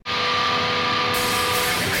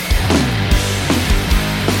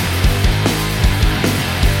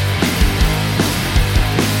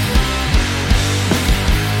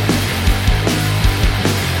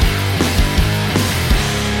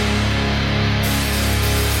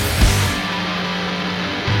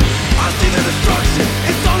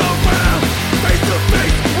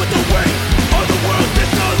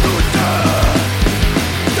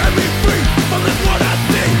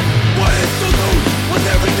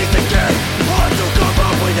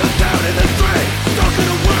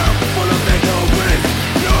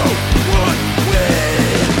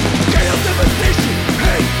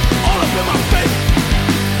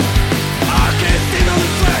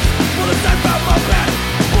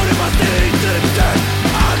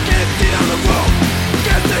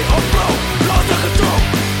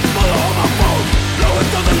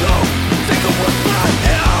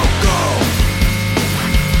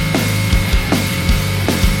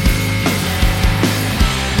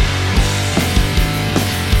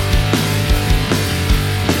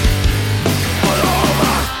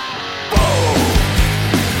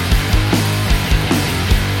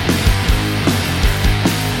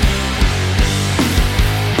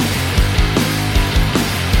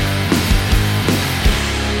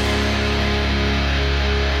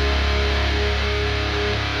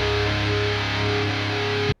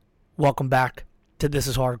Welcome back to This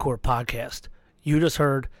Is Hardcore podcast. You just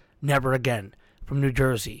heard Never Again from New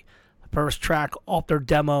Jersey, the first track off their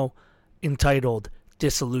demo entitled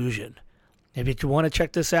Disillusion. If you want to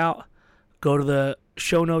check this out, go to the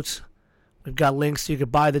show notes. We've got links so you can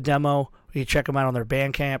buy the demo or you check them out on their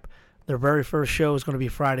Bandcamp. Their very first show is going to be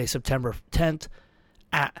Friday, September 10th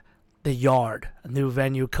at The Yard, a new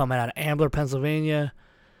venue coming out of Ambler, Pennsylvania.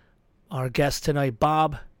 Our guest tonight,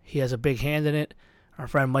 Bob, he has a big hand in it. Our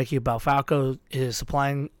friend Mikey Balfalco is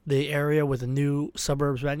supplying the area with a new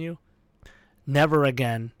suburbs venue. Never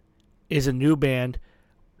Again is a new band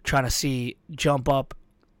trying to see jump up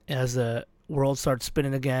as the world starts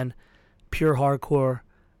spinning again. Pure hardcore,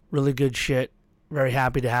 really good shit. Very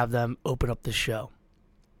happy to have them open up this show.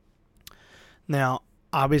 Now,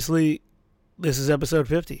 obviously, this is episode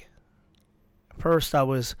 50. First, I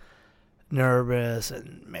was nervous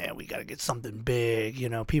and, man, we got to get something big. You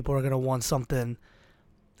know, people are going to want something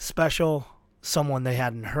special, someone they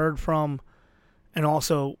hadn't heard from, and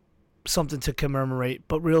also something to commemorate.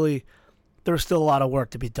 But really, there's still a lot of work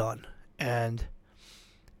to be done. And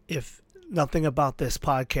if nothing about this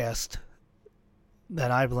podcast that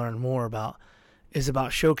I've learned more about is about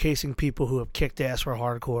showcasing people who have kicked ass for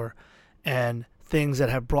hardcore and things that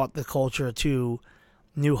have brought the culture to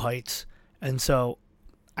new heights. And so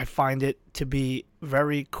I find it to be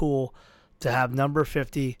very cool to have number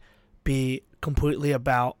 50 be completely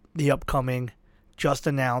about the upcoming, just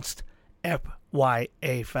announced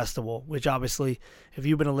FYA Festival, which obviously, if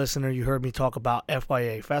you've been a listener, you heard me talk about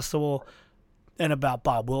FYA Festival and about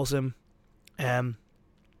Bob Wilson. And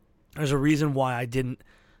there's a reason why I didn't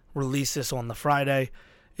release this on the Friday,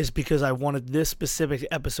 is because I wanted this specific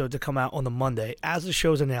episode to come out on the Monday. As the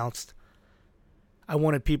show's announced, I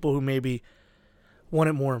wanted people who maybe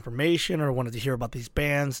wanted more information or wanted to hear about these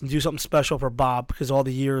bands and do something special for Bob, because all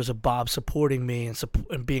the years of Bob supporting me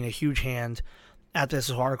and being a huge hand at This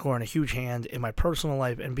Is Hardcore and a huge hand in my personal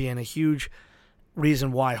life and being a huge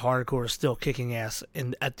reason why hardcore is still kicking ass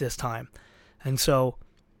at this time. And so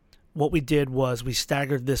what we did was we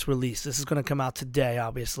staggered this release. This is going to come out today,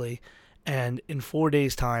 obviously, and in 4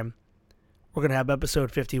 days' time, we're going to have episode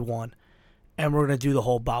 51, and we're going to do the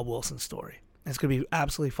whole Bob Wilson story. It's going to be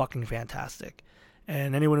absolutely fucking fantastic.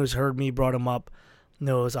 And anyone who's heard me brought him up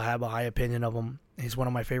knows I have a high opinion of him. He's one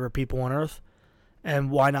of my favorite people on earth.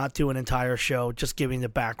 And why not do an entire show just giving the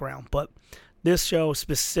background? But this show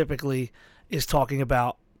specifically is talking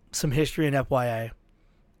about some history in FYA,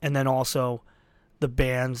 and then also the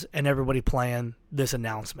bands and everybody playing this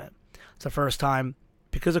announcement. It's the first time,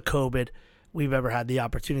 because of COVID, we've ever had the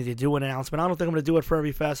opportunity to do an announcement. I don't think I'm going to do it for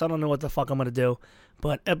every fest. I don't know what the fuck I'm going to do.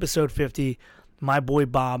 But episode 50, my boy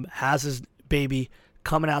Bob has his baby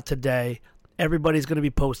coming out today. Everybody's going to be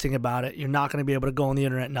posting about it. You're not going to be able to go on the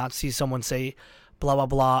internet and not see someone say blah, blah,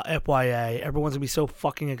 blah, FYA. Everyone's going to be so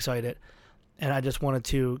fucking excited. And I just wanted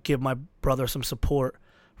to give my brother some support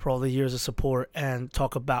for all the years of support and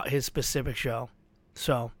talk about his specific show.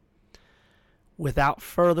 So, without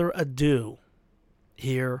further ado,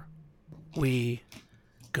 here we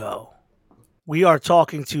go. We are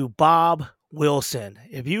talking to Bob Wilson.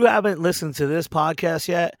 If you haven't listened to this podcast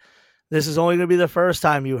yet, this is only going to be the first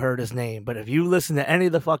time you heard his name. But if you listen to any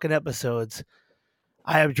of the fucking episodes,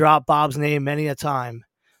 I have dropped Bob's name many a time.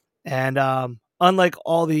 And unlike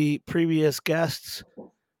all the previous guests,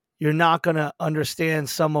 you're not going to understand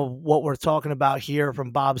some of what we're talking about here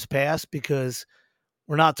from Bob's past, because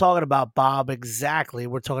we're not talking about Bob exactly.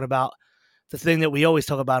 We're talking about the thing that we always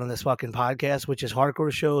talk about on this fucking podcast, which is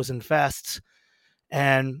hardcore shows and fests.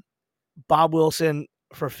 And Bob Wilson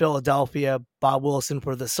for Philadelphia, Bob Wilson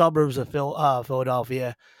for the suburbs of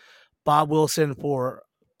Philadelphia, Bob Wilson for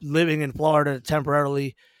living in Florida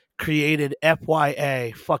temporarily, created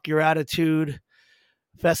FYA, Fuck Your Attitude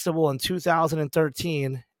Festival in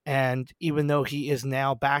 2013. And even though he is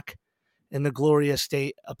now back in the glorious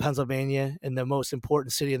state of Pennsylvania, in the most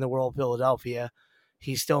important city in the world, Philadelphia,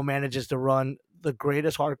 he still manages to run the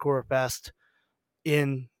greatest hardcore fest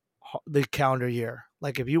in the calendar year.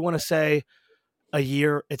 Like, if you want to say a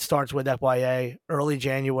year, it starts with FYA, early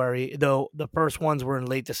January, though the first ones were in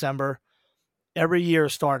late December. Every year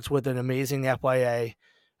starts with an amazing FYA,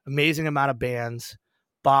 amazing amount of bands.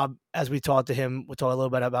 Bob, as we talked to him, we talked a little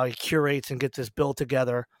bit about how he curates and gets this built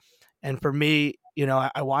together. And for me, you know,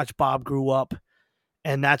 I watched Bob grew up,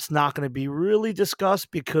 and that's not going to be really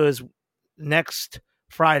discussed, because next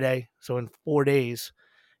Friday, so in 4 days,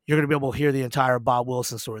 you're going to be able to hear the entire Bob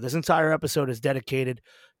Wilson story. This entire episode is dedicated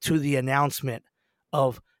to the announcement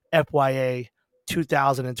of FYA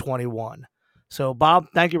 2021. So, Bob,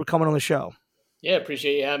 thank you for coming on the show. Yeah,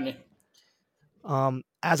 appreciate you having me.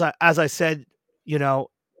 As I said, you know,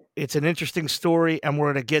 it's an interesting story, and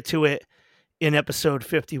we're going to get to it in episode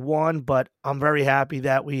 51. But I'm very happy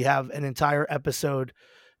that we have an entire episode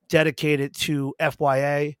dedicated to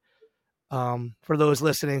FYA. For those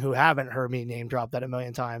listening who haven't heard me name drop that a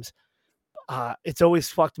million times, it's always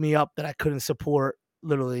fucked me up that I couldn't support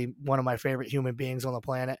literally one of my favorite human beings on the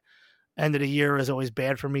planet. End of the year is always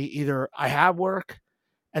bad for me. Either I have work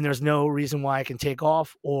and there's no reason why I can take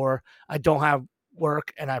off, or I don't have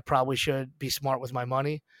work and I probably should be smart with my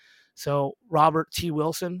money. So Robert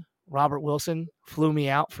Wilson flew me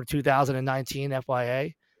out for 2019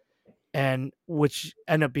 FYA, and which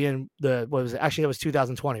ended up being what was it? Actually, it was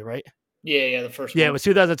 2020, right? Yeah, the first Yeah, one. it was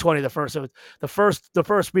 2020. The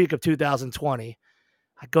first week of 2020.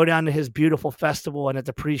 I go down to his beautiful festival, and at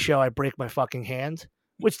the pre-show, I break my fucking hand,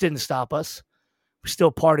 which didn't stop us. We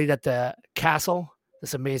still partied at the Castle,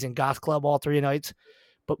 this amazing goth club, all 3 nights.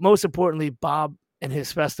 But most importantly, Bob and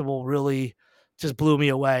his festival really just blew me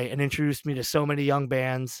away and introduced me to so many young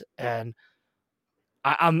bands. And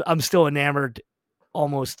I'm still enamored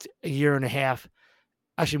almost a year and a half,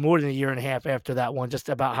 actually more than a year and a half after that one, just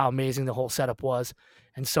about how amazing the whole setup was,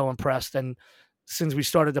 and so impressed. And since we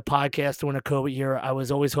started the podcast during the COVID year, I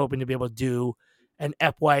was always hoping to be able to do an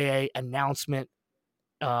FYA announcement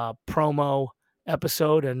promo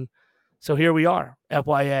episode. And so here we are,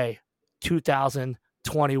 FYA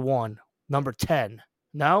 2021, number 10.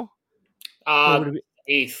 No?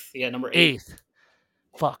 Eighth. Yeah, number 8. Eighth.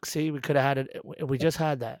 Fuck. See, we could have had it. We just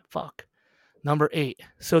had that. Fuck. Number 8.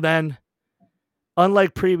 So then,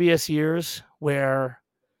 unlike previous years where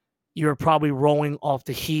you're probably rolling off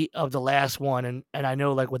the heat of the last one, and I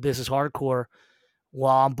know like with This Is Hardcore,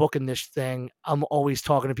 while I'm booking this thing, I'm always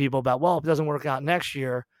talking to people about, well, if it doesn't work out next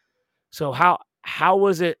year. So how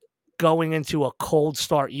was it going into a cold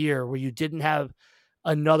start year where you didn't have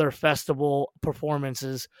another festival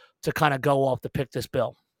performances to kind of go off to pick this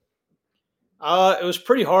bill? It was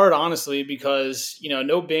pretty hard, honestly, because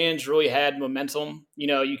no bands really had momentum.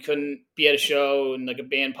 You couldn't be at a show and like a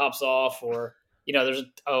band pops off, or there's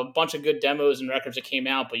a bunch of good demos and records that came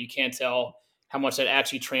out, but you can't tell how much that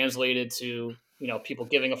actually translated to people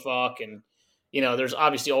giving a fuck. And there's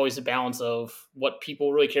obviously always the balance of what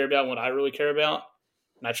people really care about and what I really care about,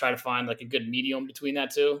 and I try to find like a good medium between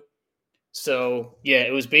that two. So yeah,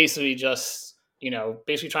 it was basically just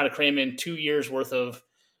basically trying to cram in 2 years worth of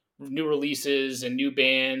new releases and new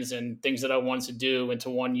bands and things that I wanted to do into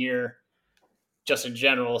 1 year, just in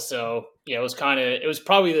general. So yeah, it was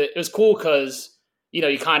cool because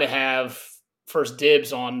you kind of have first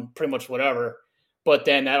dibs on pretty much whatever, but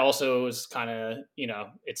then that also is kind of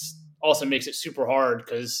it's also makes it super hard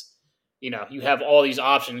because you have all these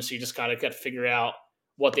options, so you just kind of got to figure out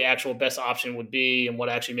what the actual best option would be and what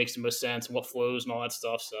actually makes the most sense and what flows and all that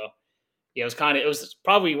stuff. So yeah, it was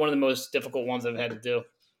probably one of the most difficult ones I've had to do.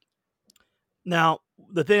 Now,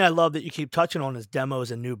 the thing I love that you keep touching on is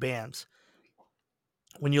demos and new bands.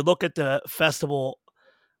 When you look at the festival,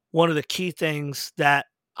 one of the key things that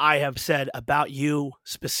I have said about you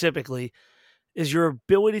specifically is your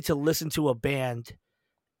ability to listen to a band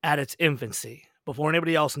at its infancy before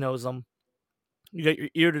anybody else knows them. You got your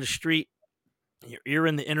ear to the street, your ear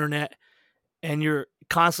in the internet, and you're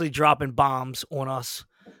constantly dropping bombs on us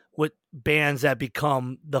with bands that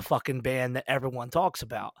become the fucking band that everyone talks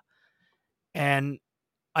about. And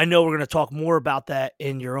I know we're going to talk more about that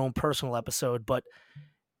in your own personal episode, but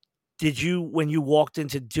did you, when you walked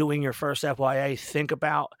into doing your first FYA, think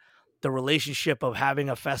about the relationship of having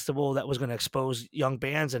a festival that was going to expose young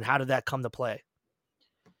bands, and how did that come to play?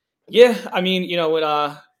 Yeah, I mean,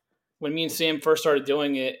 when me and Sam first started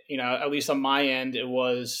doing it, at least on my end,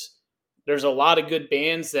 there's a lot of good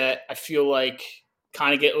bands that I feel like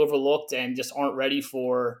kind of get overlooked and just aren't ready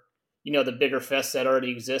for the bigger fests that already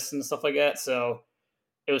exist and stuff like that. So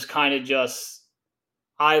it was kind of just,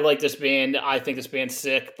 I like this band, I think this band's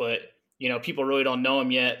sick, but people really don't know them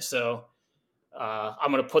yet. So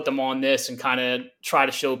I'm going to put them on this and kind of try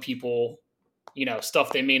to show people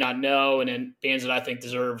stuff they may not know, and then bands that I think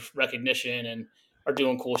deserve recognition and are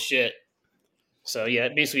doing cool shit. So yeah,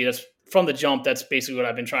 basically that's from the jump. That's basically what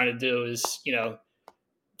I've been trying to do is,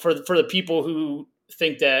 for the people who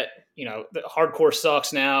think that, that hardcore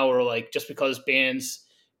sucks now, or like just because bands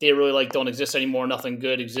they really like don't exist anymore, nothing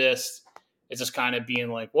good exists. It's just kind of being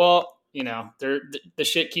like, well, the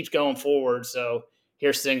shit keeps going forward. So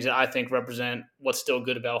here's things that I think represent what's still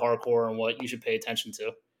good about hardcore and what you should pay attention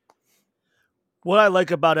to. What I like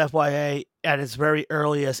about FYA at its very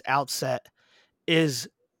earliest outset is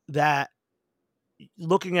that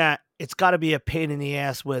looking at, it's got to be a pain in the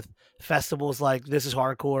ass with festivals like This Is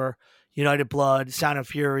Hardcore, United Blood, Sound and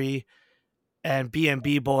Fury, and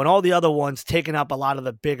B&B Bowl and all the other ones taking up a lot of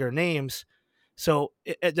the bigger names. So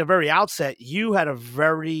at the very outset, you had a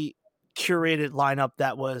very curated lineup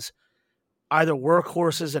that was either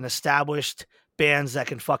workhorses and established bands that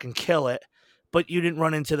can fucking kill it, but you didn't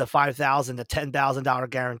run into the $5,000 to $10,000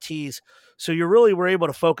 guarantees. So you really were able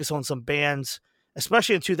to focus on some bands,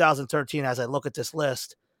 especially in 2013. As I look at this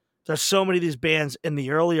list, there's so many of these bands in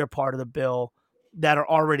the earlier part of the bill that are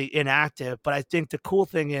already inactive. But I think the cool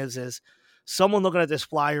thing is someone looking at this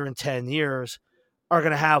flyer in 10 years are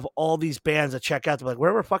going to have all these bands to check out. They're like,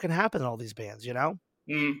 whatever fucking happened to all these bands, you know?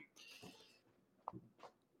 Mm.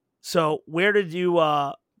 So where did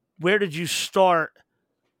you start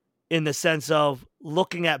in the sense of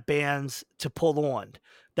looking at bands to pull on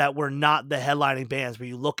that were not the headlining bands? Were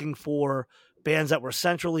you looking for bands that were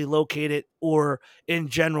centrally located, or in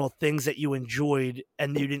general things that you enjoyed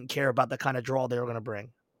and you didn't care about the kind of draw they were going to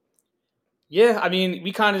bring? Yeah, I mean,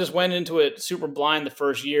 we kind of just went into it super blind the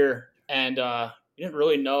first year, and we didn't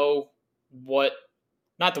really know what.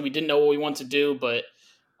 Not that we didn't know what we wanted to do, but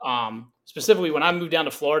specifically when I moved down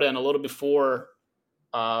to Florida and a little before,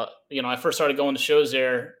 I first started going to shows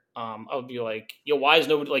there. I would be like, why is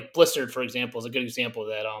nobody like Blistered, for example, is a good example of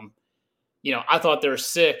that. I thought they were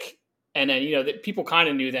sick, and then people kind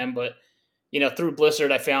of knew them, but through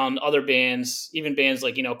Blistered, I found other bands, even bands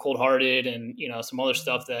like Cold Hearted and some other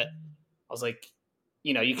stuff that I was like,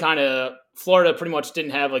 you kind of Florida pretty much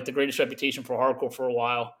didn't have like the greatest reputation for hardcore for a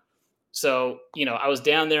while. So, I was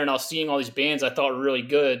down there and I was seeing all these bands I thought were really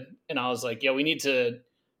good. And I was like, we need to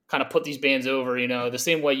kind of put these bands over, the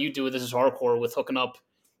same way you do with This Is Hardcore with hooking up,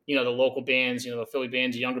 the local bands, the Philly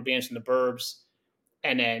bands, the younger bands from the burbs.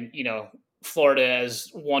 And then, Florida as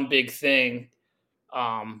one big thing.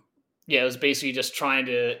 It was basically just trying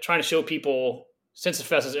to show people, since the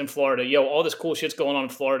fest is in Florida, all this cool shit's going on in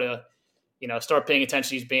Florida. Start paying attention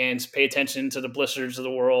to these bands, pay attention to the Blisters of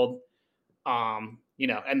the world.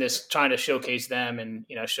 And this trying to showcase them and,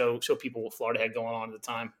 show people what Florida had going on at the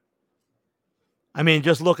time. I mean,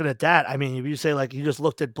 just looking at that, I mean, if you say like you just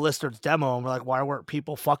looked at Blistered's demo and we're like, why weren't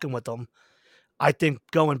people fucking with them? I think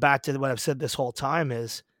going back to what I've said this whole time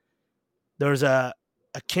is there's a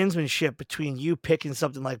kinsmanship between you picking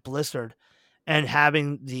something like Blistered and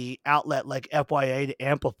having the outlet like FYA to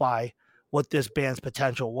amplify what this band's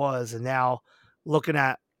potential was. And now looking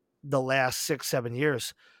at the last 6-7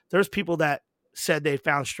 years, there's people that said they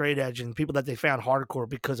found straight edge and people that they found hardcore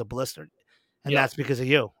because of Blistered. And that's because of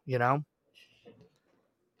you, you know?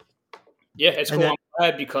 Yeah, it's And cool. then, I'm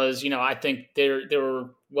glad because, I think they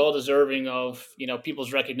were well deserving of,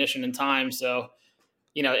 people's recognition and time. So,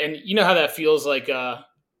 and you know how that feels like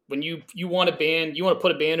when you want a band, you want to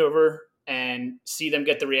put a band over and see them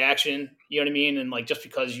get the reaction, you know what I mean? And like just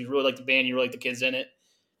because you really like the band, you really like the kids in it.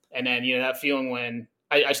 And then, that feeling when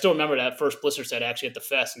I still remember that first Blister set actually at the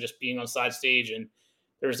fest and just being on side stage, and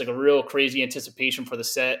there was like a real crazy anticipation for the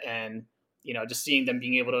set, and just seeing them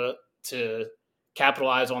being able to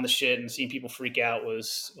capitalize on the shit and seeing people freak out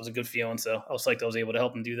was a good feeling. So I was like, I was able to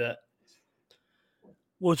help them do that.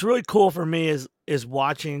 what's really cool for me is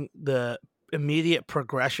watching the immediate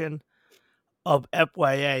progression of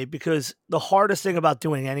FYA, because the hardest thing about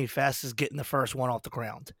doing any fest is getting the first one off the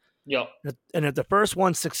ground. Yep. And if the first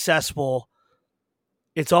one's successful,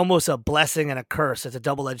 it's almost a blessing and a curse. It's a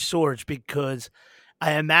double-edged sword, because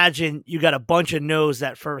I imagine you got a bunch of no's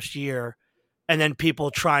that first year and then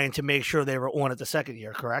people trying to make sure they were on it the second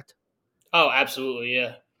year, correct? Oh, absolutely.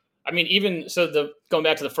 Yeah. I mean, even so, going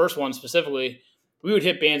back to the first one specifically, we would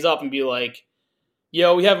hit bands up and be like,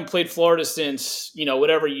 we haven't played Florida since,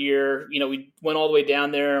 whatever year, we went all the way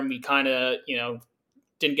down there and we kind of,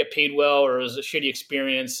 didn't get paid well, or it was a shitty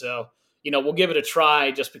experience. So, we'll give it a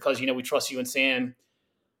try just because, we trust you and Sam.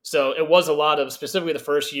 So it was a lot of, specifically the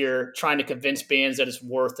first year, trying to convince bands that it's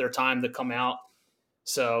worth their time to come out.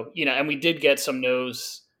 So, and we did get some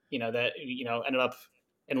no's, that, ended up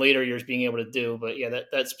in later years being able to do. But yeah,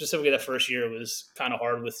 that specifically that first year was kind of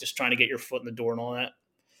hard with just trying to get your foot in the door and all that.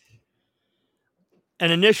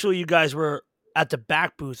 And initially you guys were at the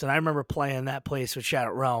back booth, and I remember playing that place with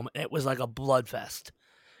Shadow Realm, and it was like a blood fest.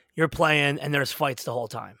 You're playing and there's fights the whole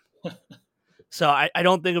time. So I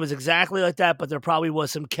don't think it was exactly like that, but there probably was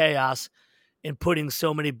some chaos in putting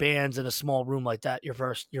so many bands in a small room like that your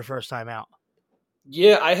first time out.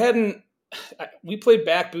 Yeah, we played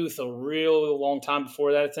back booth a real long time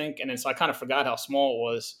before that, I think. And then so I kind of forgot how small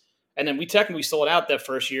it was. And then we technically sold out that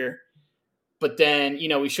first year. But then,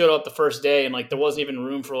 we showed up the first day and like there wasn't even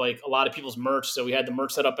room for like a lot of people's merch. So we had the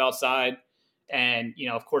merch set up outside. And,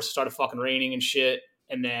 of course, it started fucking raining and shit.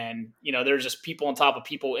 And then, there's just people on top of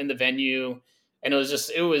people in the venue. And it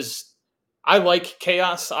was I like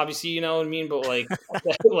chaos, obviously, you know what I mean. But like,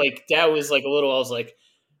 like that was like a little. I was like,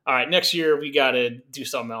 all right, next year we got to do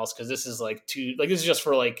something else because this is like too like this is just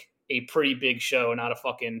for like a pretty big show, not a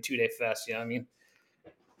fucking 2 day fest. You know what I mean?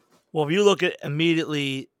 Well, if you look at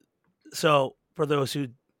immediately, so for those who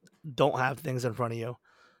don't have things in front of you,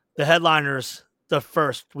 the headliners the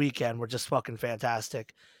first weekend were just fucking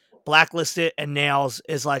fantastic. Blacklisted and Nails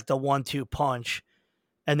is like the 1-2 punch.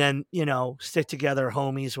 And then, Stick Together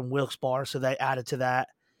Homies from Wilkes Bar, so they added to that.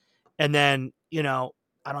 And then, I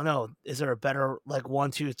don't know, is there a better like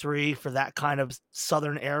 1-2-3 for that kind of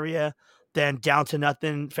southern area than Down to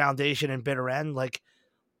Nothing Foundation and Bitter End? Like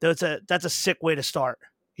that's a sick way to start,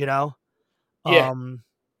 you know? Yeah,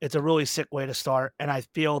 It's a really sick way to start. And I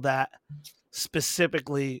feel that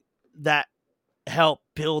specifically that helped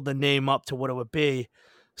build the name up to what it would be.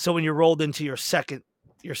 So when you rolled into your second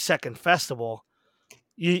festival,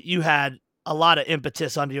 you had a lot of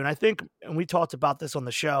impetus under you. And I think, and we talked about this on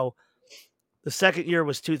the show, the second year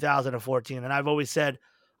was 2014. And I've always said,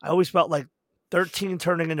 I always felt like 13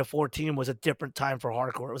 turning into 14 was a different time for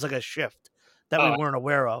hardcore. It was like a shift that we weren't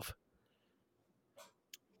aware of.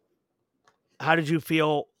 How did you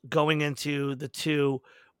feel going into the two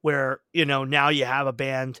where, now you have a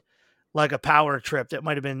band like a Power Trip that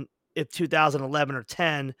might have been, if 2011 or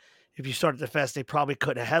 10, if you started the fest, they probably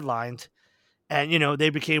couldn't have headlined. And, they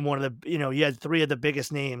became one of the, you had three of the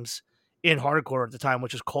biggest names in hardcore at the time,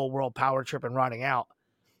 which is Cold World, Power Trip, and Rotting Out,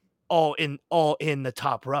 all in the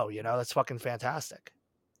top row. That's fucking fantastic.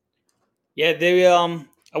 yeah. They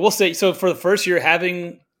I will say so for the first year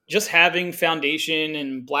having Foundation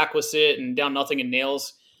and Blacklisted and Down Nothing and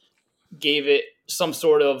Nails gave it some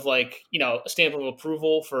sort of like a stamp of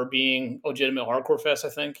approval for being a legitimate hardcore fest. I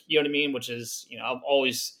think you know what I mean, which is I'll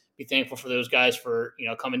always be thankful for those guys for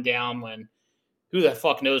coming down when who the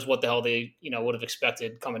fuck knows what the hell they would have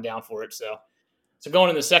expected coming down for it. So going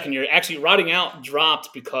in the second year, actually Rotting Out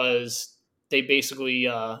dropped because they basically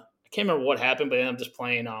I can't remember what happened, but they ended up just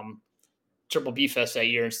playing Triple B Fest that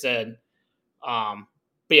year instead.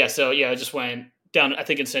 But yeah, so yeah, I just went down. I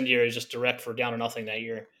think Incendiary is just direct for Down to Nothing that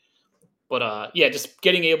year. But yeah, just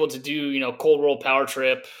getting able to do Cold World, Power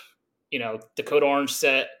Trip, the Code Orange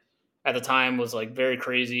set at the time was like very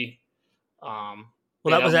crazy.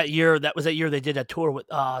 Well, that was that year. That was that year they did a tour with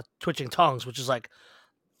Twitching Tongues, which is like,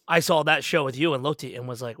 I saw that show with you and Loti and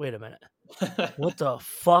was like, wait a minute, what the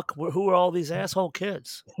fuck? Who are all these asshole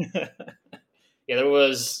kids? Yeah, there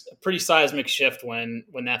was a pretty seismic shift when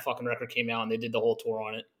that fucking record came out and they did the whole tour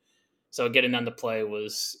on it. So getting them to play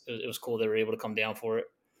was cool. They were able to come down for it.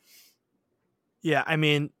 Yeah, I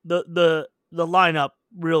mean the lineup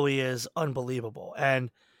really is unbelievable, and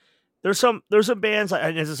there's some bands,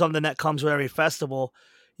 and this is something that comes with every festival.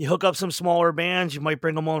 You hook up some smaller bands, you might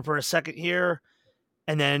bring them on for a second year,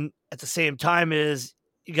 and then at the same time is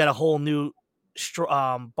you got a whole new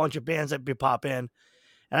bunch of bands that you pop in.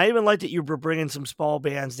 And I even like that you were bringing some small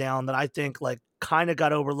bands down that I think like kind of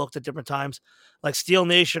got overlooked at different times. Like Steel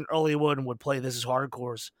Nation early would play This Is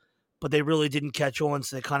Hardcores, but they really didn't catch on,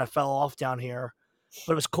 so they kind of fell off down here.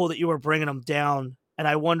 But it was cool that you were bringing them down. And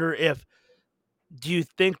I wonder do you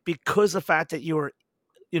think because the fact that you were,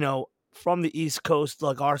 from the East Coast,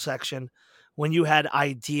 like our section, when you had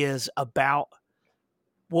ideas about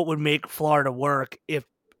what would make Florida work, if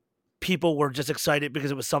people were just excited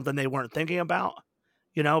because it was something they weren't thinking about?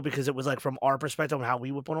 Because it was like from our perspective on how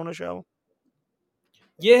we would put on a show.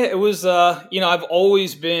 Yeah, it was. I've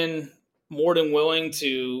always been more than willing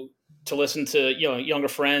to listen to younger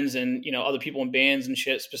friends and other people in bands and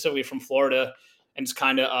shit, specifically from Florida, and just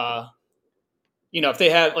kind of if they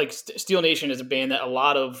have like Steel Nation is a band that a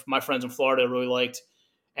lot of my friends in Florida really liked,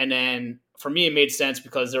 and then for me it made sense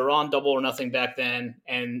because they were on Double or Nothing back then,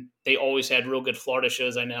 and they always had real good Florida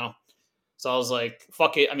shows. I know. So I was like,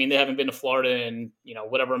 fuck it. I mean, they haven't been to Florida in,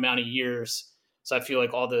 whatever amount of years. So I feel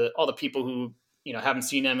like all the people who, haven't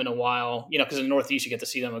seen them in a while, because in the Northeast, you get to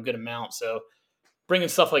see them a good amount. So bringing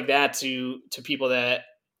stuff like that to people that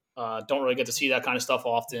don't really get to see that kind of stuff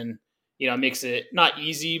often, makes it not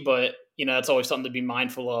easy, but, that's always something to be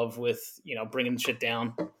mindful of with, bringing shit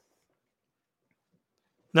down.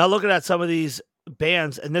 Now, looking at some of these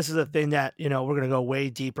bands, and this is a thing that, we're going to go way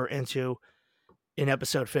deeper into in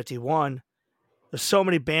episode 51. There's so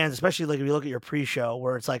many bands, especially like if you look at your pre-show,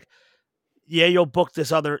 where it's like, yeah, you'll book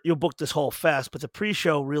this whole fest, but the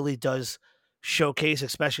pre-show really does showcase,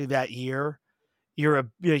 especially that year,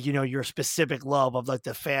 your specific love of like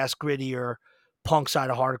the fast, grittier punk side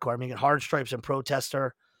of hardcore. I mean, Hard Stripes and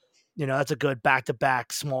Protester, that's a good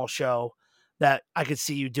back-to-back small show that I could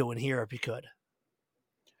see you doing here if you could.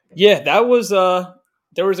 Yeah, that was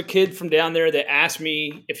there was a kid from down there that asked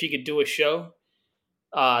me if he could do a show.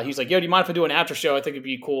 He's like, "Yo, do you mind if I do an after show? I think it'd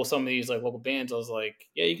be cool with some of these like local bands." I was like,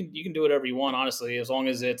 "Yeah, you can do whatever you want, honestly, as long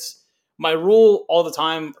as it's." My rule all the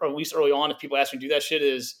time, or at least early on, if people ask me to do that shit,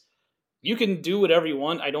 is you can do whatever you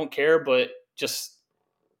want. I don't care, but just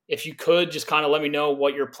if you could just kind of let me know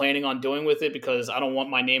what you're planning on doing with it, because I don't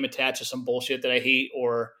want my name attached to some bullshit that I hate,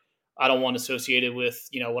 or I don't want associated with,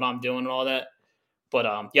 what I'm doing and all that.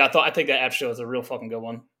 But yeah, I think that app show is a real fucking good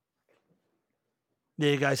one.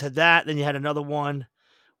 Yeah, you guys had that. Then you had another one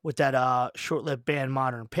with that short-lived band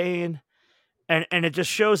Modern Pain. And it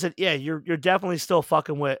just shows that, yeah, you're definitely still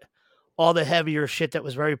fucking with all the heavier shit that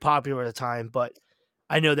was very popular at the time, but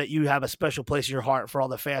I know that you have a special place in your heart for all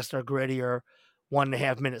the faster, grittier,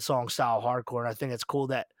 1.5 minute song style hardcore. And I think it's cool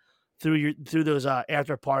that through those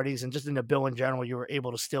after parties and just in the bill in general, you were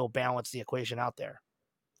able to still balance the equation out there.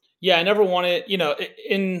 Yeah, I never wanted,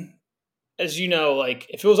 as you know, like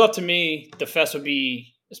if it was up to me, the fest would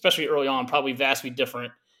be, especially early on, probably vastly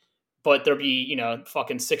different. But there'd be,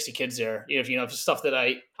 fucking 60 kids there. If stuff that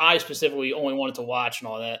I specifically only wanted to watch and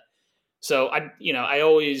all that. So I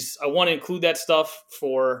want to include that stuff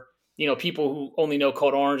for, people who only know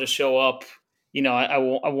Code Orange to show up. I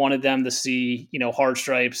wanted them to see, Hard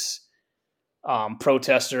Stripes,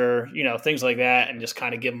 Protester, things like that, and just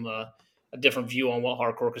kind of give them a different view on what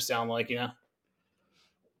hardcore could sound like,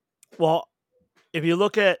 Well, if you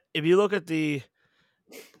look at the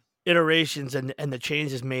iterations and the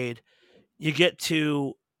changes made, you get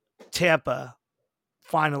to Tampa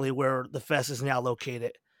finally, where the fest is now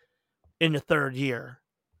located in the third year.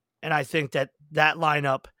 And I think that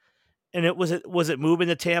lineup, and was it moving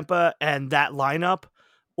to Tampa and that lineup,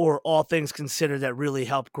 or all things considered, that really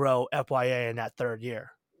helped grow FYA in that third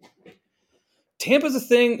year? Tampa's a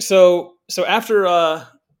thing. So after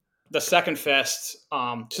the second fest,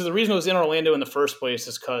 so the reason it was in Orlando in the first place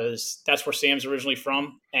is because that's where Sam's originally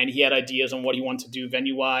from, and he had ideas on what he wanted to do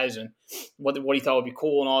venue wise and what he thought would be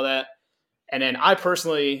cool and all that. And then I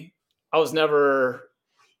personally, I was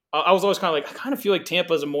always kind of like, I kind of feel like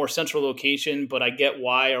Tampa is a more central location, but I get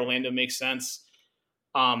why Orlando makes sense.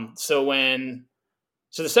 So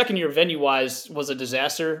the second year venue wise was a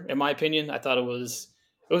disaster in my opinion. I thought it was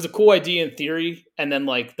a cool idea in theory, and then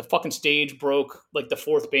like the fucking stage broke like the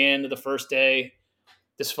fourth band of the first day.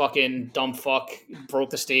 This fucking dumb fuck broke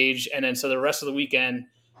the stage, and then so the rest of the weekend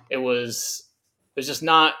it was just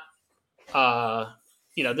not.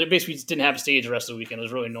 They basically just didn't have a stage the rest of the weekend. It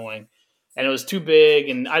was really annoying, and it was too big,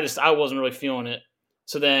 and I wasn't really feeling it.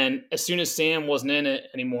 So then, as soon as Sam wasn't in it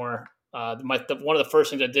anymore, one of the first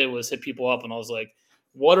things I did was hit people up, and I was like,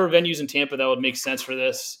 "What are venues in Tampa that would make sense for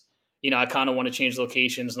this?" I kind of want to change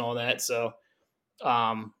locations and all that. So,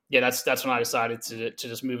 that's when I decided to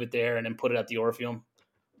just move it there and then put it at the Orpheum.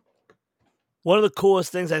 One of the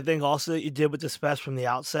coolest things I think also that you did with this fest from the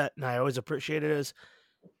outset, and I always appreciate it, is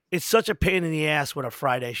it's such a pain in the ass with a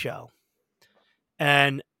Friday show.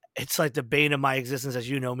 And it's like the bane of my existence, as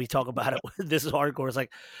you know me talk about it. This is hardcore. It's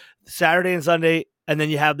like Saturday and Sunday, and then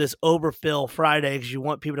you have this overfill Friday because you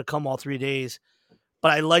want people to come all 3 days.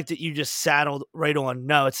 But I like that you just saddled right on,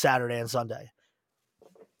 no, it's Saturday and Sunday.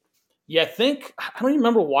 Yeah, I don't even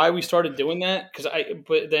remember why we started doing that,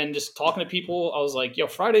 but then just talking to people, I was like, yo,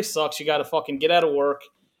 Friday sucks. You got to fucking get out of work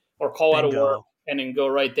or call out of work and then go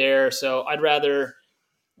right there. So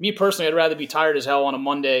me personally, I'd rather be tired as hell on a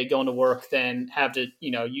Monday going to work than have to,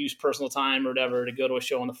 use personal time or whatever to go to a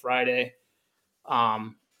show on the Friday.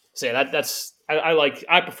 So yeah,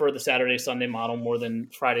 I prefer the Saturday, Sunday model more than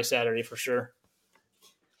Friday, Saturday for sure.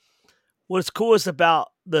 What's coolest about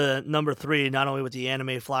the number 3, not only with the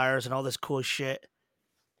anime flyers and all this cool shit,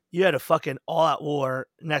 you had a fucking all out war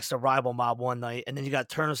next to Rival Mob one night, and then you got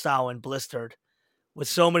Turnstile and Blistered with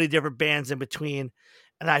so many different bands in between.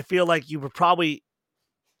 And I feel like you think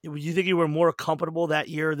you were more comfortable that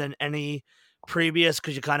year than any previous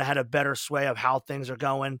because you kind of had a better sway of how things are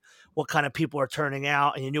going, what kind of people are turning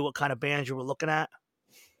out, and you knew what kind of bands you were looking at?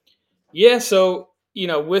 Yeah, so,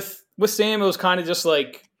 with Sam, it was kind of just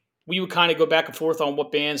like, we would kind of go back and forth on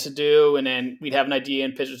what bands to do, and then we'd have an idea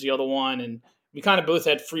and pitch with the other one, and we kind of both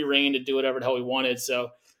had free reign to do whatever the hell we wanted.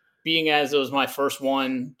 So, being as it was my first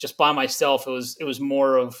one, just by myself, it was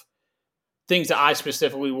more of things that I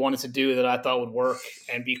specifically wanted to do that I thought would work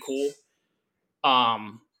and be cool.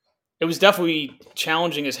 It was definitely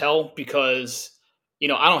challenging as hell because, I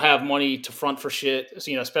don't have money to front for shit,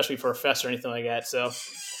 especially for a fest or anything like that. So,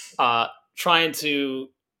 I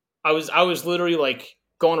was literally like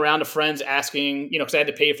going around to friends asking, because I had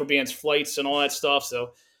to pay for bands' flights and all that stuff.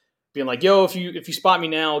 So being like, yo, if you spot me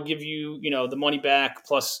now, I'll give you, the money back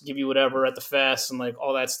plus give you whatever at the fest and like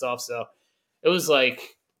all that stuff. So it was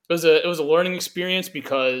like it was a learning experience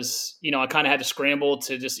because I kind of had to scramble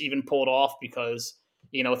to just even pull it off because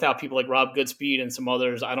without people like Rob Goodspeed and some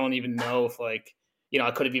others, I don't even know if like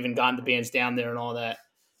I could have even gotten the bands down there and all that.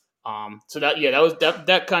 So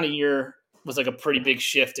that kind of year was like a pretty big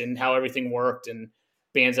shift in how everything worked and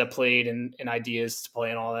bands that played and ideas to play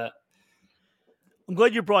and all that. I'm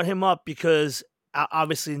glad you brought him up because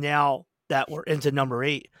obviously now that we're into number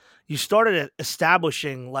 8, you started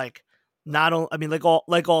establishing like not only, I mean, like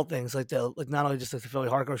all things, like not only just like the Philly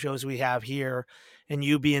hardcore shows we have here, and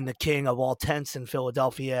you being the king of all tents in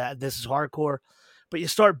Philadelphia. This is hardcore, but you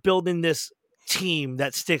start building this team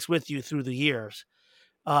that sticks with you through the years.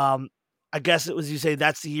 Um, I guess it was, you say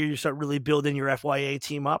that's the year you start really building your FYA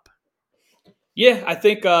team up. Yeah, I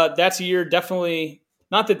think that's a year definitely.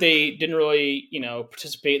 Not that they didn't really,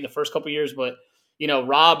 participate in the first couple of years, but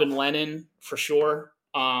Rob and Lennon for sure,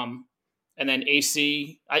 and then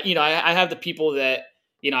AC. I have the people that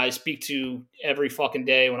I speak to every fucking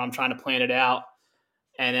day when I'm trying to plan it out,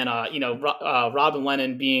 and then Rob and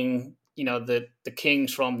Lennon being the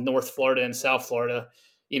kings from North Florida and South Florida.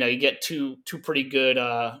 You get two pretty good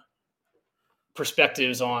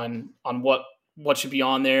perspectives on what should be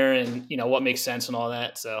on there and what makes sense and all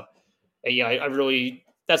that. So yeah, I really,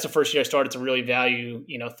 that's the first year I started to really value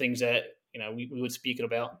things that we would speak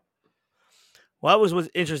about. Well, that was what's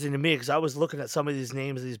interesting to me because I was looking at some of these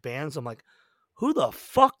names of these bands. I'm like, who the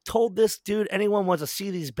fuck told this dude anyone wants to see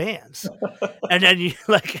these bands? And then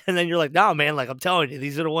you're like, no, man, like I'm telling you,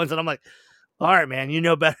 these are the ones that I'm like, all right, man, you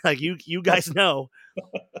know better. Like you guys know.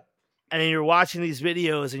 And then you're watching these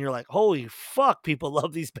videos and you're like, holy fuck, people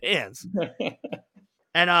love these bands.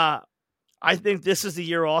 And I think this is the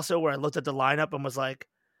year also where I looked at the lineup and was like,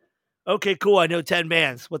 okay, cool, I know 10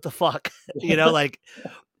 bands. What the fuck? Like,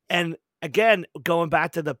 and again, going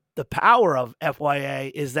back to the power of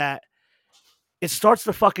FYA is that it starts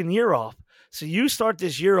the fucking year off. So you start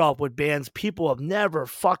this year off with bands people have never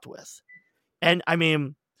fucked with. And I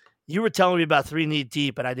mean, you were telling me about 3 Knee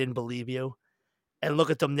Deep and I didn't believe you. And look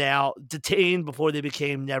at them now, Detained before they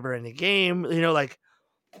became Never Ending Game. Like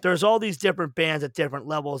there's all these different bands at different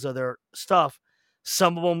levels of their stuff.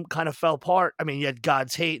 Some of them kind of fell apart. I mean, you had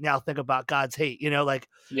God's Hate. Now think about God's Hate. Like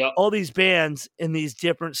Yep. all these bands in these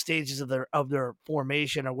different stages of their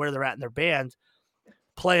formation or where they're at in their band,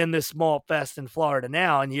 playing this small fest in Florida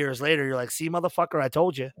now, and years later, you're like, see, motherfucker, I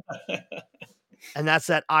told you. And that's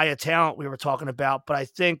that eye of talent we were talking about. But I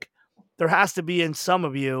think there has to be in some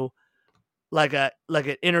of you like an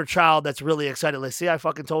inner child that's really excited. Like, see, I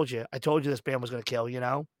fucking told you. I told you this band was going to kill,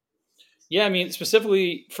 Yeah, I mean,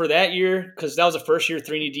 specifically for that year, because that was the first year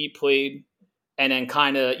 3 Knee Deep played, and then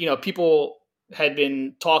kind of, people had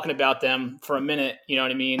been talking about them for a minute, you know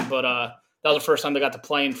what I mean? But that was the first time they got to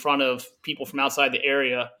play in front of people from outside the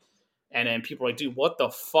area. And then people were like, dude, what the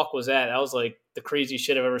fuck was that? That was like the craziest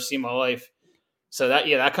shit I've ever seen in my life. So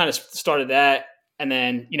that kind of started that. And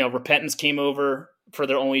then, Repentance came over for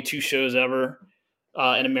their only 2 shows ever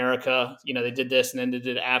in America. They did this and then they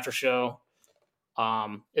did an after show.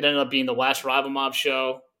 It ended up being the last Rival Mob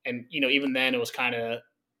show. And, even then it was kind of,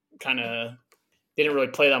 they didn't really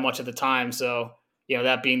play that much at the time. So,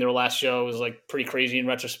 that being their last show was like pretty crazy in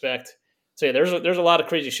retrospect. So yeah, there's a lot of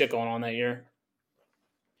crazy shit going on that year.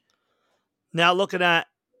 Now looking at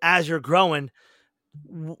as you're growing,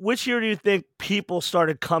 which year do you think people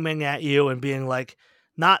started coming at you and being like,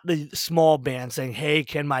 not the small band saying, hey,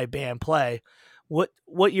 can my band play?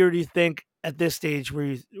 What year do you think at this stage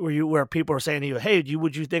where people are saying to you, hey,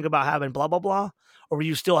 would you think about having blah, blah, blah? Or were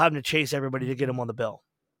you still having to chase everybody to get them on the bill?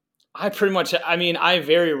 I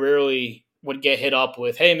very rarely would get hit up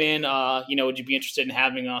with, hey man, would you be interested in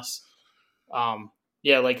having us?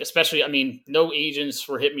 Yeah, like especially, I mean, no agents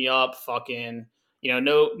were hitting me up, fucking,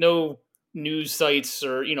 no news sites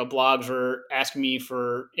or, blogs were asking me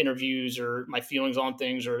for interviews or my feelings on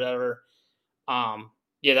things or whatever.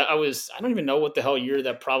 Yeah, I don't even know what the hell year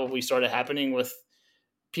that probably started happening with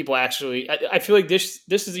people actually. I feel like this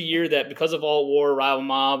is a year that because of All War, Rival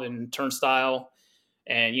Mob, and Turnstile,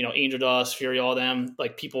 and Angel Dust, Fury, all them,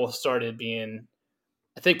 like people started being.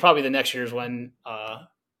 I think probably the next year is when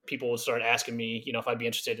people would start asking me, if I'd be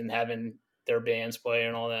interested in having their bands play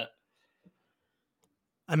and all that.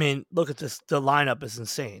 I mean, look at this. The lineup is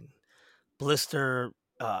insane. Blister,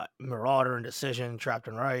 Marauder, Indecision, Trapped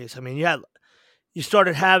in Rice. I mean, you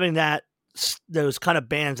started having those kind of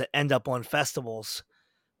bands that end up on festivals,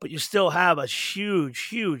 but you still have a huge,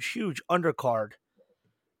 huge, huge undercard,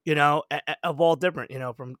 of all different,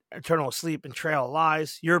 from Eternal Sleep and Trail of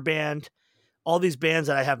Lies, your band, all these bands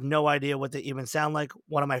that I have no idea what they even sound like.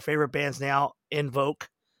 One of my favorite bands now, Invoke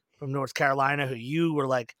from North Carolina, who you were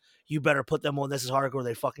like, you better put them on This Is Hardcore,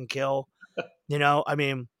 they fucking kill. You know, I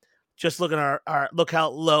mean, just look at our look how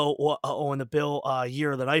low on the bill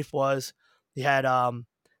Year of the Knife was. You had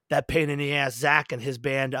that pain in the ass Zach and his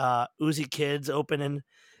band Uzi Kids opening.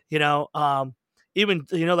 You know, even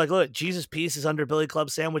like look, Jesus Piece is under Billy Club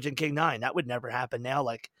Sandwich and King Nine. That would never happen now.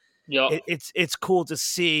 Like Yep. it's cool to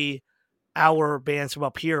see our bands from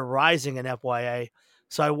up here rising in FYA.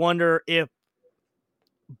 So I wonder if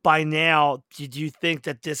by now, did you think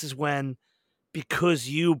that this is when, because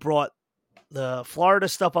you brought the Florida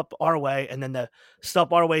stuff up our way and then the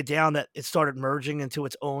stuff our way down, that it started merging into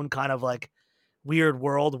its own kind of like weird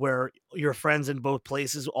world where your friends in both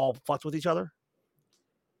places all fucked with each other?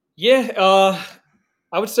 Yeah,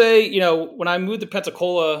 I would say, when I moved to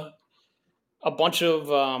Pensacola, a bunch of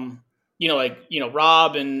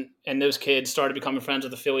Rob and those kids started becoming friends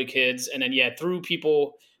with the Philly kids, and then through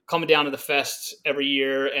people coming down to the fest every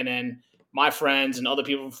year, and then my friends and other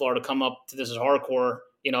people from Florida come up to This Is Hardcore.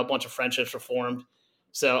 A bunch of friendships were formed.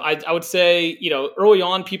 So I would say, early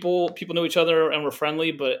on people knew each other and were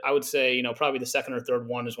friendly, but I would say, probably the second or third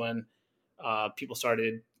one is when people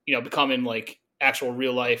started becoming like actual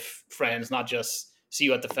real life friends, not just see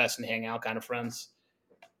you at the fest and hang out kind of friends.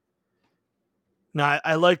 Now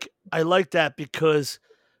I like that, because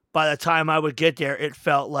by the time I would get there, it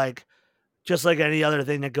felt like just like any other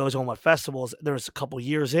thing that goes on with festivals. There was a couple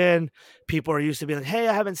years in, people are used to being like, "Hey,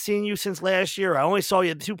 I haven't seen you since last year. I only saw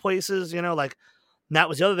you at 2 places." Like, and that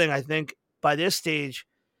was the other thing. I think by this stage,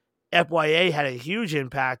 FYA had a huge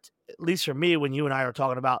impact, at least for me, when you and I were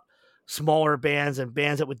talking about smaller bands and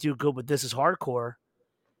bands that would do good with This Is Hardcore.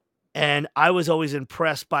 And I was always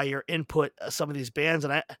impressed by your input of some of these bands,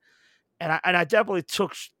 and I definitely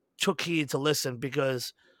took heed to listen,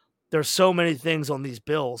 because there's so many things on these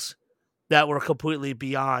bills that were completely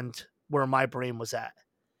beyond where my brain was at.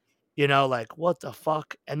 Like what the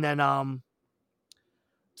fuck? And then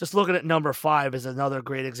just looking at number 5 is another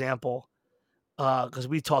great example, because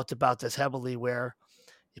we talked about this heavily, where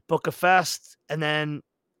you book a fest and then,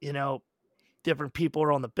 you know, different people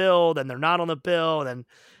are on the bill, then they're not on the bill, and then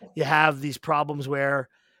you have these problems where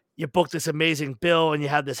you book this amazing bill and you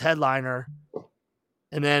have this headliner,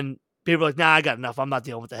 and then people are like, "Nah, I got enough. I'm not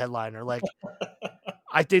dealing with the headliner." Like,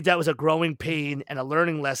 I think that was a growing pain and a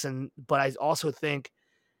learning lesson, but I also think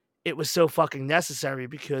it was so fucking necessary,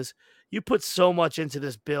 because you put so much into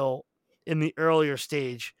this bill in the earlier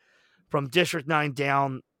stage, from District 9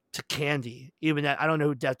 down to Candy. Even that, I don't know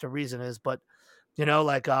who Death to Reason is, but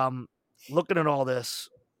like looking at all this,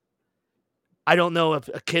 I don't know if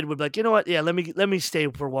a kid would be like, you know what, yeah, let me stay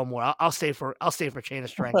for one more. I'll stay for Chain of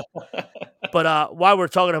Strength. But while we're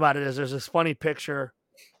talking about it, there's this funny picture,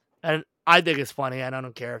 and I think it's funny, and I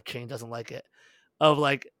don't care if Chain doesn't like it, of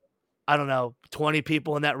like, I don't know, 20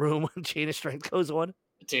 people in that room when Chain of Strength goes on.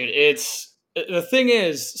 Dude, it's the thing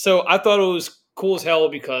is, so I thought it was cool as hell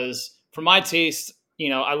because for my taste,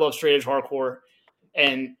 I love straight edge hardcore,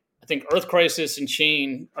 and I think Earth Crisis and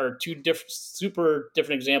Chain are two super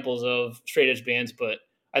different examples of straight edge bands, but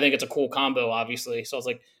I think it's a cool combo, obviously. So I was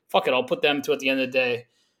like, fuck it, I'll put them two at the end of the day.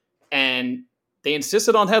 And they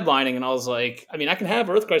insisted on headlining, and I was like, I mean, I can have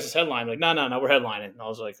Earth Crisis headline. Like, no, we're headlining. And I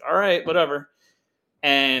was like, all right, whatever.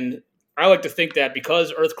 And I like to think that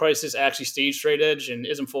because Earth Crisis actually staged straight edge and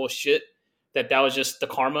isn't full of shit, that was just the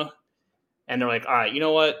karma. And they're like, all right, you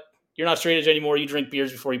know what? You're not straight edge anymore. You drink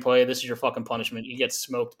beers before you play. This is your fucking punishment. You get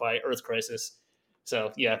smoked by Earth Crisis.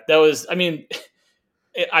 So yeah, that was. I mean,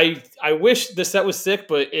 I wish the set was sick,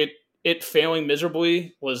 but it failing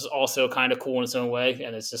miserably was also kind of cool in its own way,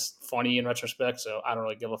 and it's just funny in retrospect. So I don't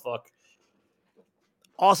really give a fuck.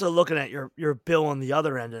 Also, looking at your bill on the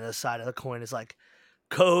other end of the side of the coin is like,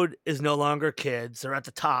 Code is no longer kids; they're at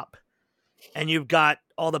the top, and you've got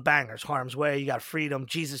all the bangers: Harm's Way, you got Freedom,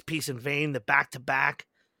 Jesus, Peace, and Vain. The back to back,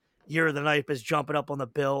 Year of the Knife is jumping up on the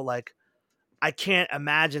bill. Like, I can't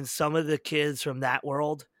imagine some of the kids from that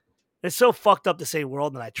world. It's so fucked up to say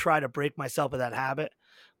world, and I try to break myself of that habit.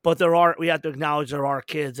 But we have to acknowledge there are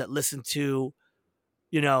kids that listen to,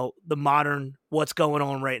 the modern what's going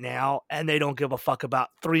on right now, and they don't give a fuck about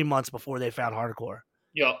 3 months before they found hardcore.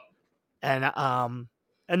 Yep.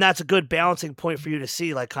 And that's a good balancing point for you to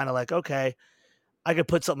see, like, kind of like, okay, I could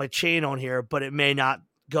put something like Chain on here, but it may not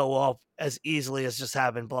go off as easily as just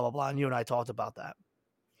having blah, blah, blah. And you and I talked about that.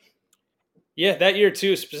 Yeah, that year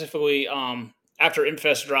too, specifically, after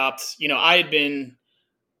Infest dropped,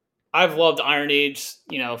 I've loved Iron Age,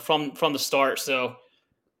 from the start. So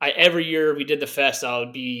every year we did the fest, I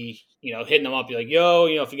would be, hitting them up, be like, yo,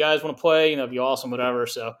 if you guys want to play, it'd be awesome, whatever.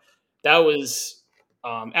 So that was,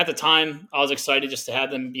 at the time, I was excited just to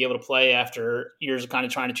have them be able to play after years of kind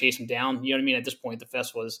of trying to chase them down. You know what I mean? At this point, the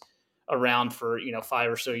fest was around for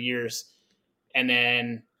 5 or so years. And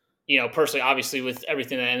then personally, obviously, with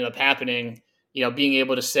everything that ended up happening, being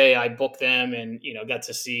able to say I booked them and got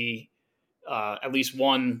to see at least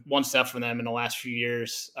one step from them in the last few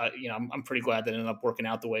years. I'm pretty glad that it ended up working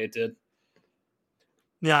out the way it did.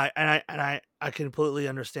 Yeah, I completely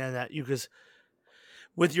understand that. Because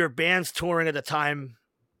with your bands touring at the time,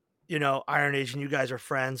 Iron Age and you guys are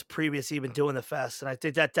friends, previous even doing the fest, and I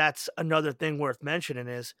think that that's another thing worth mentioning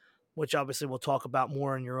is, which obviously we'll talk about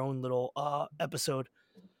more in your own little episode.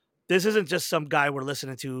 This isn't just some guy we're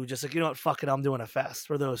listening to, just like, what, fuck it, I'm doing a fest.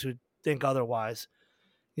 For those who think otherwise,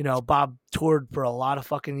 Bob toured for a lot of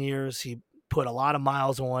fucking years. He put a lot of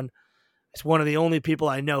miles on. He's one of the only people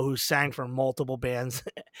I know who sang for multiple bands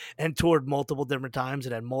and toured multiple different times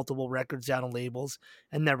and had multiple records out on labels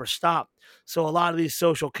and never stopped. So a lot of these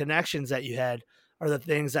social connections that you had are the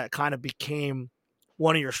things that kind of became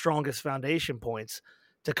one of your strongest foundation points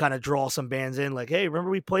to kind of draw some bands in. Like, hey, remember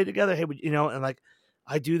we played together? Hey, and like,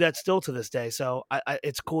 I do that still to this day. So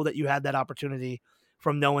it's cool that you had that opportunity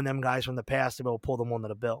from knowing them guys from the past to be able to pull them onto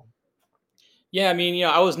the bill. Yeah, I mean,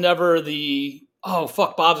 I was never the oh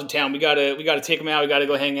fuck Bob's in town. We gotta take him out. We gotta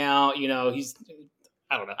go hang out. He's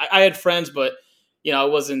I don't know. I had friends, but I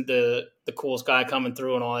wasn't the coolest guy coming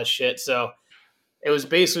through and all that shit. So it was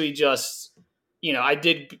basically just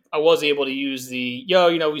I was able to use the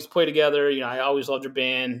we play together. I always loved your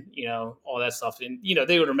band. All that stuff, and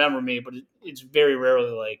they would remember me, but it's very rarely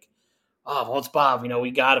like, oh well, it's Bob.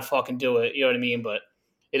 We gotta fucking do it. You know what I mean? But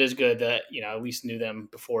it is good that at least knew them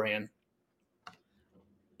beforehand.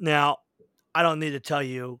 Now, I don't need to tell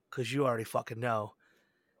you because you already fucking know.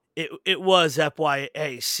 It was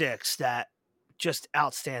FYA 6 that just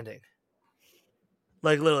outstanding.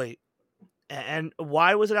 Like literally. And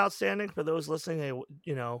why was it outstanding for those listening?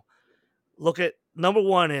 Look at number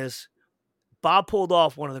one is Bob pulled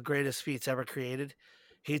off one of the greatest feats ever created.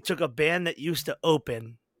 He took a band that used to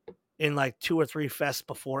open in like 2 or 3 fests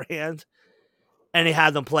beforehand, and he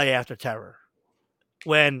had them play After Terror.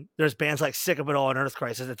 When there's bands like Sick of It All and Earth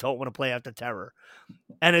Crisis that don't want to play After Terror,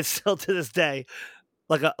 and it's still to this day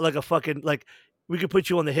like a fucking like we could put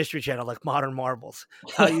you on the History Channel like Modern Marbles.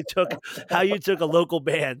 How you took a local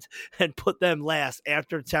band and put them last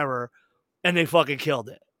After Terror, and they fucking killed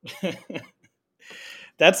it.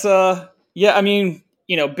 That's yeah. I mean,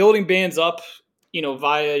 building bands up,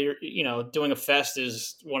 via your doing a fest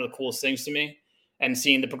is one of the coolest things to me, and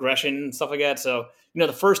seeing the progression and stuff like that. So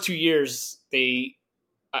the first 2 years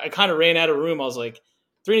I kind of ran out of room. I was like,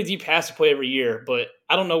 3 Deep has to play every year, but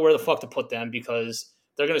I don't know where the fuck to put them because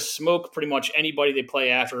they're going to smoke pretty much anybody they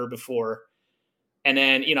play after or before. And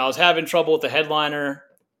then, I was having trouble with the headliner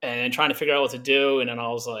and trying to figure out what to do. And then I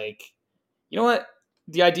was like, you know what?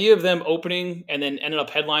 The idea of them opening and then ended up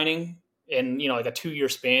headlining in, like a 2-year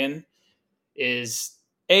span is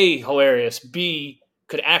A, hilarious. B,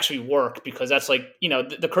 could actually work because that's like,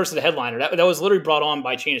 the curse of the headliner. That was literally brought on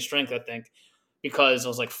by Chain of Strength, I think. Because I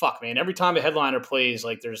was like, fuck, man, every time a headliner plays,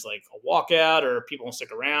 like there's like a walkout or people don't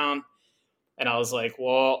stick around. And I was like,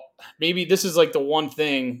 well, maybe this is like the one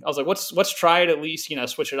thing. I was like, let's try it at least,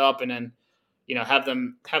 switch it up and then, have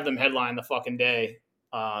them headline the fucking day,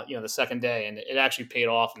 the second day. And it actually paid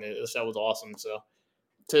off and that was awesome. So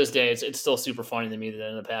to this day, it's still super funny to me that it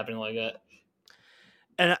ended up happening like that.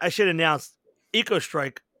 And I should announce Eco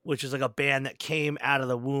Strike, which is like a band that came out of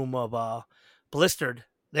the womb of Blistered.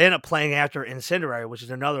 They end up playing after Incendiary, which is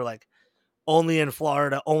another like only in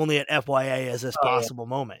Florida, only at FYA as this possible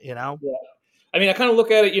moment, Yeah. I mean, I kind of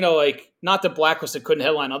look at it, like not that Blacklisted couldn't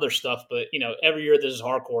headline other stuff, but every year this is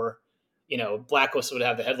hardcore, Blacklisted would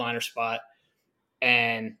have the headliner spot,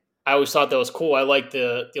 and I always thought that was cool. I like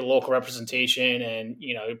the local representation and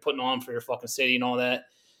you're putting on for your fucking city and all that.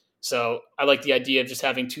 So I like the idea of just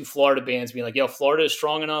having 2 Florida bands being like, yo, Florida is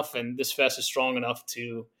strong enough, and this fest is strong enough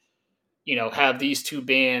to have these 2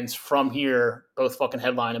 bands from here both fucking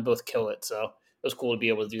headline and both kill it. So it was cool to be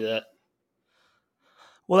able to do that.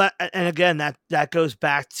 Well, and again, that goes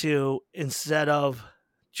back to instead of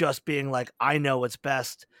just being like, I know what's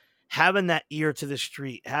best, having that ear to the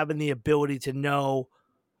street, having the ability to know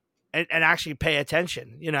and actually pay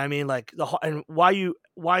attention. You know what I mean? Like and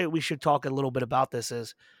why we should talk a little bit about this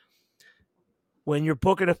is when you're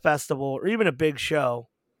booking a festival or even a big show,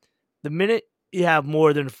 the minute you have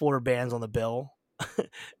more than 4 bands on the bill,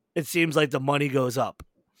 it seems like the money goes up.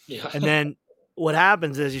 Yeah. And then what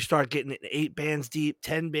happens is you start getting 8 bands deep,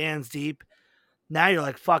 10 bands deep. Now you're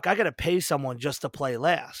like, fuck, I got to pay someone just to play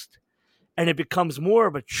last. And it becomes more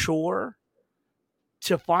of a chore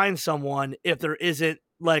to find someone if there isn't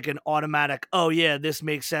like an automatic, oh yeah, this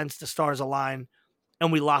makes sense, the stars align,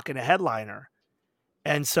 and we lock in a headliner.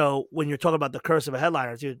 And so when you're talking about the curse of a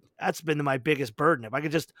headliner, dude, that's been my biggest burden. If I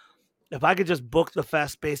could just book the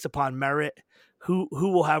fest based upon merit, who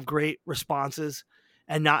will have great responses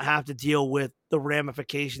and not have to deal with the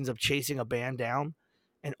ramifications of chasing a band down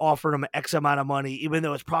and offering them X amount of money, even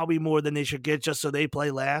though it's probably more than they should get just so they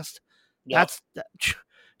play last. Yep.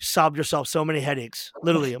 Solved yourself so many headaches.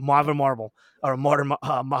 Literally, a Marvin Marble or a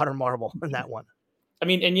modern marble in that one. I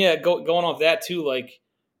mean, and yeah, going off that too, like,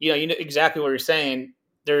 you know exactly what you're saying.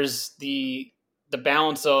 There's the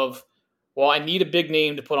balance of, well, I need a big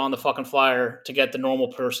name to put on the fucking flyer to get the normal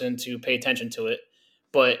person to pay attention to it,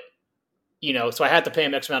 but so I had to pay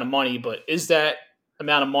him X amount of money. But is that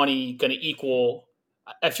amount of money going to equal?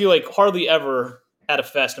 I feel like hardly ever at a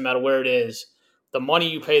fest, no matter where it is, the money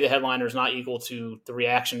you pay the headliner is not equal to the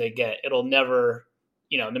reaction they get. It'll never,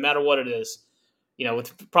 no matter what it is,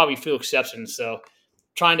 with probably few exceptions. So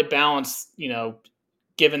trying to balance,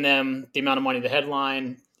 giving them the amount of money the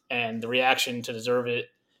headline and the reaction to deserve it.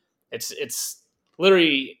 It's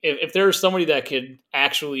literally, if there's somebody that could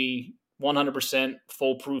actually 100%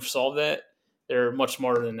 foolproof solve that, they're much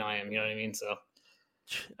smarter than I am. You know what I mean? So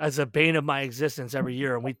as a bane of my existence every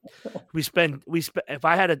year, and we spend if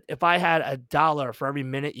I had a dollar for every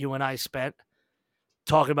minute you and I spent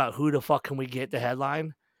talking about who the fuck can we get the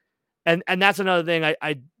headline, and that's another thing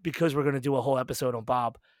I because we're going to do a whole episode on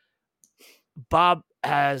Bob. Bob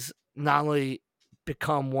has not only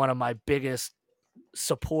become one of my biggest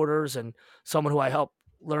supporters and someone who I help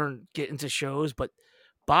learn get into shows, but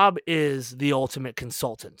Bob is the ultimate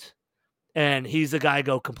consultant, and he's the guy I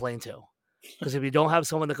go complain to. Because if you don't have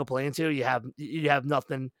someone to complain to, you have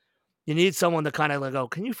nothing. You need someone to kind of like go,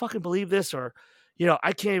 can you fucking believe this? Or,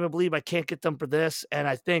 I can't even believe I can't get them for this. And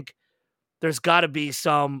I think there's got to be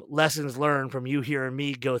some lessons learned from you hearing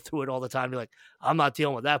me go through it all the time. You're like, I'm not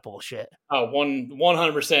dealing with that bullshit.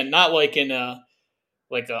 100%. Not like in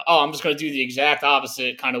I'm just going to do the exact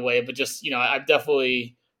opposite kind of way, but just I've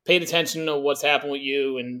definitely paid attention to what's happened with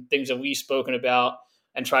you and things that we've spoken about,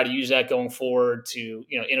 and try to use that going forward to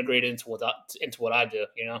integrate it into what I do.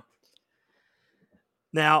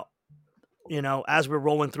 Now, as we're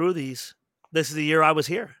rolling through these, this is the year I was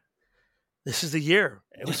here. This is the year.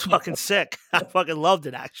 It was fucking sick. I fucking loved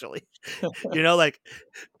it, actually.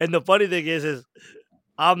 And the funny thing is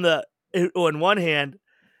I'm on one hand,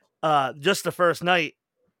 just the first night,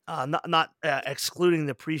 not excluding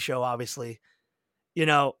the pre-show, obviously,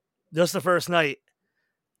 just the first night,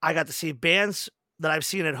 I got to see bands that I've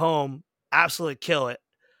seen at home absolutely kill it.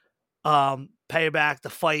 Payback,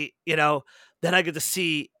 the fight, then I get to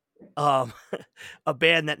see a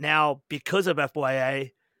band that now, because of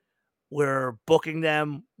FYA, we're booking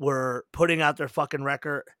them, we're putting out their fucking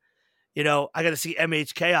record. I got to see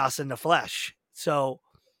MH Chaos in the flesh. So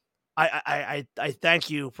I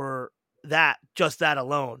thank you for that, just that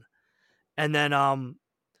alone. And then,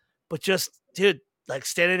 but just, dude, like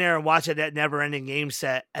standing there and watching that never ending game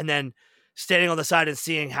set, and then standing on the side and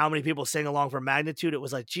seeing how many people sing along for Magnitude, it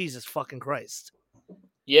was like, Jesus fucking Christ.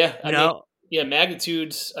 Yeah.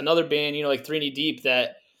 Magnitude's another band, like 3 Knee Deep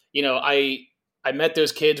that, I met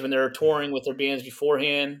those kids when they were touring with their bands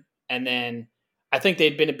beforehand. And then I think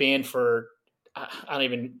they'd been a band for,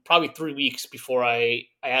 probably 3 weeks before I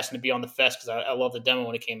asked them to be on the fest, because I love the demo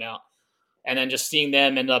when it came out. And then just seeing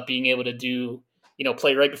them end up being able to do,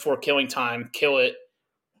 play right before Killing Time, kill it,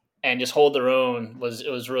 and just hold their own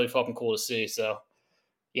it was really fucking cool to see. So,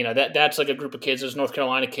 that's like a group of kids. There's North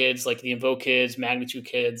Carolina kids, like the Invoke kids, Magnitude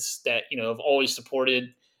kids that, have always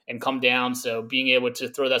supported and come down. So being able to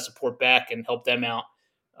throw that support back and help them out,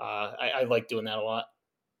 I like doing that a lot.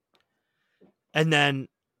 And then,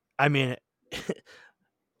 I mean,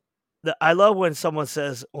 I love when someone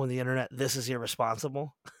says on the internet, "This is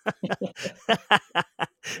irresponsible."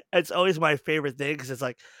 It's always my favorite thing, because it's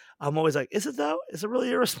like, I'm always like, is it though? Is it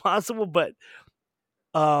really irresponsible? But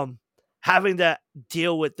having to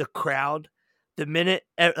deal with the crowd the minute,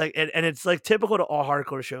 like, and it's like typical to all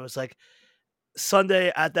hardcore shows. Like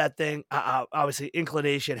Sunday at that thing, obviously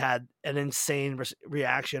Inclination had an insane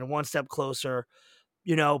reaction, One Step Closer,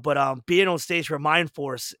 but being on stage for Mind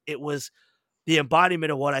Force, it was the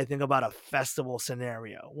embodiment of what I think about a festival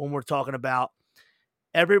scenario, when we're talking about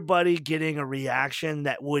everybody getting a reaction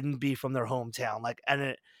that wouldn't be from their hometown, like at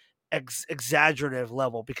an exaggerative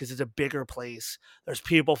level, because it's a bigger place. There's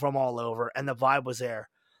people from all over, and the vibe was there.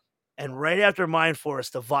 And right after Mind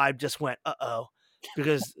Force, the vibe just went, uh-oh,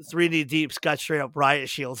 because 3 Knee Deep's got straight up riot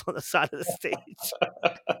shields on the side of the stage.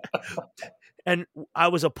 And I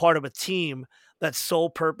was a part of a team that sole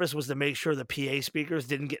purpose was to make sure the PA speakers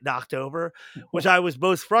didn't get knocked over, which I was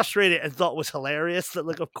both frustrated and thought was hilarious. That,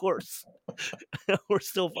 like, of course, we're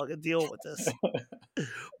still fucking dealing with this.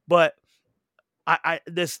 But I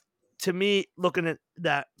this to me, looking at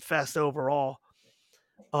that fest overall,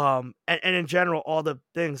 and in general, all the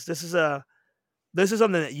things. This is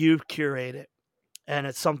something that you've curated, and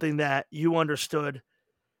it's something that you understood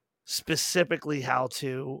specifically how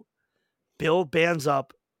to build bands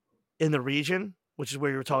up in the region, which is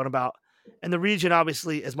where you were talking about. And the region,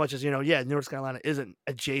 obviously, as much as you know, yeah, North Carolina isn't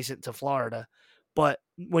adjacent to Florida, but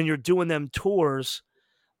when you're doing them tours,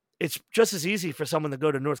 it's just as easy for someone to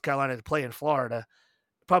go to North Carolina to play in Florida,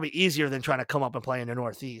 probably easier than trying to come up and play in the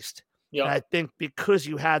Northeast. And Yep. I think because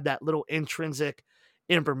you had that little intrinsic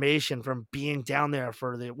information from being down there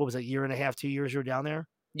for what was it, year and a half, 2 years you were down there?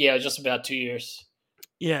 Yeah, just about 2 years.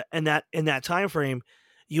 Yeah, and that in that time frame,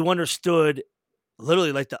 you understood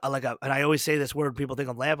literally and I always say this word, people think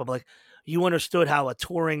I'm laughing, but like you understood how a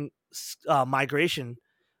touring migration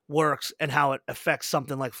works and how it affects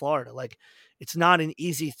something like Florida. Like it's not an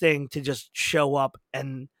easy thing to just show up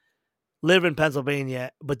and live in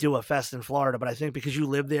Pennsylvania but do a fest in Florida. But I think because you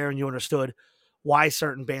lived there and you understood why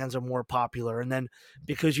certain bands are more popular, and then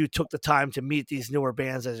because you took the time to meet these newer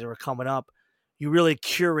bands as they were coming up, you really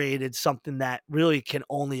curated something that really can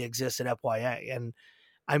only exist at FYA. And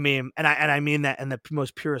I mean, and I mean that in the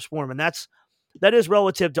most purest form. And that is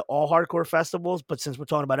relative to all hardcore festivals. But since we're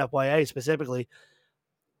talking about FYA specifically,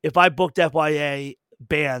 if I booked FYA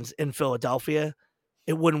bands in Philadelphia,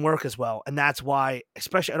 it wouldn't work as well. And that's why,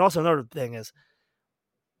 especially, and also another thing is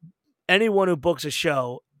anyone who books a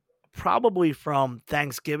show, probably from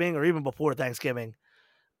Thanksgiving or even before Thanksgiving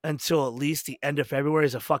until at least the end of February,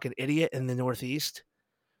 is a fucking idiot in the Northeast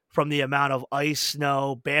from the amount of ice,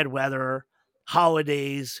 snow, bad weather,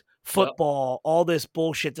 holidays, Yep. football, all this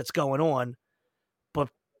bullshit that's going on. But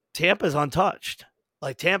Tampa's untouched.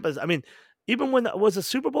 Like Tampa's, I mean, even when was the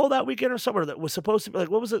Super Bowl that weekend or somewhere that was supposed to be like,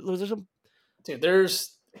 what was it? Was there some? Dude,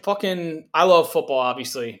 there's fucking. I love football,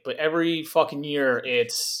 obviously, but every fucking year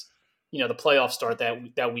it's the playoffs start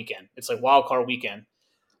that weekend. It's like wild card weekend,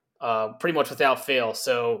 pretty much without fail.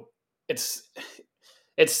 So it's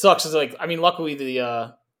it sucks. It's like, I mean, luckily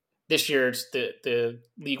the this year it's the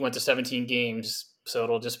league went to 17 games, so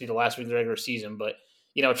it'll just be the last week of the regular season. But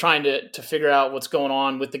trying to figure out what's going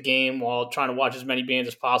on with the game while trying to watch as many bands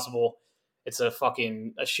as possible, it's a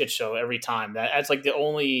shit show every time. That's like the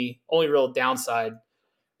only real downside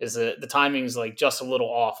is the timing's like just a little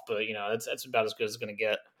off, but that's about as good as it's gonna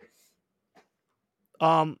get.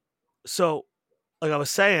 Um, so like I was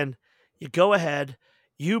saying, you go ahead,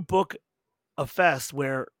 you book a fest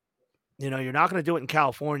where you're not going to do it in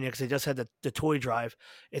California because they just had the toy drive.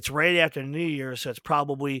 It's right after New Year's, so it's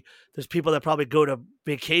probably there's people that probably go to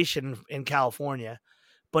vacation in California,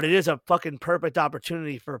 but it is a fucking perfect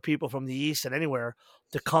opportunity for people from the East and anywhere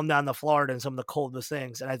to come down to Florida and some of the coldest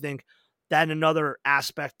things. And I think that another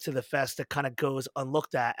aspect to the fest that kind of goes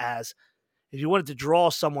unlooked at as if you wanted to draw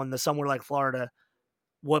someone to somewhere like Florida,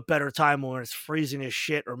 what better time when it's freezing as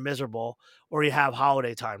shit or miserable, or you have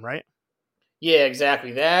holiday time, right? Yeah,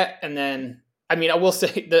 exactly that. And then, I mean, I will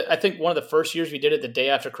say that I think one of the first years we did it the day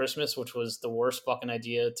after Christmas, which was the worst fucking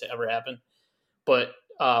idea to ever happen. But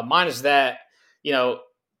mine is that, you know,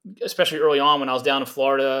 especially early on when I was down in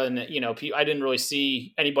Florida and, I didn't really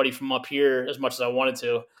see anybody from up here as much as I wanted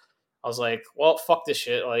to. I was like, well, fuck this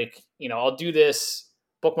shit. Like, I'll do this,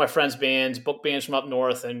 book my friends' bands, book bands from up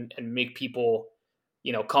north and make people,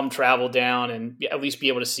 come travel down and at least be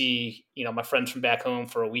able to see, my friends from back home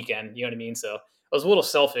for a weekend. You know what I mean? So I was a little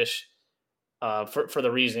selfish for the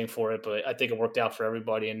reasoning for it, but I think it worked out for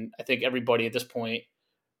everybody. And I think everybody at this point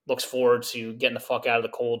looks forward to getting the fuck out of the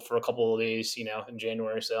cold for a couple of days, in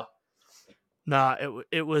January. So Nah,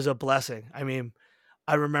 it was a blessing. I mean,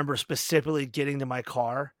 I remember specifically getting to my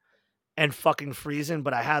car and fucking freezing,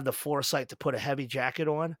 but I had the foresight to put a heavy jacket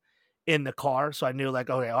on in the car, so I knew like,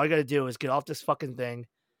 okay, all I got to do is get off this fucking thing,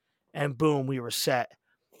 and boom, we were set.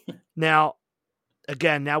 Now,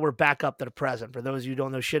 again, now we're back up to the present. For those of you who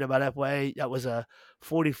don't know shit about FYA, that was a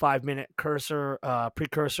 45-minute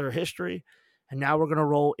precursor history, and now we're gonna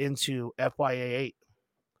roll into FYA 8.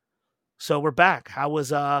 So we're back. How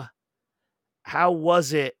was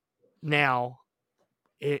it now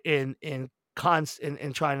in trying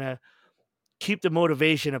to keep the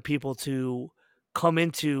motivation of people to come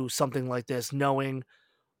into something like this knowing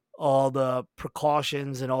all the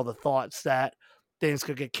precautions and all the thoughts that things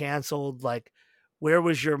could get canceled? Like, where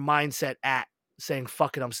was your mindset at saying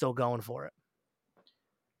fuck it, I'm still going for it?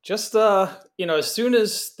 just as soon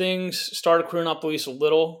as things started clearing up at least a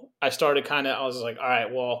little, I was like, all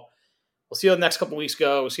right, well, we'll see how the next couple weeks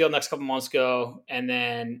go. We'll see how the next couple months go, and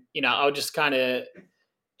then I'll just kind of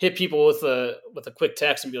hit people with a quick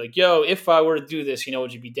text and be like, "Yo, if I were to do this,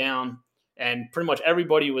 would you be down?" and pretty much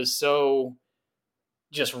everybody was so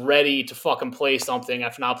just ready to fucking play something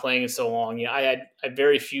after not playing it so long. I had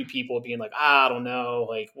very few people being like, I don't know,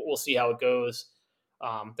 like we'll see how it goes.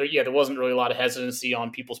 There wasn't really a lot of hesitancy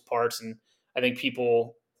on people's parts, and I think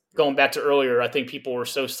people going back to earlier, I think people were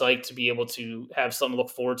so psyched to be able to have something to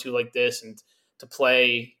look forward to like this and to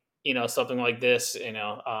play, something like this. Ended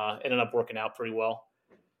up working out pretty well.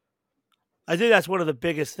 I think that's one of the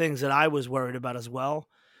biggest things that I was worried about as well.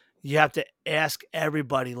 You have to ask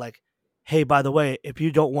everybody, like, hey, by the way, if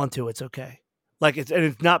you don't want to, it's okay. Like, it's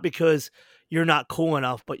not because you're not cool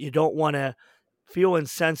enough, but you don't want to feel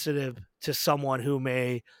insensitive to someone who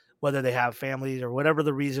may, whether they have families or whatever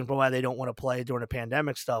the reason for why they don't want to play during the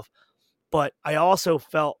pandemic stuff. But I also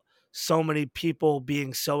felt so many people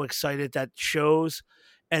being so excited that shows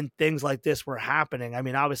and things like this were happening. I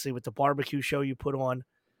mean, obviously with the barbecue show you put on,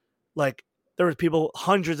 like, there was people,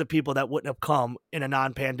 hundreds of people that wouldn't have come in a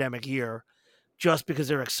non-pandemic year just because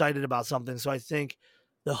they're excited about something. So I think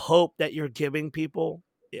the hope that you're giving people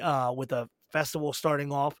with a festival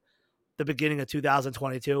starting off the beginning of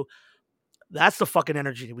 2022, that's the fucking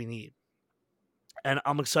energy we need. And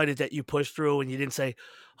I'm excited that you pushed through and you didn't say,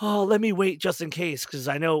 oh, let me wait just in case. Because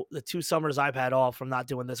I know the 2 summers I've had off from not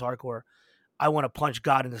doing this hardcore, I want to punch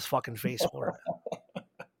God in his fucking face for it.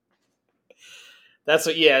 That's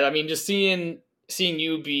what, yeah. I mean, just seeing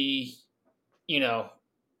you be,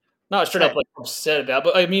 not straight up like upset about,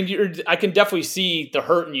 but I mean, I can definitely see the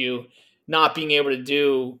hurt in you not being able to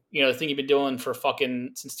do, the thing you've been doing for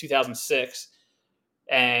fucking since 2006,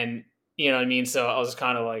 and you know what I mean. So I was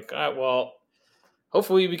kind of like, all right, well,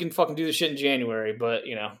 hopefully we can fucking do this shit in January, but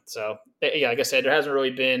so yeah, like I said, there hasn't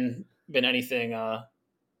really been anything kind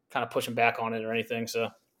of pushing back on it or anything. So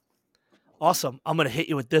awesome. I'm gonna hit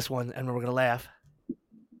you with this one, and we're gonna laugh.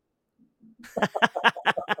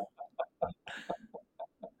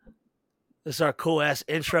 This is our cool ass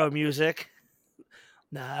intro music.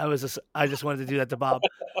 Nah, I just wanted to do that to Bob.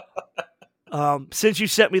 Since you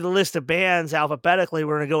sent me the list of bands alphabetically,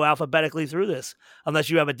 we're gonna go alphabetically through this. Unless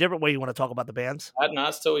you have a different way you want to talk about the bands. No,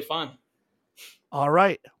 it's totally fine. All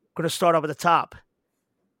right, we're gonna start off at the top.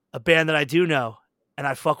 A band that I do know, and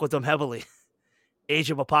I fuck with them heavily. Age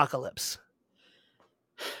of Apocalypse.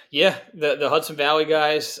 Yeah, the Hudson Valley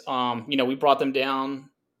guys. We brought them down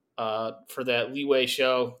for that Leeway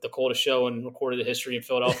show, the coldest show in recorded history in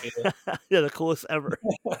Philadelphia. Yeah, the coolest ever.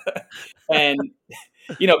 And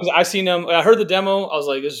because I seen them, I heard the demo. I was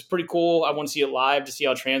like, this is pretty cool. I want to see it live to see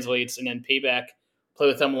how it translates. And then Payback, play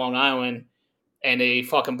with them Long Island, and they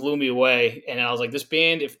fucking blew me away. And I was like, this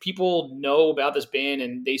band, if people know about this band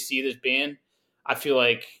and they see this band, I feel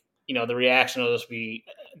like the reaction will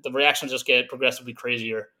just get progressively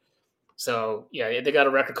crazier. So yeah, they got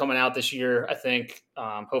a record coming out this year, I think,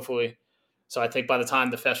 hopefully. So I think by the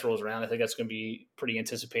time the festival is around, I think that's going to be pretty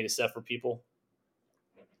anticipated stuff for people.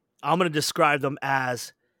 I'm going to describe them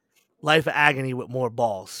as Life of Agony with more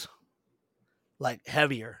balls, like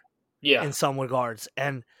heavier, in some regards.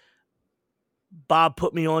 And Bob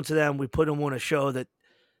put me onto them. We put them on a show that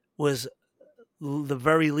was the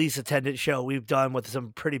very least attended show we've done with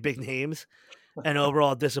some pretty big names, and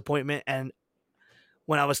overall disappointment. And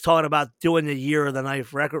when I was talking about doing the Year of the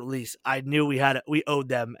Knife record release, I knew we owed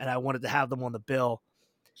them, and I wanted to have them on the bill.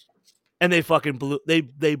 And they fucking blew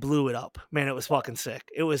it up. Man, it was fucking sick.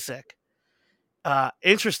 It was sick.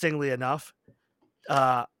 Interestingly enough,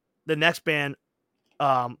 the next band,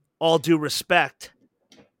 All Due Respect,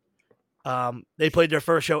 they played their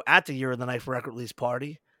first show at the Year of the Knife record release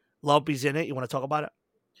party. Lumpy's in it. You want to talk about it?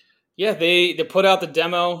 Yeah, they put out the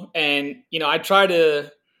demo, and I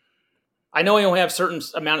know I only have a certain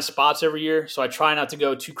amount of spots every year, so I try not to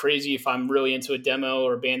go too crazy if I'm really into a demo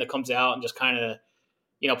or a band that comes out, and just kind of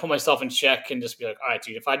put myself in check and just be like, all right,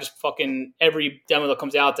 dude, if I just fucking every demo that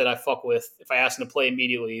comes out that I fuck with, if I ask them to play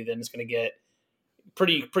immediately, then it's going to get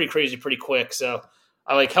pretty crazy pretty quick. So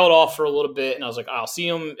I held off for a little bit, and I was like, I'll see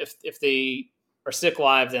them if they are sick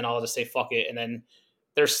live, then I'll just say fuck it. And then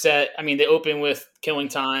their set, I mean, they open with Killing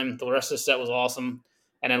Time. The rest of the set was awesome.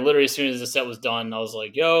 And then literally as soon as the set was done, I was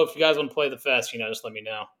like, yo, if you guys want to play the fest, just let me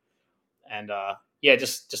know. And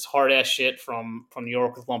just hard ass shit from New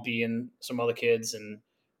York with Lumpy and some other kids, and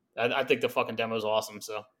I think the fucking demo is awesome.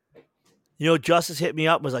 So, Justice hit me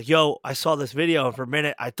up and was like, yo, I saw this video, and for a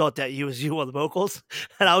minute I thought that you was you on the vocals.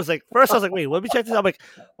 And I was like, wait, let me check this out. I'm like,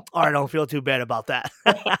 all right, I don't feel too bad about that.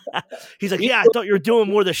 He's like, yeah, I thought you were doing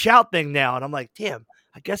more the shout thing now. And I'm like, damn,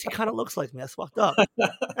 I guess he kind of looks like me. That's fucked up.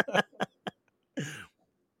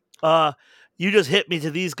 You just hit me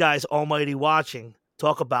to these guys, Almighty Watching.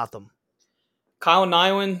 Talk about them. Kyle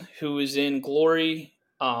Nywin, who is in Glory,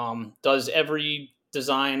 does every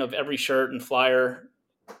design of every shirt and flyer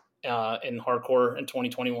in hardcore in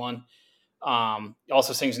 2021. He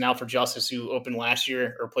also sings Now for Justice, who opened last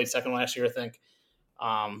year or played second last year, I think.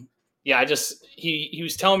 Yeah, he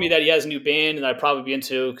was telling me that he has a new band and I'd probably be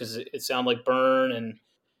into because it sounded like Burn and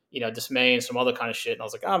Dismay and some other kind of shit. And I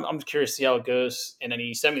was like, I'm curious to see how it goes. And then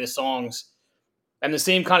he sent me the songs and the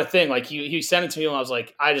same kind of thing. Like he sent it to me and I was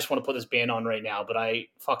like, I just want to put this band on right now, but I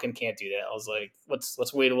fucking can't do that. I was like,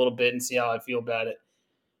 let's wait a little bit and see how I feel about it.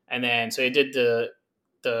 And then so he did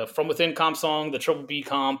the From Within comp song, the Triple B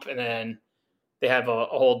comp, and then they have a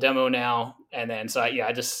whole demo now. And then so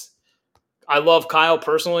I love Kyle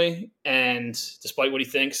personally, and despite what he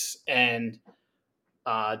thinks, and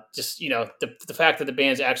the fact that the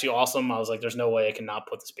band's actually awesome, I was like, there's no way I can not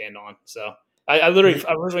put this band on. So I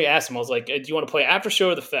originally asked him, I was like, do you want to play after show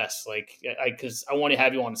or the fest? Like, because I want to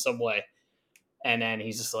have you on in some way. And then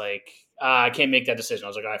he's just like, I can't make that decision. I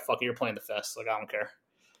was like, all right, fuck it, you're playing the fest. Like, I don't care.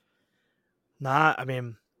 Nah, I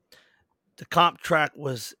mean, the comp track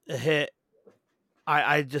was a hit.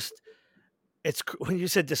 I just, it's when you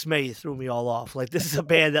said Dismay, you threw me all off. Like, this is a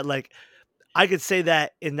band that, like, I could say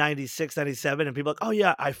that in 96, 97, and people are like, oh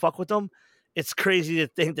yeah, I fuck with them. It's crazy to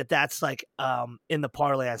think that that's like in the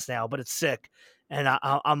parlance now, but it's sick. And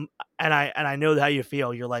I know how you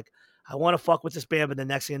feel. You're like, I want to fuck with this band, but the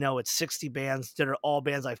next thing you know, it's 60 bands that are all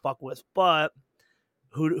bands I fuck with. But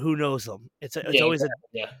who knows them? It's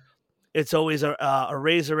always a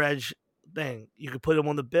razor edge thing. You could put them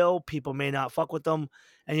on the bill. People may not fuck with them,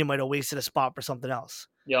 and you might have wasted a spot for something else.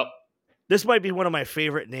 Yep. This might be one of my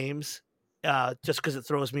favorite names, just because it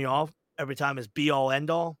throws me off every time. Is Be All End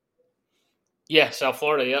All? Yeah, South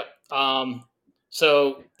Florida. Yep.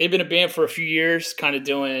 So they've been a band for a few years, kind of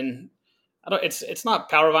doing. It's not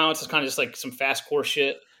power violence. It's kind of just like some fast core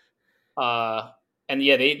shit. And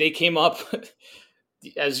yeah, they came up.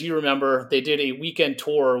 As you remember, they did a weekend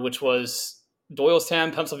tour, which was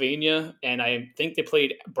Doylestown, Pennsylvania, and I think they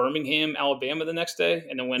played Birmingham, Alabama the next day,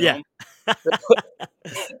 and then went home.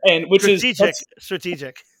 And which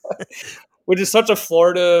strategic, which is such a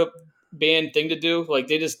Florida band thing to do. Like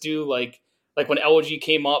they just do like when LOG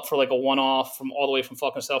came up for like a one-off from all the way from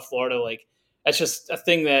fucking South Florida. Like that's just a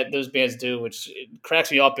thing that those bands do, which it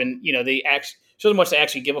cracks me up. And they actually shows much to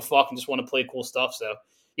actually give a fuck and just want to play cool stuff. So.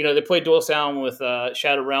 They played Doylestown with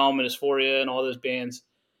Shadow Realm and Dysphoria and all those bands.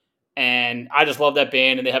 And I just love that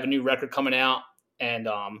band. And they have a new record coming out. And,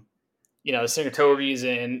 the singer Toby's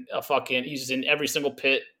in he's in every single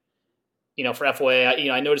pit, for FOA.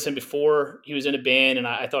 I noticed him before he was in a band and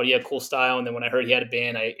I thought he had cool style. And then when I heard he had a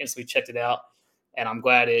band, I instantly checked it out. And I'm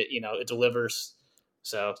glad it delivers.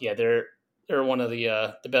 So, yeah, they're one of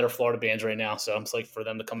the better Florida bands right now. So I'm psyched for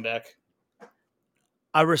them to come back.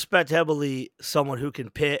 I respect heavily someone who can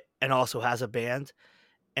pit and also has a band.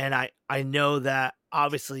 And I know that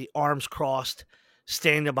obviously arms crossed,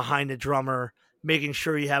 standing behind the drummer, making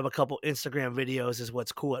sure you have a couple Instagram videos is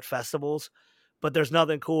what's cool at festivals. But there's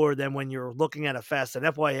nothing cooler than when you're looking at a fest. And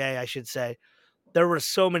FYA, I should say, there were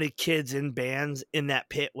so many kids in bands in that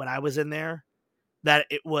pit when I was in there that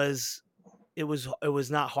it was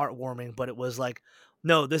not heartwarming, but it was like,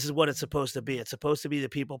 no, this is what it's supposed to be. It's supposed to be the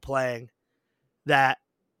people playing that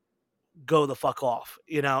go the fuck off,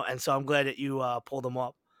 and so I'm glad that you pulled them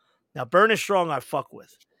up. Now, Burn is Strong I fuck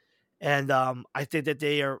with, and I think that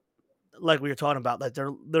they are, like we were talking about, like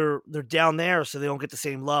they're down there, so they don't get the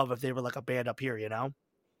same love if they were like a band up here,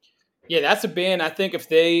 Yeah, that's a band. I think if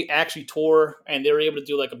they actually tour and they were able to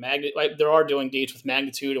do like a magnet, like they are doing dates with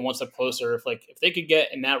Magnitude and One Step Closer, if they could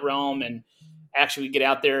get in that realm and actually get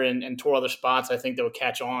out there and tour other spots, I think they would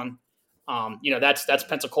catch on. That's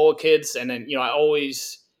Pensacola kids, and then I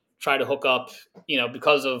always try to hook up,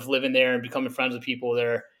 because of living there and becoming friends with people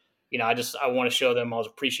there. I want to show them I was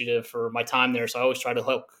appreciative for my time there, so I always try to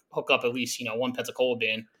hook up at least one Pensacola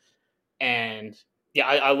band. And yeah,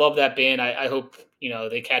 I love that band. I hope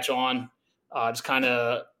they catch on. Just kind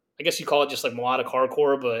of, I guess you call it just like melodic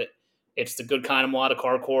hardcore, but it's the good kind of melodic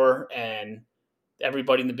hardcore. And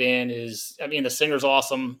everybody in the band the singer's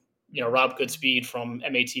awesome. Rob Goodspeed from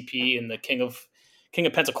MATP and the King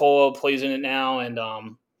of Pensacola plays in it now. And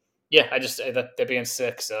yeah, that band's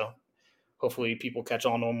sick. So hopefully people catch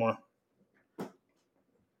on no more.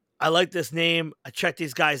 I like this name. I checked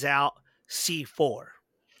these guys out. C4.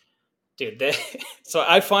 Dude,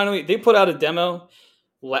 they put out a demo.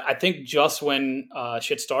 I think just when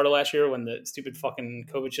shit started last year, when the stupid fucking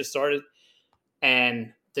COVID shit started,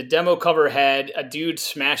 and the demo cover had a dude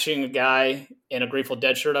smashing a guy in a Grateful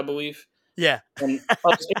Dead shirt, I believe. Yeah, and I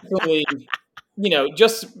was instantly,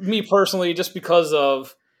 just me personally, just because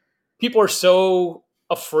of people are so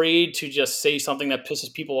afraid to just say something that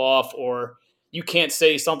pisses people off or you can't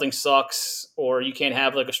say something sucks or you can't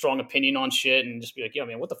have like a strong opinion on shit and just be like, yo,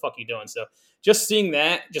 man, what the fuck are you doing? So just seeing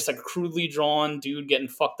that, just like a crudely drawn dude getting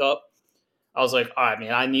fucked up, I was like, all right,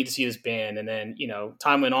 man, I need to see this band. And then,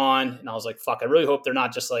 time went on and I was like, fuck, I really hope they're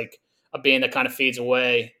not just like a band that kind of fades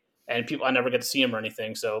away and people, I never get to see them or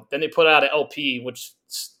anything. So then they put out an LP, which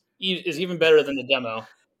is even better than the demo.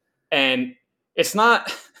 And it's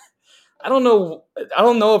not, I don't know. I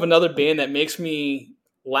don't know of another band that makes me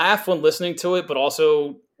laugh when listening to it, but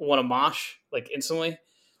also want to mosh like instantly.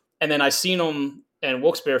 And then I seen them in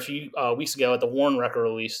Wilkes-Barre a few weeks ago at the Warren record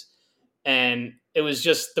release, and it was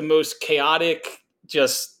just the most chaotic,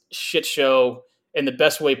 just shit show in the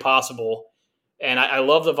best way possible. And I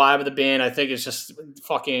love the vibe of the band. I think it's just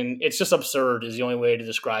it's just absurd is the only way to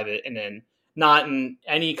describe it. And then not in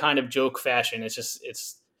any kind of joke fashion.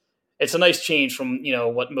 It's a nice change from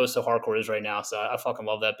what most of hardcore is right now. So I fucking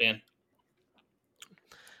love that band.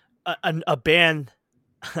 A band,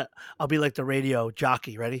 I'll be like the radio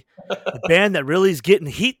jockey. Ready? A band that really is getting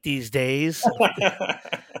heat these days.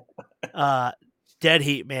 Dead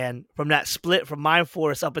Heat, man. From that split from Mind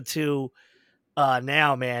Force up into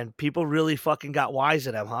now, man, people really fucking got wise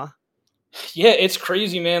to them, huh? Yeah, it's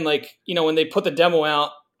crazy, man. Like, when they put the demo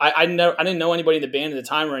out, I didn't know anybody in the band at the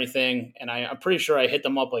time or anything, and I'm pretty sure I hit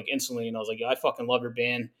them up like instantly, and I was like, "Yo, I fucking love your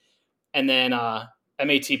band." And then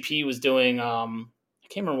MATP was doing, I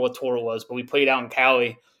can't remember what tour it was, but we played out in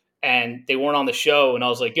Cali, and they weren't on the show, and I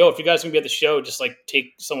was like, "Yo, if you guys are gonna be at the show, just like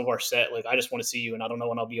take some of our set. Like, I just want to see you, and I don't know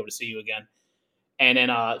when I'll be able to see you again." And then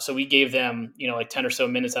so we gave them, like 10 or so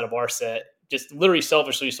minutes out of our set, just literally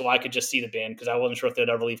selfishly, so I could just see the band because I wasn't sure if they'd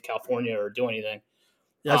ever leave California or do anything.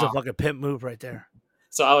 That's a fucking pimp move right there.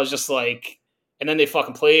 So I was just like, and then they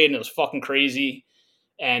fucking played, and it was fucking crazy.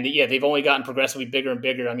 And yeah, they've only gotten progressively bigger and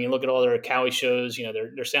bigger. I mean, look at all their Cali shows.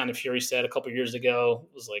 Their Sound and Fury set a couple of years ago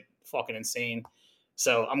was like fucking insane.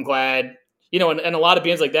 So I'm glad, and a lot of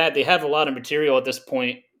bands like that, they have a lot of material at this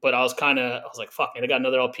point. But I was like, fuck, man, I got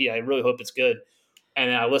another LP. I really hope it's good. And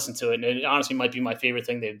then I listened to it, and it honestly might be my favorite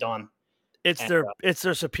thing they've done. It's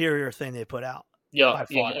their superior thing they put out. Yeah,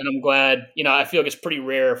 and I'm glad. I feel like it's pretty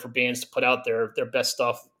rare for bands to put out their best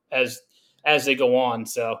stuff as they go on.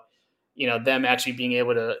 So, them actually being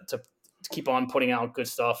able to keep on putting out good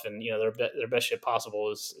stuff and their best shit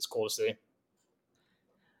possible is cool to see.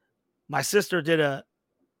 My sister did a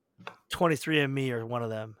 23andMe or one of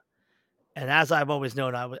them, and as I've always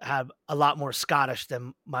known, I would have a lot more Scottish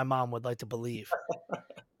than my mom would like to believe.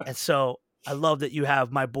 And so I love that you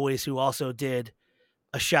have my boys who also did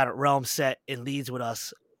a Shattered Realm set in Leeds with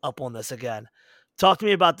us up on this again. Talk to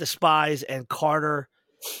me about the Spies and Carter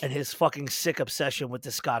and his fucking sick obsession with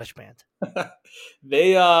the Scottish band.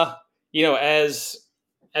 They, as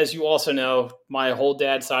you also know, my whole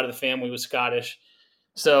dad's side of the family was Scottish.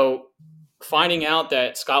 So finding out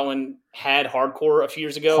that Scotland had hardcore a few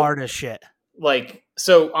years ago. Hard as shit. Like,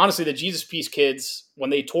 so honestly, the Jesus Piece kids, when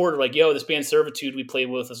they toured, like, yo, this band Servitude we played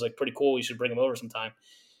with is like pretty cool. You should bring them over sometime.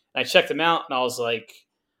 And I checked them out and I was like,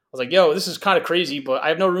 yo, this is kind of crazy, but I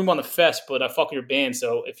have no room on the fest, but I fuck your band.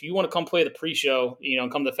 So if you want to come play the pre-show,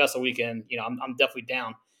 and come to the festival weekend, I'm definitely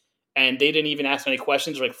down. And they didn't even ask any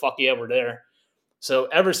questions. They're like, fuck yeah, we're there. So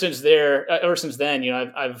ever since then,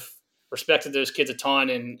 I've respected those kids a ton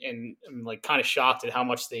and I'm like kind of shocked at how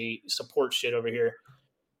much they support shit over here.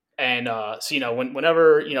 And so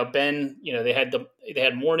whenever Ben, they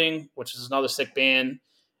had Morning, which is another sick band,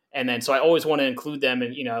 and then so I always want to include them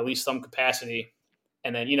in at least some capacity.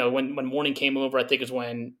 And then when Morning came over, I think is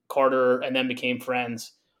when Carter and them became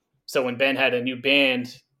friends. So when Ben had a new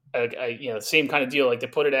band, same kind of deal. Like they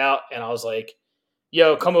put it out, and I was like,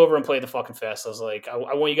 "Yo, come over and play the fucking fest." I was like, "I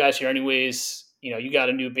want you guys here anyways. You got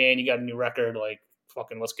a new band, you got a new record. Like,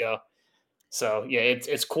 fucking let's go." So yeah,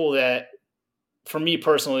 it's cool that. For me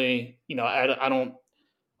personally, I'm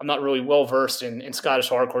not really well versed in Scottish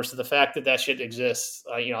hardcore, so the fact that shit exists,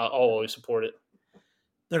 I'll always support it.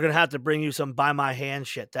 They're gonna have to bring you some By My Hand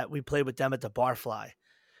shit that we played with them at the Barfly.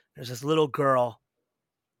 There's this little girl.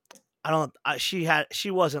 She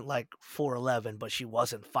wasn't like 4'11", but she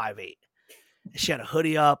wasn't 5'8". She had a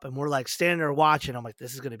hoodie up, and we're like standing there watching. I'm like,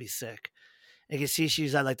 this is gonna be sick. And you can see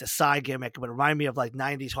she's at like the side gimmick, but it reminded me of like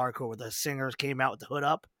 '90s hardcore where the singers came out with the hood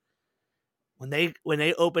up. When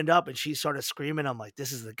they opened up and she started screaming, I'm like,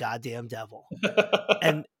 this is the goddamn devil.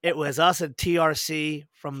 And it was us and TRC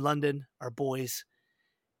from London, our boys,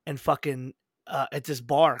 and fucking at this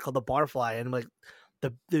bar called the Barfly. And like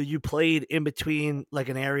you played in between like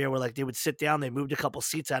an area where like they would sit down, they moved a couple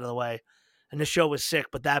seats out of the way. And the show was sick,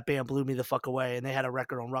 but that band blew me the fuck away. And they had a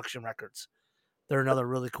record on Ruction Records. They're another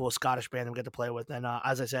really cool Scottish band that we get to play with. And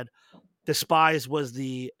as I said, The Spies was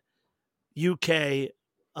the UK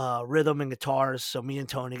rhythm and guitars. So me and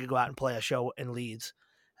Tony could go out and play a show in Leeds,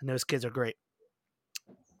 and those kids are great.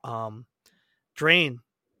 Drain,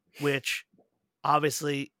 which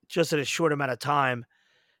obviously just in a short amount of time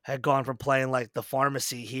had gone from playing like the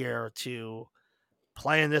pharmacy here to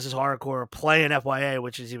playing This Is Hardcore, playing FYA,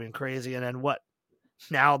 which is even crazy. And then what?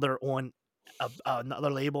 Now they're on another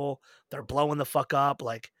label. They're blowing the fuck up.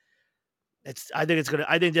 Like I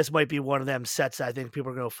think this might be one of them sets that I think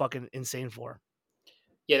people are gonna go fucking insane for.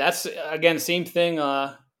 Yeah, that's again same thing.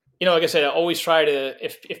 Like I said, I always try to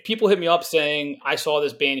if people hit me up saying I saw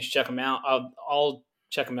this band, you should check them out. I'll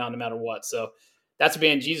check them out no matter what. So that's a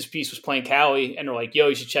band. Jesus Piece was playing Cali, and they're like, "Yo,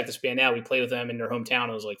 you should check this band out." We played with them in their hometown.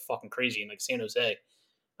 It was like fucking crazy in like San Jose.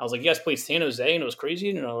 I was like, "You guys played San Jose?" And it was crazy.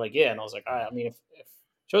 And they're like, "Yeah." And I was like, "All right." I mean, if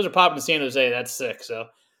shows are popping in San Jose, that's sick. So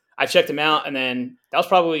I checked them out, and then that was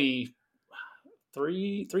probably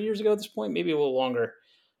three years ago at this point, maybe a little longer.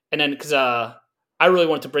 And then because I really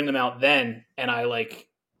wanted to bring them out then, and I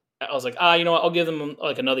was like, you know what, I'll give them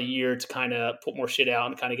like another year to kind of put more shit out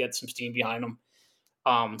and kind of get some steam behind them.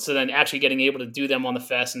 So then actually getting able to do them on the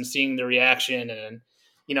fest and seeing the reaction, and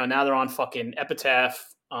now they're on fucking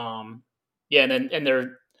Epitaph. Yeah, and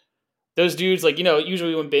they're those dudes like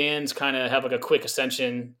usually when bands kind of have like a quick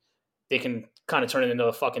ascension, they can kind of turn it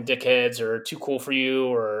into fucking dickheads or too cool for you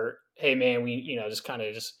or hey man, we just kind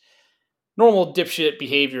of just normal dipshit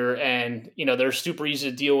behavior, and they're super easy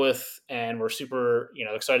to deal with, and we're super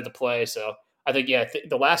excited to play. So I think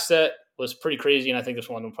the last set was pretty crazy, and I think this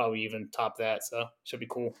one will probably even top that. So should be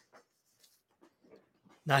cool.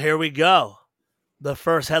 Now here we go, the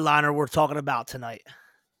first headliner we're talking about tonight.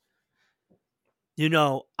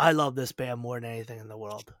 I love this band more than anything in the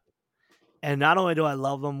world. And not only do I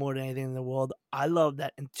love them more than anything in the world, I love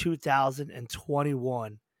that in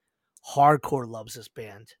 2021, hardcore loves this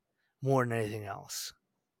band more than anything else.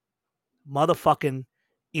 Motherfucking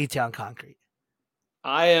E-Town Concrete.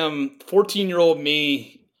 I am 14-year-old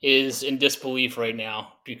me is in disbelief right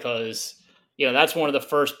now because that's one of the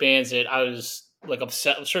first bands that I was like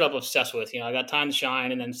straight up obsessed with. I got Time to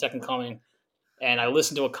Shine and then Second Coming, and I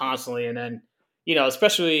listened to it constantly. And then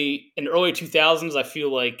especially in the early 2000s, I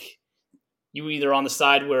feel like you either on the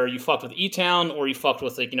side where you fucked with E-Town or you fucked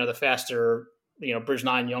with like the faster Bridge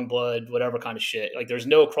 9, Youngblood, whatever kind of shit. Like there's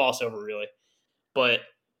no crossover really, but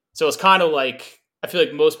so it's kind of like I feel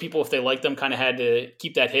like most people, if they like them, kind of had to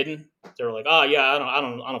keep that hidden. They were like, "Oh yeah, I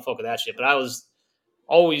don't fuck with that shit." But I was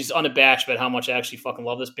always unabashed about how much I actually fucking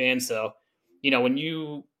love this band. So, when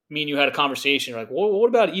me and you had a conversation, you're like, well, "What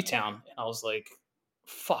about E-Town?" And I was like,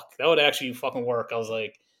 "Fuck, that would actually fucking work." I was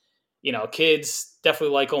like, kids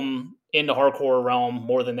definitely like them in the hardcore realm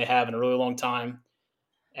more than they have in a really long time.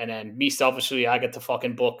 And then me selfishly, I get to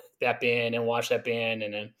fucking book that band and watch that band,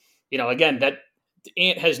 and then again that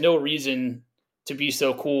Ant has no reason to be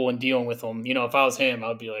so cool and dealing with them. If I was him, I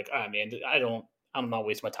would be like, "Ah, man, I'm not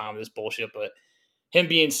wasting my time with this bullshit." But him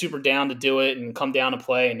being super down to do it and come down to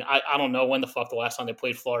play, and I don't know when the fuck the last time they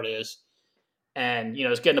played Florida is, and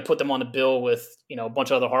it's getting to put them on the bill with a bunch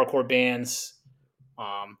of other hardcore bands.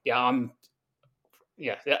 I'm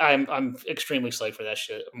extremely psyched for that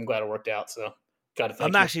shit. I'm glad it worked out. So,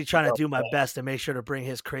 I'm actually trying to do my best to make sure to bring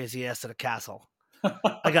his crazy ass to the castle.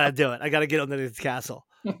 I gotta do it. I gotta get him to the castle.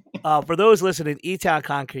 For those listening, E-Town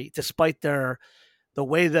Concrete, despite the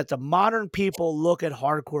way that the modern people look at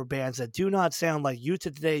hardcore bands that do not sound like You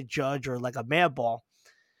Today, Judge, or like a Madball,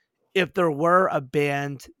 if there were a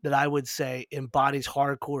band that I would say embodies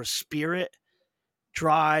hardcore spirit,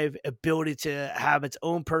 drive, ability to have its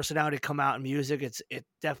own personality come out in music, it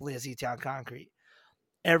definitely is E-Town Concrete.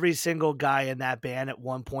 Every single guy in that band at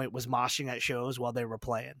one point was moshing at shows while they were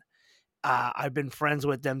playing. I've been friends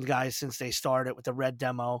with them guys since they started with the Red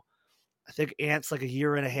Demo. I think Ant's like a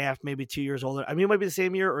year and a half, maybe 2 years older. I mean, it might be the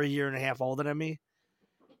same year or a year and a half older than me.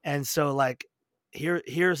 And so, like,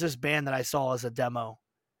 here's this band that I saw as a demo,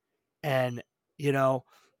 and now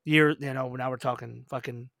we're talking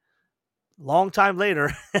fucking long time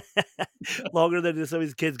later, longer than some of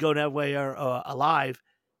these kids going that way are alive.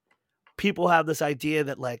 People have this idea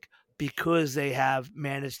that like because they have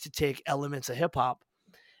managed to take elements of hip hop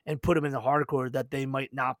and put them in the hardcore, that they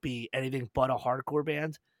might not be anything but a hardcore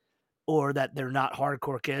band, or that they're not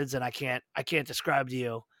hardcore kids. And I can't describe to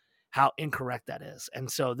you how incorrect that is. And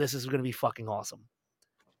so this is going to be fucking awesome.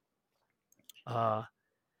 Now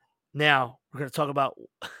we're going to talk about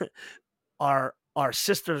our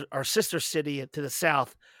sister city to the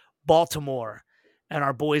south, Baltimore, and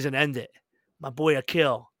our boys in End It. My boy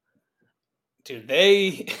Akil. Dude,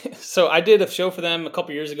 so I did a show for them a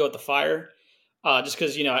couple years ago at the Fire, just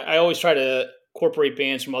because I always try to incorporate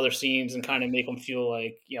bands from other scenes and kind of make them feel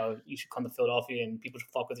like, you know, you should come to Philadelphia and people should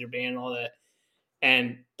fuck with your band and all that.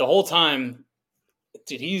 And the whole time,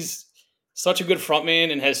 dude, he's such a good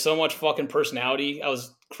frontman and has so much fucking personality. I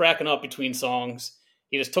was cracking up between songs.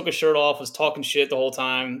 He just took his shirt off, was talking shit the whole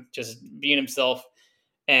time, just being himself,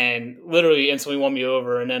 and literally instantly won me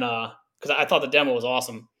over. And then, because I thought the demo was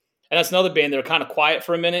awesome. And that's another band. They were kind of quiet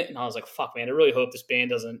for a minute, and I was like, "Fuck, man! I really hope this band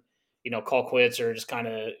doesn't, you know, call quits or just kind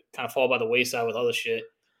of fall by the wayside with other shit."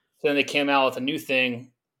 So then they came out with a new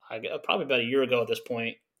thing, probably about a year ago at this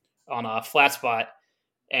point, on a Flat Spot,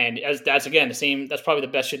 and that's again the same. That's probably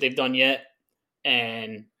the best shit they've done yet.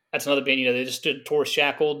 And that's another band. You know, they just did tour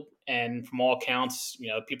Shackled, and from all accounts, you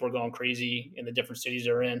know, people are going crazy in the different cities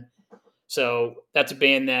they're in. So that's a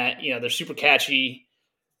band that, you know, they're super catchy.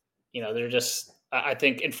 You know, they're just, I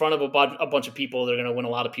think in front of a bunch of people, they're going to win a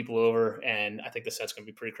lot of people over. And I think the set's going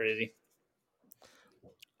to be pretty crazy.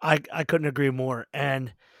 I couldn't agree more.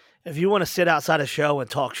 And if you want to sit outside a show and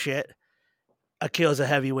talk shit, Akil's a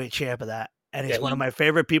heavyweight champ of that. And he's one of my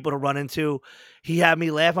favorite people to run into. He had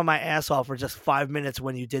me laughing my ass off for just 5 minutes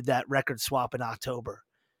when you did that record swap in October.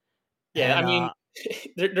 Yeah, and, I mean,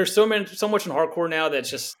 there's so much in hardcore now that's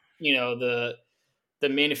just, you know, the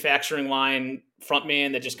manufacturing line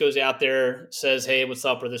frontman that just goes out there, says, "Hey, what's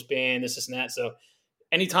up with this band, this and that." So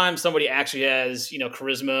anytime somebody actually has, you know,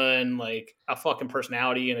 charisma and like a fucking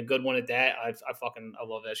personality and a good one at that, I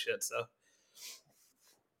love that shit. So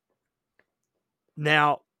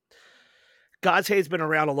now, God's Hate's been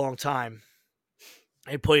around a long time.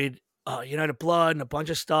 They played United Blood and a bunch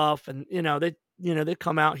of stuff, and they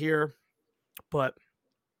come out here, but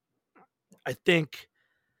I think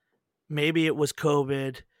maybe it was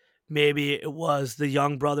COVID, maybe it was the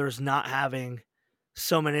Young Brothers not having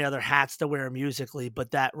so many other hats to wear musically,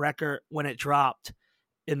 but that record, when it dropped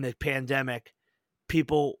in the pandemic,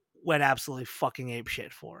 people went absolutely fucking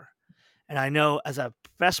apeshit for. And I know as a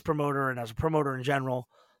fest promoter and as a promoter in general,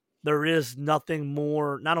 there is nothing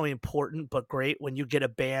more not only important but great when you get a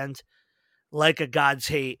band like a God's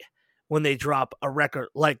Hate when they drop a record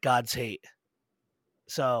like God's Hate.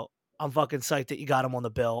 So I'm fucking psyched that you got them on the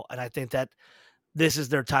bill, and I think that this is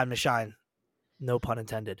their time to shine. No pun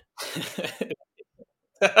intended.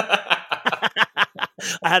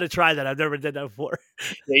 I had to try that. I've never did that before.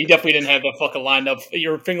 Yeah, you definitely didn't have that fucking lined up.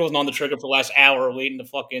 Your finger wasn't on the trigger for the last hour waiting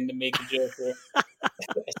to make the joke.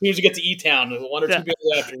 As soon as you get to E-Town, 1 or 2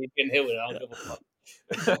 people after, you're getting hit with it. I don't give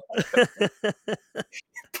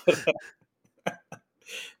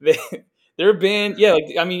a fuck. They're a band, yeah. Like,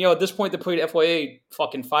 I mean, you know, at this point, they played FYA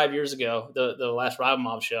fucking 5 years ago, the last Rival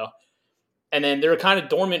Mob show. And then they were kind of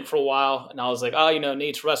dormant for a while. And I was like, oh, you know,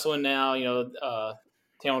 Nate's wrestling now. You know,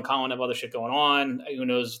 Taylor and Colin have other shit going on. Who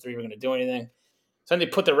knows if they're even going to do anything. So then they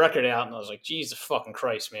put the record out, and I was like, Jesus fucking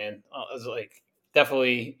Christ, man. I was like,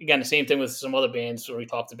 definitely, again, the same thing with some other bands where we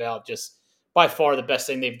talked about, just by far the best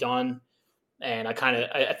thing they've done. And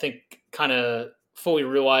I think kind of fully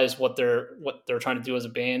realized what they're trying to do as a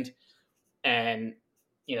band. And,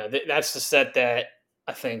 you know, that's the set that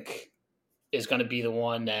I think is going to be the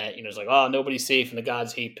one that, you know, is like, oh, nobody's safe in the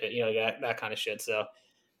God's Hate pit, you know, that kind of shit. So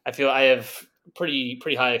I feel I have pretty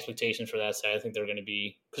high expectations for that set. I think they're going to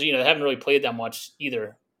be, because, you know, they haven't really played that much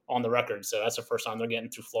either on the record. So that's the first time they're getting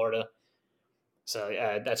through Florida. So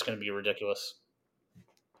yeah, that's going to be ridiculous.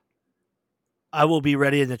 I will be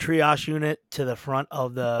ready in the triage unit to the front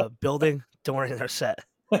of the building during their set.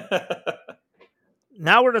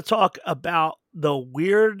 Now we're going to talk about the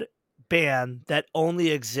weird band that only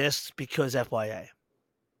exists because FYA.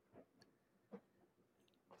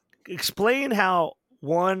 Explain how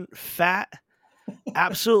one fat,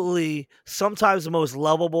 absolutely sometimes the most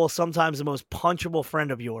lovable, sometimes the most punchable friend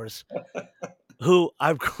of yours, who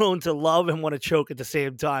I've grown to love and want to choke at the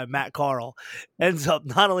same time, Matt Carl, ends up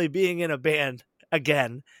not only being in a band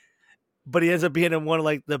again, but he ends up being in one of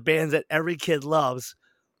like the bands that every kid loves,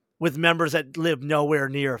 with members that live nowhere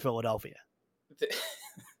near Philadelphia.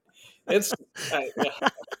 It's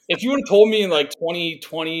if you would have told me in like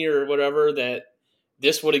 2020 or whatever that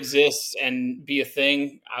this would exist and be a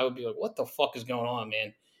thing, I would be like, what the fuck is going on,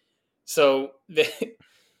 man? So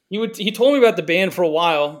he told me about the band for a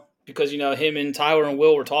while because, you know, him and Tyler and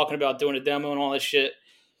Will were talking about doing a demo and all this shit. And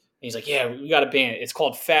he's like, yeah, we got a band. It's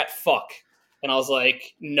called Fat Fuck. And I was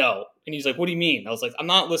like, no. And he's like, what do you mean? I was like, I'm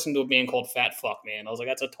not listening to a band called Fat Fuck, man. I was like,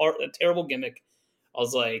 that's a terrible gimmick. I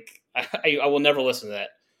was like, I will never listen to that.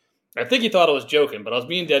 I think he thought I was joking, but I was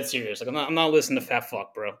being dead serious. Like, I'm not listening to Fat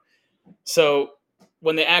Fuck, bro. So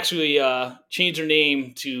when they actually changed their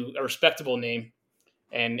name to a respectable name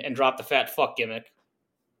and dropped the Fat Fuck gimmick,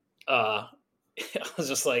 I was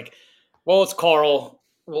just like, well, it's Carl.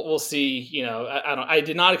 we'll see. You know, I don't. I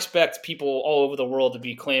did not expect people all over the world to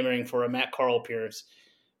be clamoring for a Matt Carl appearance,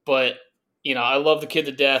 but you know, I love the kid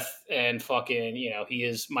to death, and fucking, you know, he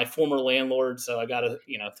is my former landlord, so I gotta,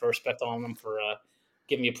 you know, throw respect on him for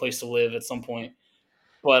giving me a place to live at some point.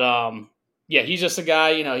 But yeah, he's just a guy.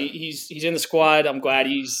 You know, he's in the squad. I'm glad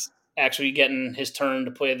he's actually getting his turn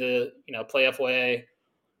to play play FYA.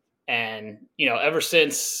 And you know, ever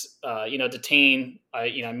since Detain,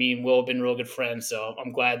 me and Will have been real good friends. So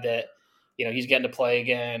I'm glad that he's getting to play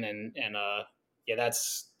again. And yeah,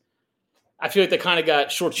 that's. I feel like they kind of got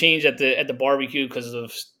shortchanged at the barbecue because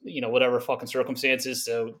of whatever fucking circumstances.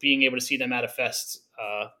 So being able to see them at a fest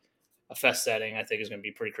setting, I think is going to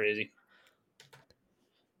be pretty crazy.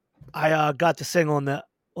 I got to sing on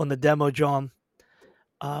the demo, John.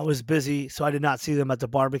 I was busy, so I did not see them at the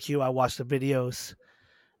barbecue. I watched the videos.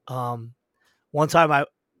 Um, one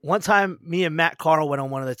time, me and Matt Carl went on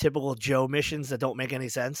one of the typical Joe missions that don't make any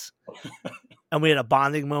sense, and we had a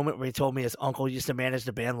bonding moment where he told me his uncle used to manage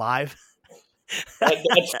the band live.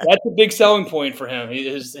 That's a big selling point for him.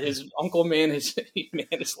 His uncle he managed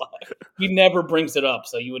live. He never brings it up,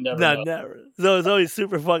 so you would never No, know. never. So it's always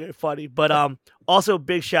super fucking funny. But also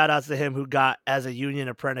big shout outs to him who got as a union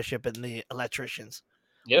apprenticeship in the electricians,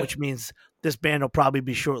 Yeah. which means this band will probably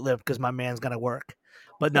be short lived because my man's gonna work.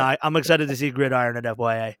 But no, I'm excited to see Gridiron at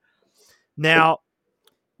FYA. Now,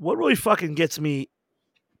 what really fucking gets me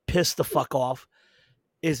pissed the fuck off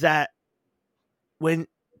is that when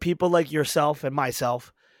people like yourself and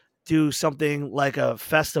myself do something like a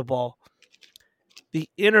festival, the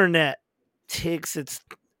internet takes its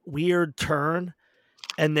weird turn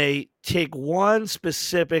and they take one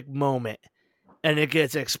specific moment and it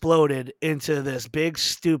gets exploded into this big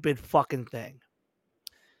stupid fucking thing.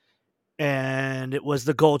 And it was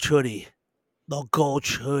the Gulch hoodie. The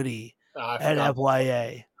Gulch hoodie I at forgot.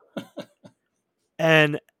 FYA.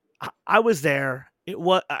 And I was there. It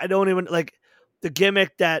was I don't even like the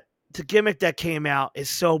gimmick that came out is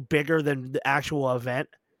so bigger than the actual event.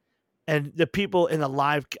 And the people in the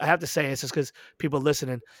live, I have to say this just because people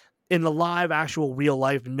listening in the live, actual real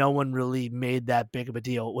life, no one really made that big of a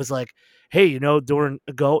deal. It was like, hey, during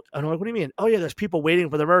a goat, I'm like, what do you mean? Oh yeah, there's people waiting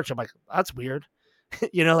for the merch. I'm like, that's weird.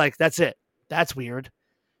 Like that's it. That's weird.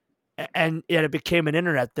 And yet it became an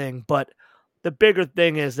internet thing. But the bigger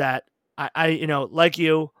thing is that like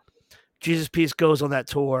you, Jesus Peace goes on that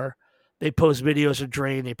tour. They post videos of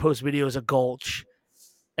Drain. They post videos of Gulch,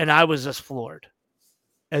 and I was just floored.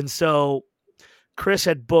 And so Chris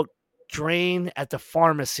had booked Drain at the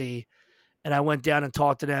pharmacy, and I went down and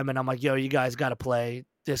talked to them, and I'm like, yo, you guys got to play.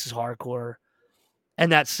 This is hardcore.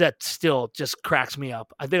 And that set still just cracks me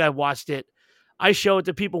up. I think I watched it. I show it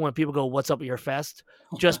to people when people go, what's up at your fest?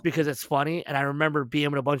 Just because it's funny. And I remember being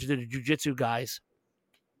with a bunch of the jiu-jitsu guys.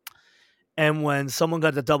 And when someone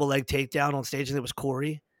got the double leg takedown on stage and it was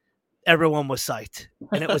Corey, everyone was psyched.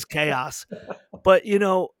 And it was chaos. But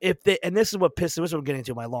if they, and this is what pissed, this is what I'm getting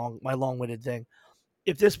to, my long-winded thing.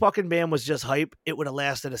 If this fucking band was just hype, it would have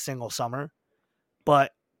lasted a single summer.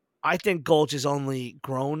 But I think Gulch has only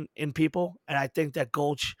grown in people, and I think that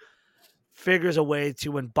Gulch figures a way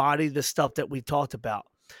to embody the stuff that we talked about.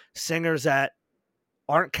 Singers that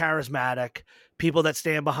aren't charismatic, people that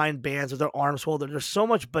stand behind bands with their arms folded. There's so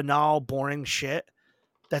much banal, boring shit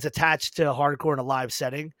that's attached to hardcore in a live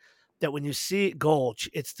setting that when you see Gulch,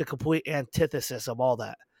 it's the complete antithesis of all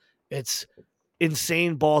that. It's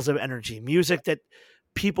insane balls of energy, music that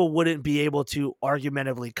people wouldn't be able to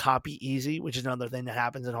argumentatively copy easy, which is another thing that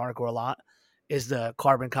happens in hardcore a lot, is the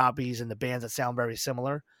carbon copies and the bands that sound very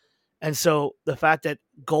similar. And so the fact that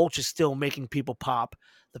Gulch is still making people pop,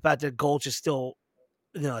 the fact that Gulch is still,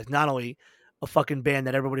 like not only a fucking band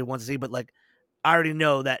that everybody wants to see, but like I already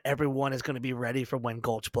know that everyone is going to be ready for when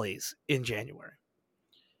Gulch plays in January.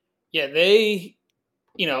 Yeah, a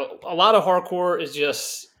lot of hardcore is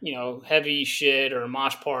just, heavy shit or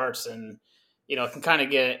mosh parts, and, it can kind of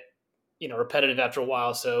get, repetitive after a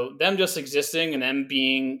while. So them just existing and them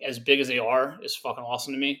being as big as they are is fucking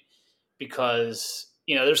awesome to me, because,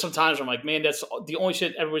 there's some times where I'm like, man, that's the only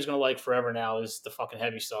shit everybody's going to like forever now is the fucking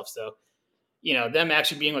heavy stuff. So, them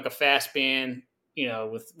actually being like a fast band,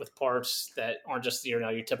 with parts that aren't just,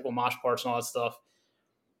 your typical mosh parts and all that stuff.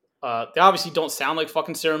 They obviously don't sound like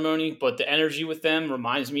fucking Ceremony, but the energy with them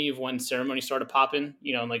reminds me of when Ceremony started popping,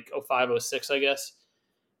 in like 05, 06, I guess.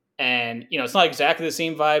 And, it's not exactly the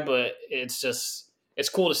same vibe, but it's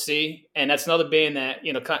cool to see. And that's another band that,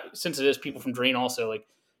 since it is people from Drain also, like,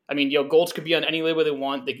 I mean, Golds could be on any label they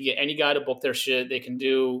want. They can get any guy to book their shit. They can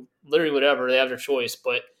do literally whatever. They have their choice,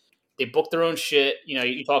 but they book their own shit.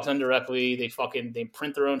 You talk to them directly. They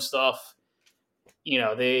print their own stuff.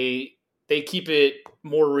 They they keep it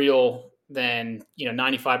more real than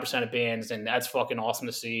 95% of bands, and that's fucking awesome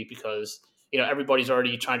to see because everybody's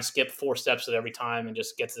already trying to skip 4 steps at every time and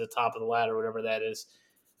just get to the top of the ladder, whatever that is,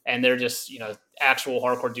 and they're just actual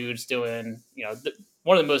hardcore dudes doing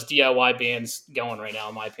one of the most DIY bands going right now,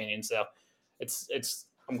 in my opinion. So it's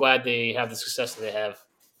I'm glad they have the success that they have.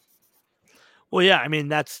 Well, yeah, I mean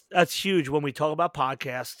that's huge when we talk about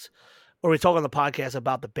podcasts or we talk on the podcast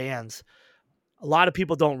about the bands. A lot of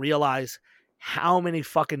people don't realize how many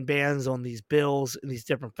fucking bands on these bills and these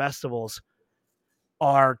different festivals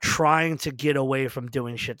are trying to get away from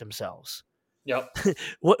doing shit themselves. Yep.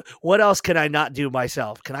 What else can I not do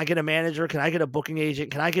myself? Can I get a manager? Can I get a booking agent?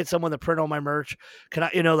 Can I get someone to print all my merch? Can I,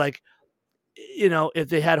 if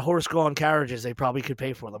they had horse-drawn carriages, they probably could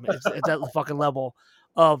pay for them. It's at that fucking level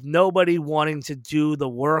of nobody wanting to do the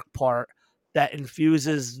work part that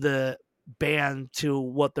infuses the band to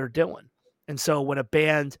what they're doing. And so when a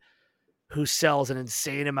band who sells an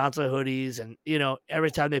insane amounts of hoodies and,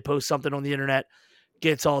 every time they post something on the internet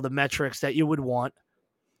gets all the metrics that you would want,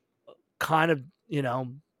 kind of,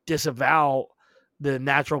 disavow the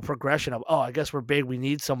natural progression of, oh, I guess we're big, we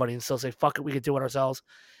need somebody, and still say, fuck it, we could do it ourselves.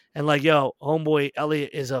 And like, yo, homeboy Elliot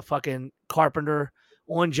is a fucking carpenter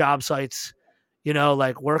on job sites,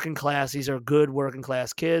 like working class. These are good working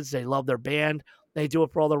class kids. They love their band. They do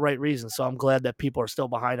it for all the right reasons. So I'm glad that people are still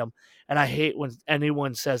behind them. And I hate when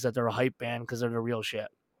anyone says that they're a hype band because they're the real shit.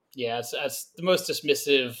 Yeah, that's the most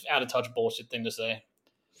dismissive, out of touch bullshit thing to say.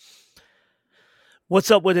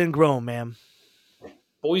 What's up with Ingrown, man?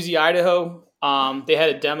 Boise, Idaho. They had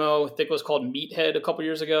a demo. I think it was called Meathead a couple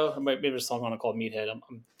years ago. Maybe there's a song on it called Meathead.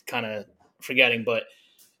 I'm kind of forgetting, but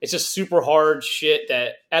it's just super hard shit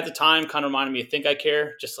that at the time kind of reminded me of Think I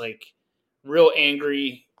Care. Just like real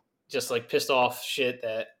angry, just like pissed off shit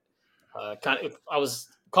that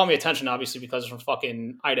caught me attention, obviously, because it's from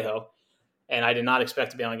fucking Idaho. And I did not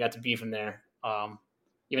expect the band I got to be from there.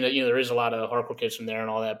 Even though, there is a lot of hardcore kids from there and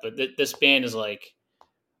all that, but this band is like,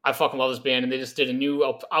 I fucking love this band, and they just did a new.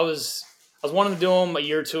 I was wanting to do them a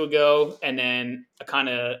year or two ago, and then I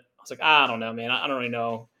was like, I don't know, man. I don't really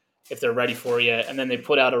know if they're ready for it yet. And then they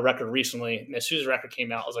put out a record recently, and as soon as the record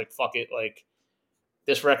came out, I was like, fuck it, like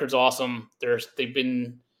this record's awesome.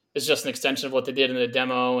 It's just an extension of what they did in the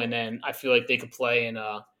demo, and then I feel like they could play and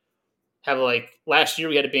have like last year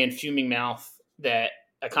we had a band Fuming Mouth that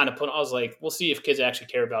I kind of I was like, we'll see if kids actually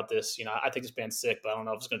care about this. I think this band's sick, but I don't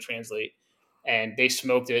know if it's going to translate. And they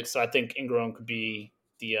smoked it. So I think Ingrown could be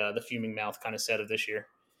the Fuming Mouth kind of set of this year.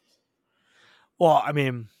 Well, I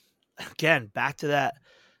mean, again, back to that.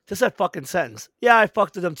 Just that fucking sentence. Yeah, I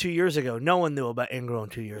fucked with them 2 years ago. No one knew about Ingrown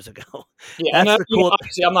 2 years ago. Yeah, that's the cool.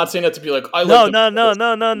 Obviously, I'm not saying that to be like,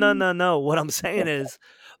 No. What I'm saying is,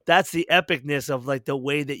 that's the epicness of like the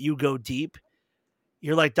way that you go deep.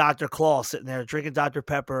 You're like Dr. Claw sitting there drinking Dr.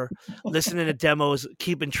 Pepper, listening to demos,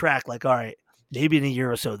 keeping track. Like, all right, maybe in a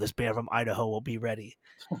year or so, this band from Idaho will be ready.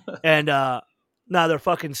 And no, they're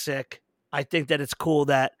fucking sick. I think that it's cool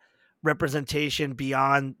that representation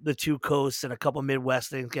beyond the two coasts and a couple Midwest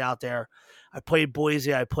things get out there. I played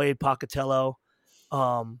Boise. I played Pocatello.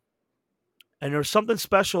 And there's something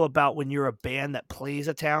special about when you're a band that plays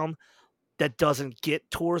a town that doesn't get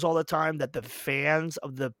tours all the time, that the fans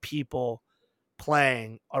of the people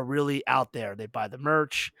playing are really out there. They buy the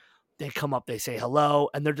merch. They come up, they say hello,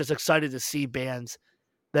 and they're just excited to see bands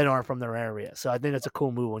that aren't from their area. So I think that's a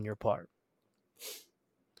cool move on your part.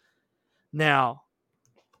 Now,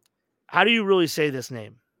 how do you really say this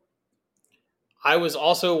name? I was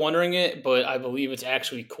also wondering it, but I believe it's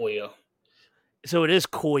actually Koyo. So it is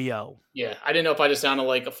Koyo. Yeah, I didn't know if I just sounded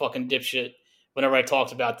like a fucking dipshit whenever I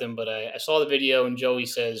talked about them, but I saw the video and Joey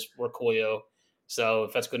says we're Koyo. So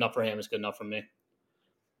if that's good enough for him, it's good enough for me.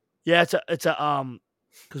 Yeah, it's a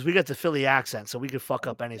because we got the Philly accent, so we could fuck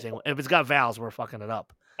up anything. If it's got vowels, we're fucking it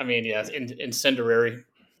up. I mean, yeah, incendiary.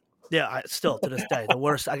 Yeah, still to this day, the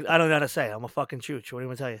worst. I don't know how to say. I'm a fucking chooch. What do you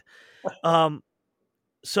want to tell you?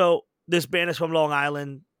 So this band is from Long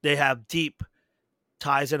Island. They have deep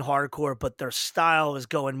ties in hardcore, but their style is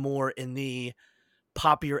going more in the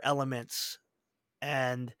poppier elements.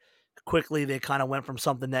 And quickly they kind of went from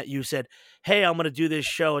something that you said, hey, I'm going to do this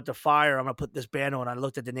show at the Fire. I'm going to put this band on. I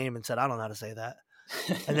looked at the name and said, I don't know how to say that.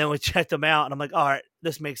 And then we checked them out and I'm like, all right,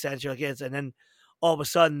 this makes sense. You're like, yes. And then all of a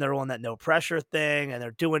sudden they're on that No Pressure thing and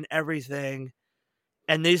they're doing everything.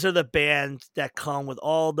 And these are the bands that come with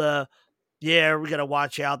all the, yeah, we got to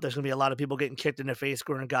watch out. There's going to be a lot of people getting kicked in the face,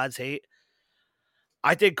 screwing God's hate.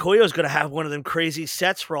 I think Koyo's going to have one of them crazy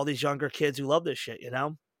sets for all these younger kids who love this shit, you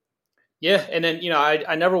know? Yeah, and then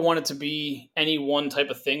I never want it to be any one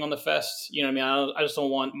type of thing on the fest. You know what I mean? I just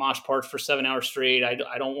don't want mosh parts for 7 hours straight. I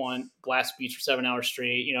don't want blast beats for 7 hours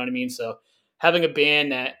straight. You know what I mean? So having a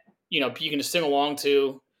band that you can just sing along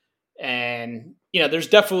to, and there's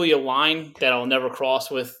definitely a line that I'll never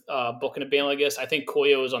cross with booking a band like this. I think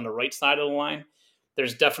Koyo is on the right side of the line.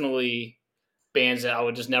 There's definitely bands that I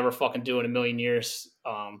would just never fucking do in a million years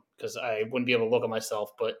because I wouldn't be able to look at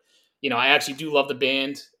myself. But I actually do love the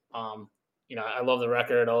band. Um, I love the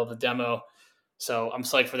record. I love the demo. So I'm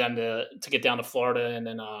psyched for them to get down to Florida and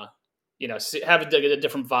then have a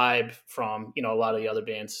different vibe from a lot of the other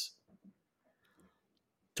bands.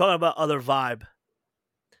 Talking about other vibe,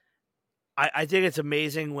 I think it's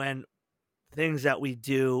amazing when things that we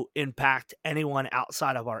do impact anyone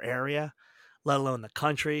outside of our area, let alone the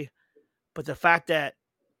country. But the fact that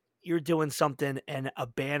you're doing something and a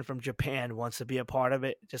band from Japan wants to be a part of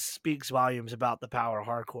it just speaks volumes about the power of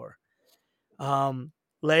hardcore.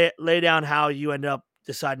 Lay down how you end up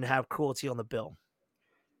deciding to have Cruelty on the bill.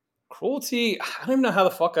 Cruelty, I don't even know how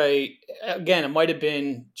the fuck again, it might have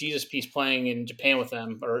been Jesus Piece playing in Japan with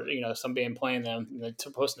them or, some band playing them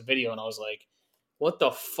to post the video. And I was like, what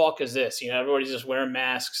the fuck is this? Everybody's just wearing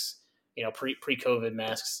masks, pre-COVID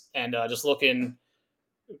masks and just looking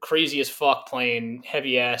crazy as fuck playing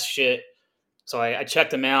heavy ass shit. So I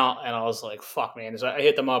checked them out and I was like, fuck, man. So I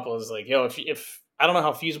hit them up. I was like, yo, if I don't know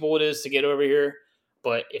how feasible it is to get over here,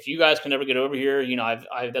 but if you guys can never get over here,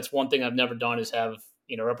 I've that's one thing I've never done is have,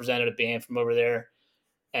 represented a band from over there.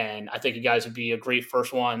 And I think you guys would be a great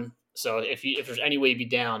first one. So if there's any way you'd be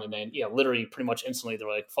down, and then, literally pretty much instantly, they're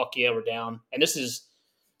like, fuck yeah, we're down. And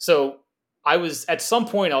so I was, at some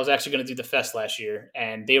point, I was actually going to do the fest last year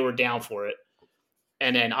and they were down for it.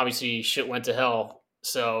 And then obviously shit went to hell.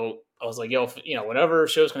 So I was like, yo, whatever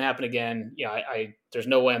show's gonna happen again, I there's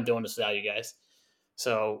no way I'm doing this without you guys.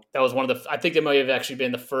 So that was one of the. I think that might have actually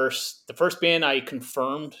been the first band I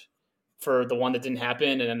confirmed for the one that didn't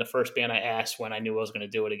happen, and then the first band I asked when I knew I was going to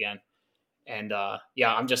do it again. And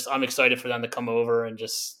I'm excited for them to come over and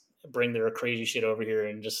just bring their crazy shit over here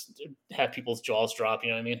and just have people's jaws drop. You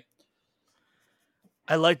know what I mean?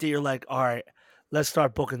 I like that you're like, all right, let's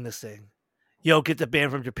start booking this thing. Yo, get the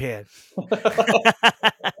band from Japan.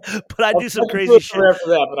 But I do some crazy shit after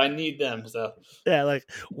that. But I need them. So yeah, like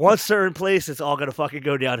one certain place, it's all gonna fucking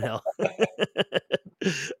go downhill.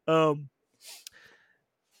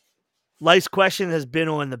 Lice Question has been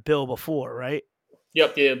on the bill before, right?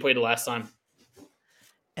 Yep, they played the last time.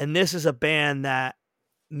 And this is a band that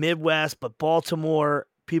Midwest, but Baltimore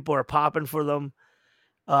people are popping for them.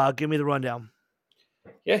 Give me the rundown.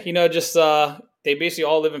 Yeah, just they basically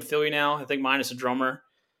all live in Philly now. I think minus a drummer.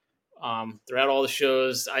 They're at all the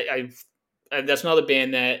shows. I that's another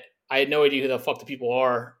band that I had no idea who the fuck the people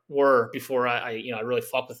were before I really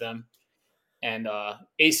fuck with them. And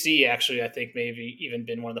AC actually, I think maybe even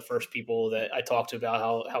been one of the first people that I talked to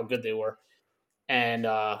about how good they were. And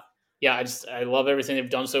I love everything they've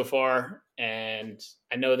done so far. And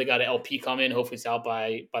I know they got an LP coming. Hopefully it's out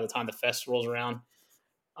by the time the fest rolls around.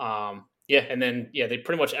 And then they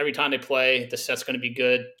pretty much every time they play, the set's going to be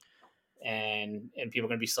good, and people are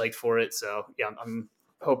going to be psyched for it. So I'm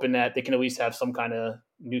hoping that they can at least have some kind of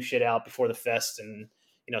new shit out before the fest, and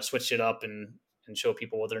switch shit up and show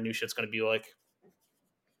people what their new shit's going to be like.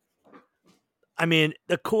 I mean,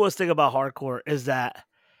 the coolest thing about hardcore is that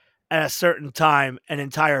at a certain time, an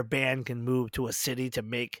entire band can move to a city to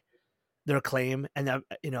make their claim. And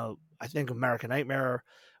I think American Nightmare,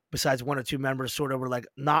 besides one or two members, sort of were like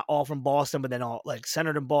not all from Boston, but then all like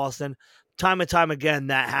centered in Boston. Time and time again,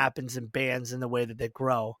 that happens in bands in the way that they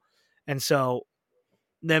grow. And so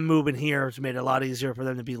them moving here has made it a lot easier for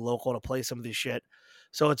them to be local to play some of this shit.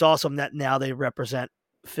 So it's awesome that now they represent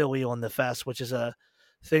Philly on the fest, which is a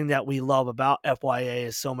thing that we love about FYA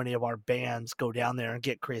is so many of our bands go down there and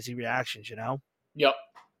get crazy reactions, Yep.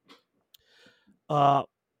 I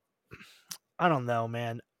don't know,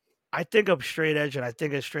 man. I think of straight edge and I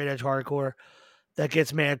think of straight edge hardcore that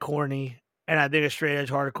gets mad corny. And I think of straight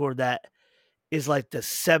edge hardcore that is like the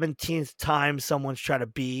 17th time someone's trying to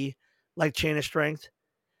be like Chain of Strength.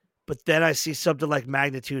 But then I see something like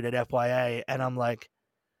Magnitude at FYA and I'm like,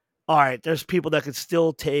 all right, there's people that could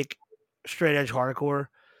still take straight edge hardcore,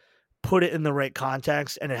 put it in the right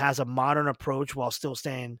context, and it has a modern approach while still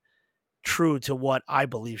staying true to what I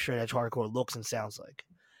believe straight edge hardcore looks and sounds like.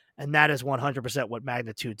 And that is 100% what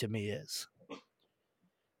Magnitude to me is.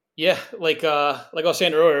 Yeah, like I was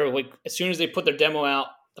saying earlier, like as soon as they put their demo out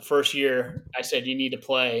the first year, I said you need to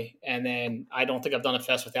play, and then I don't think I've done a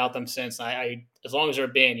fest without them since. I as long as they're a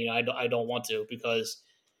band, I don't want to because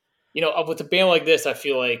with a band like this, I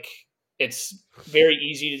feel like it's very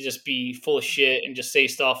easy to just be full of shit and just say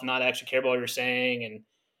stuff and not actually care about what you're saying and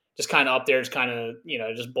just kind of up there, just kind of,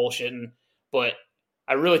 just bullshitting. But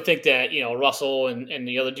I really think that, Russell and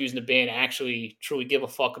the other dudes in the band actually truly give a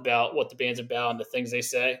fuck about what the band's about and the things they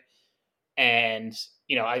say. And,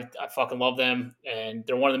 I fucking love them. And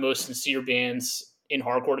they're one of the most sincere bands in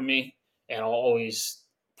hardcore to me. And I'll always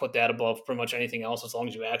put that above pretty much anything else as long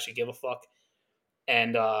as you actually give a fuck.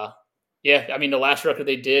 And, yeah, I mean, the last record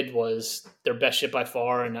they did was their best shit by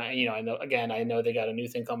far. And, I know they got a new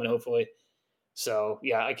thing coming, hopefully. So,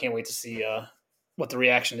 yeah, I can't wait to see what the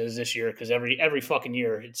reaction is this year, because every fucking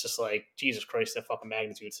year, it's just like, Jesus Christ, that fucking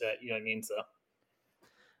magnitude set. You know what I mean? So,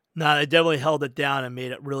 No, they definitely held it down and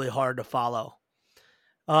made it really hard to follow.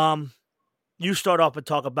 You start off and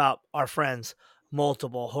talk about our friends,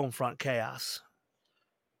 Multiple Homefront Chaos.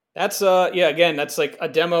 That's again, that's like a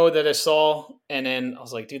demo that I saw, and then I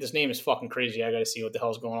was like, dude, this name is fucking crazy. I got to see what the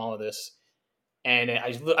hell's going on with this. And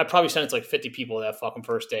I probably sent it to like 50 people that fucking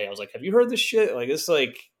first day. I was like, have you heard this shit? Like, it's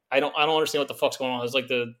like I don't understand what the fuck's going on. It's like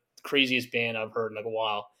the craziest band I've heard in like a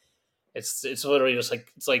while. It's literally just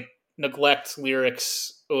like, it's like neglect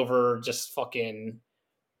lyrics over just fucking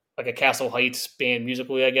like a Castle Heights band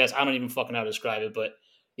musically, I guess. I don't even fucking know how to describe it, but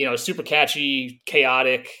super catchy,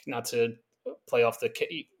 chaotic. Not to play off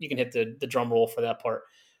you can hit the drum roll for that part,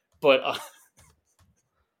 but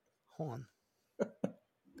hold on.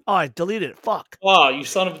 Oh, I deleted it. Fuck. Oh,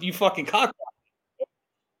 you fucking cock.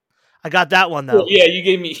 I got that one though. Yeah, you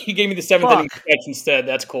gave me the seventh inning sketch instead.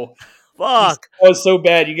 That's cool. Fuck. That was so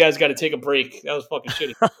bad. You guys got to take a break. That was fucking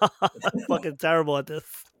shitty. I'm fucking terrible at this.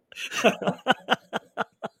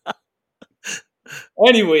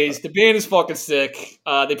 Anyways, the band is fucking sick.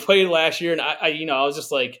 They played last year, and I was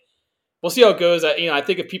just like, we'll see how it goes. I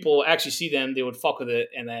think if people actually see them, they would fuck with it.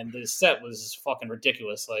 And then the set was fucking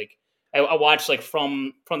ridiculous. Like I watched like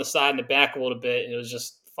from the side and the back a little bit, and it was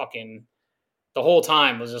just fucking the whole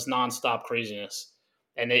time was just nonstop craziness.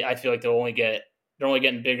 And I feel like they're only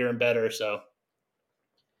getting bigger and better. So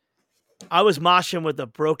I was moshing with a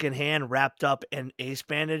broken hand wrapped up in ace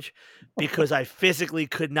bandage because I physically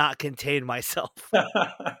could not contain myself.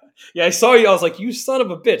 Yeah, I saw you. I was like, you son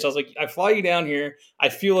of a bitch. I was like, I fly you down here. I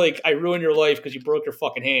feel like I ruined your life because you broke your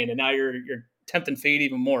fucking hand, and now you're tempting fate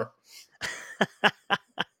even more.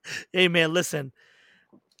 Hey, man, listen.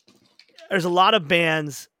 There's a lot of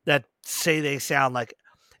bands that say they sound like,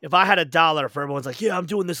 if I had $1 for everyone's like, yeah, I'm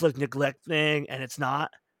doing this like neglect thing, and it's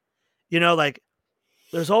not. Like,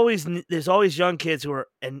 there's always young kids who are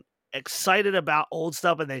excited about old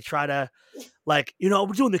stuff, and they try to, like, we're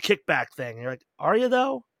doing the kickback thing. And you're like, are you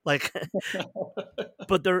though? Like,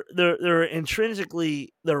 but they're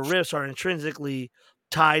intrinsically, their riffs are intrinsically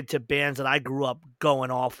tied to bands that I grew up going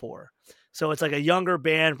all for. So it's like a younger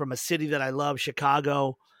band from a city that I love,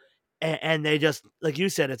 Chicago, and they just, like you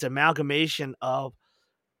said, it's amalgamation of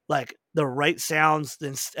like the right sounds,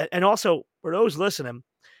 and also for those listening,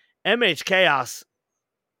 MH Chaos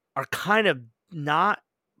are kind of not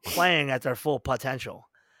playing at their full potential.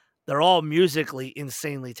 They're all musically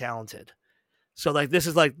insanely talented. So like this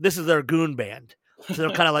is their goon band. So they're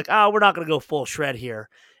kind of like, oh, we're not gonna go full shred here.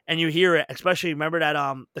 And you hear it, especially remember that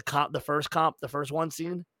the first one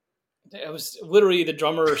scene. It was literally the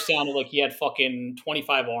drummer sounded like he had fucking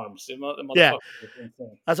 25 arms. Yeah,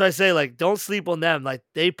 that's why I say, like, don't sleep on them. Like,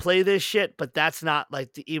 they play this shit, but that's not like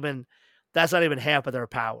that's not even half of their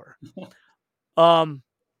power.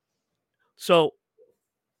 So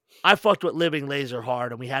I fucked with Living Laser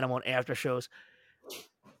hard, and we had them on after shows.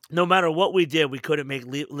 No matter what we did, we couldn't make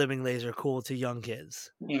Living Laser cool to young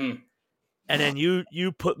kids. Mm-hmm. And then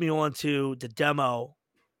you put me onto the demo,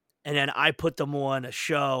 and then I put them on a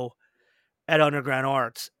show at Underground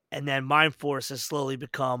Arts, and then Mind Force has slowly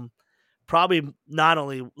become probably not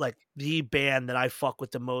only like the band that I fuck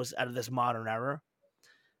with the most out of this modern era,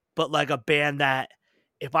 but like a band that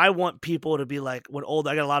if I want people to be like, I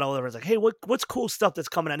got a lot of older friends like, hey, what's cool stuff that's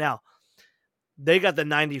coming out now? They got the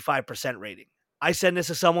 95% rating. I send this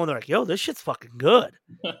to someone, they're like, yo, this shit's fucking good.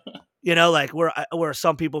 Like where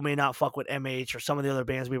some people may not fuck with MH or some of the other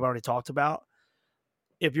bands we've already talked about.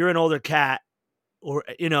 If you're an older cat, or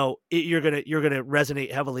you're gonna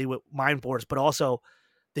resonate heavily with Mind Force, but also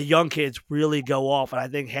the young kids really go off, and I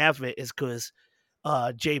think half of it is because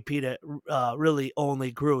JP really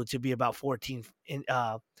only grew to be about 14, and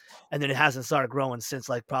then it hasn't started growing since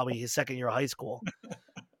like probably his second year of high school.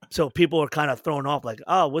 So people are kind of thrown off, like,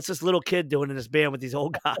 oh, what's this little kid doing in this band with these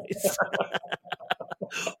old guys?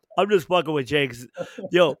 I'm just fucking with Jake,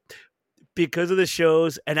 because of the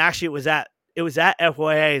shows, and actually it was at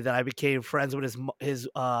FYA that I became friends with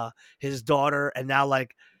his daughter, and now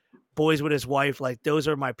like Boys with His Wife, like those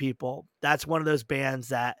are my people. That's one of those bands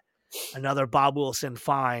that another Bob Wilson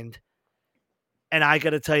find. And I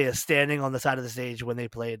got to tell you, standing on the side of the stage when they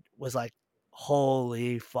played was like,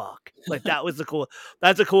 holy fuck! Like that's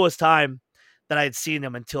the coolest time that I had seen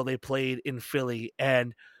them until they played in Philly,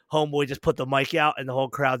 and Homeboy just put the mic out and the whole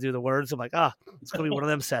crowd do the words. I'm like, it's gonna be one of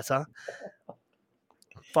them sets, huh?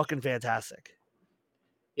 Fucking fantastic.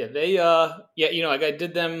 Yeah, they like I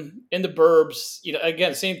did them in the Burbs.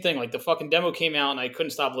 Again, same thing. Like the fucking demo came out and I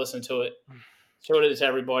couldn't stop listening to it. Showed it to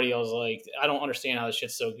everybody. I was like, I don't understand how this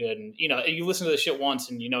shit's so good. And you listen to the shit once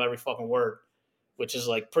and you know every fucking word, which is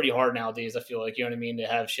like pretty hard nowadays. I feel like, you know what I mean, to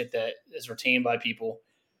have shit that is retained by people.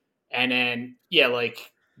 And then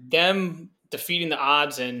like them defeating the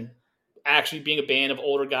odds and actually being a band of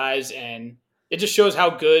older guys, and it just shows how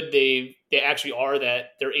good they actually are,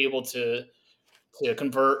 that they're able to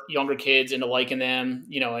convert younger kids into liking them,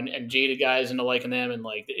 and jaded guys into liking them, and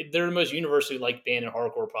like they're the most universally liked band in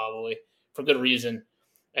hardcore probably for good reason.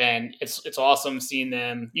 And it's awesome seeing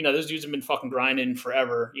them. Those dudes have been fucking grinding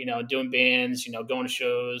forever, doing bands, going to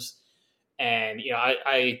shows, and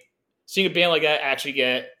I seeing a band like that actually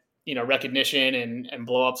get recognition and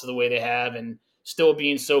blow up to the way they have, and still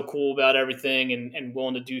being so cool about everything and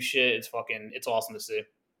willing to do shit. It's awesome to see.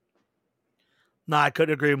 No, I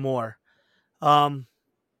couldn't agree more. Moment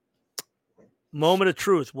of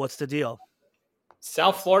truth. What's the deal?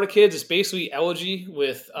 South Florida Kids is basically Elegy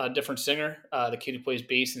with a different singer, the kid who plays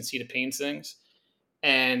bass and Seed of Pain sings.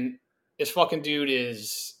 And this fucking dude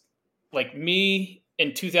is like me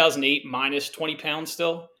in 2008 minus 20 pounds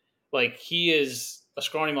still. Like he is a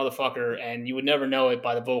scrawny motherfucker, and you would never know it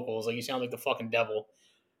by the vocals. Like you sound like the fucking devil.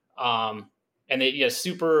 And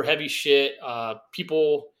super heavy shit.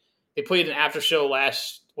 They played an after show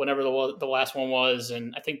whenever the last one was,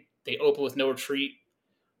 and I think they opened with No Retreat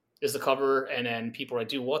is the cover, and then people are like,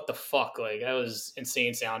 dude, what the fuck? Like that was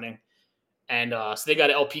insane sounding. And so they got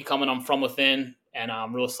an LP coming on From Within, and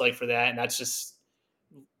I'm real psyched for that. And that's just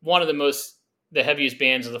one of the heaviest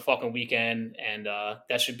bands of the fucking weekend, and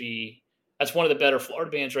that's one of the better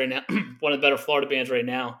Florida bands right now. One of the better Florida bands right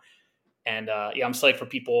now. And I'm psyched for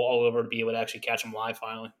people all over to be able to actually catch them live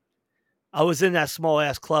finally. I was in that small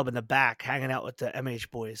ass club in the back hanging out with the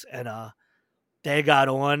MH boys, and they got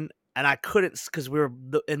on, and I couldn't, because we were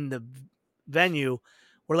in the venue.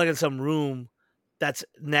 We're like in some room that's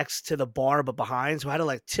next to the bar but behind, so I had to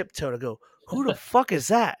like tiptoe to go, who the fuck is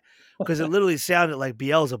that? Because it literally sounded like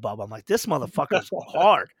Beelzebub. I'm like, this motherfucker's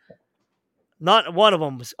hard. Not one of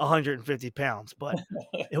them was 150 pounds, but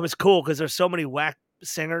it was cool because there's so many whack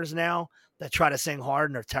singers now that try to sing hard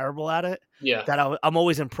and they're terrible at it. Yeah. That I'm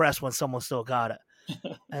always impressed when someone still got it.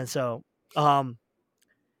 And so,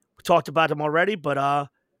 we talked about them already, but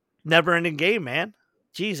Never Ending Game, man.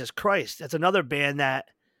 Jesus Christ. That's another band that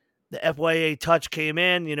the FYA touch came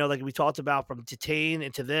in, like we talked about, from Detain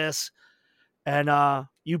into this. And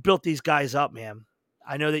you built these guys up, man.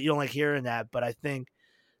 I know that you don't like hearing that, but I think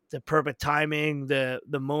the perfect timing, the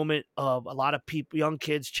moment of a lot of people, young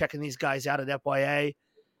kids checking these guys out at FYA,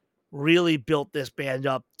 really built this band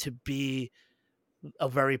up to be a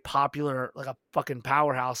very popular, like a fucking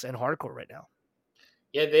powerhouse in hardcore right now.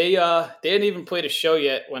 Yeah, they hadn't even played a show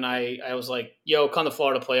yet when I was like, yo, come to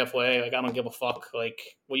Florida, play FYA. Like, I don't give a fuck. Like,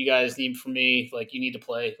 what you guys need from me, like, you need to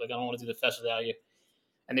play. Like, I don't want to do the fest without you.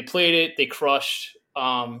 And they played it. They crushed.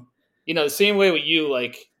 The same way with you,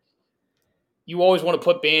 like, you always want to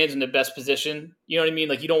put bands in the best position. You know what I mean?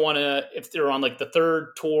 Like, you don't want to, if they're on, like, the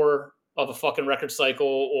third tour of a fucking record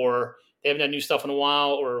cycle, or they haven't had new stuff in a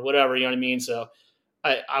while, or whatever, you know what I mean? So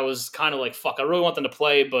I was kind of like, fuck, I really want them to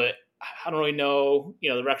play, but I don't really know.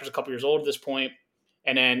 The record's a couple years old at this point,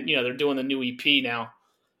 and then they're doing the new EP now,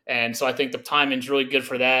 and so I think the timing's really good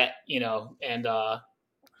for that. And so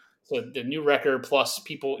the new record plus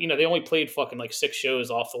people, they only played fucking like 6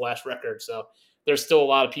 shows off the last record, so there's still a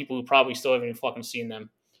lot of people who probably still haven't even fucking seen them.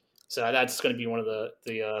 So that's going to be one of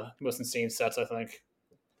the most insane sets, I think.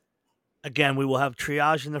 Again, we will have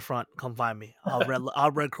Triage in the front. Come find me.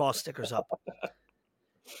 I'll Red Cross stickers up.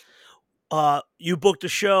 You booked a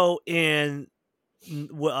show in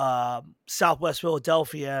Southwest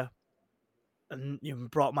Philadelphia, and you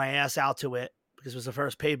brought my ass out to it because it was the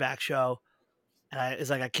first Payback show. And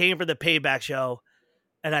it's like I came for the Payback show,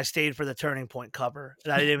 and I stayed for the Turning Point cover,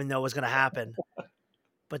 and I didn't even know what was going to happen.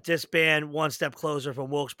 But this band, One Step Closer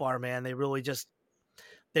from Wilkes-Barre, man, they really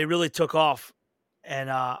took off,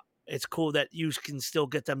 and it's cool that you can still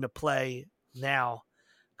get them to play now,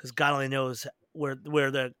 because God only knows where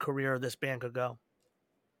the career of this band could go.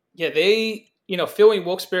 Yeah, they, Philly and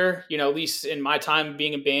Wilkes-Barre, at least in my time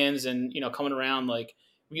being in bands and, coming around, like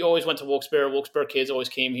we always went to Wilkes-Barre. Wilkes-Barre kids always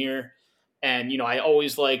came here. And, I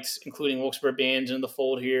always liked including Wilkes-Barre bands in the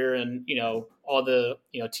fold here. And, all the,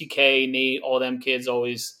 TK, Nate, all them kids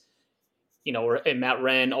always, and Matt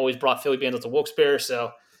Wren always brought Philly bands up to Wilkes-Barre.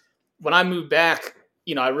 So when I moved back,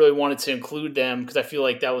 I really wanted to include them because I feel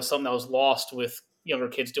like that was something that was lost with younger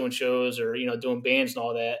kids doing shows or, doing bands and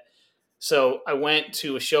all that. So I went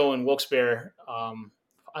to a show in Wilkes-Barre. I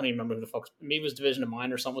don't even remember who the fuck, maybe it was Division of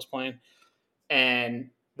Mine or something was playing.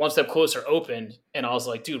 And One Step Closer opened, and I was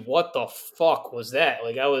like, dude, what the fuck was that?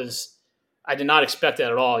 Like, I did not expect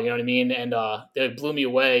that at all, you know what I mean? And they blew me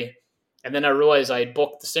away. And then I realized I had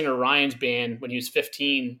booked the singer Ryan's band when he was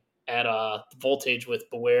 15 at Voltage with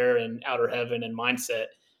Beware and Outer Heaven and Mindset,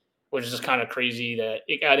 which is just kind of crazy that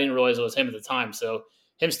I didn't realize it was him at the time. So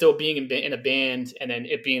him still being in a band and then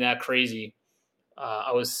it being that crazy,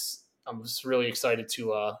 I was really excited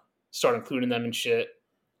to start including them and shit.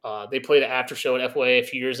 They played an after show at FYA a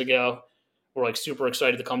few years ago. We're like super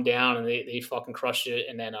excited to come down, and they fucking crushed it.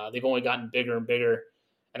 And then they've only gotten bigger and bigger.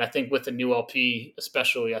 And I think with the new LP,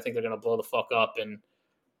 especially, I think they're gonna blow the fuck up. And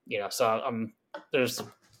so there's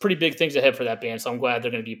pretty big things ahead for that band. So I'm glad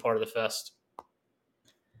they're gonna be part of the fest.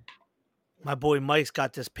 My boy Mike's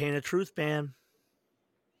got this Pain of Truth band.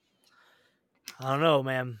 I don't know,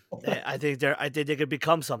 man. I think they could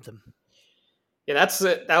become something. Yeah, that's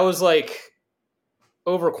it. That was like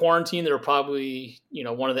over quarantine. They were probably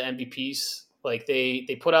one of the MVPs. Like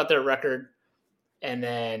they put out their record, and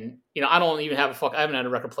then I don't even have I haven't had a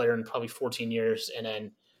record player in probably 14 years. And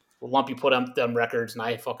then Lumpy put up them records, and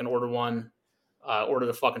I fucking ordered one. Ordered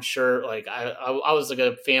a fucking shirt. Like I was like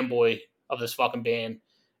a fanboy of this fucking band,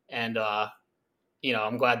 and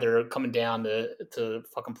I'm glad they're coming down to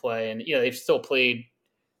fucking play. And they've still played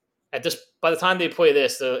at this. By the time they play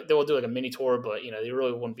this, they will do like a mini tour, but they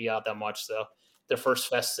really wouldn't be out that much. So their first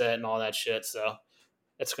fest set and all that shit. So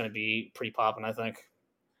it's going to be pretty popping, I think.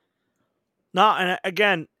 No, and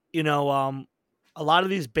again, a lot of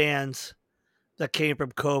these bands that came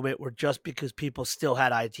from COVID were just because people still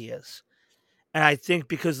had ideas. And I think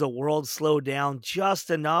because the world slowed down just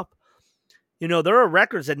enough, there are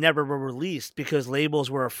records that never were released because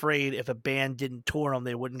labels were afraid if a band didn't tour them,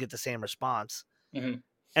 they wouldn't get the same response. Mm-hmm.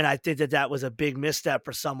 And I think that was a big misstep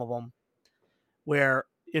for some of them where,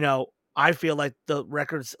 I feel like the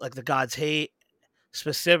records like The God's Hate,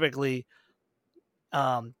 specifically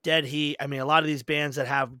Dead Heat. I mean, a lot of these bands that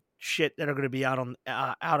have shit that are going to be out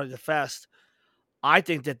of the fest, I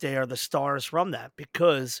think that they are the stars from that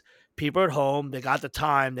because people at home, they got the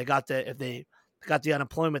time, if they got the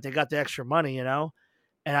unemployment, they got the extra money, And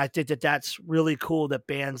I think that that's really cool that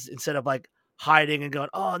bands, instead of like hiding and going,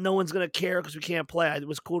 oh, no one's going to care because we can't play. It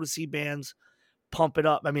was cool to see bands pump it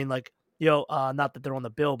up. I mean, like, not that they're on the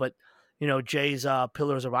bill, but, Jay's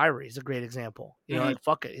Pillars of Ivory is a great example. Like,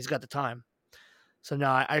 fuck it. He's got the time. So, no,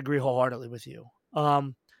 I agree wholeheartedly with you. Why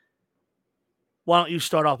don't you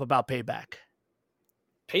start off about Payback?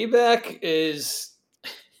 Payback is,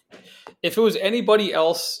 if it was anybody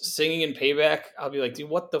else singing in Payback, I'll be like, dude,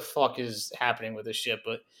 what the fuck is happening with this shit?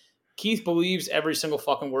 But Keith believes every single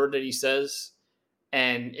fucking word that he says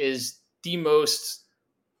and is the most,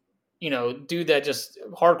 dude that just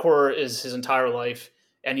hardcore is his entire life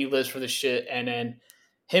and he lives for this shit. And then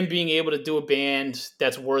him being able to do a band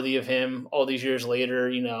that's worthy of him all these years later,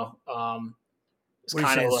 it's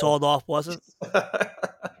kind of sold off, wasn't?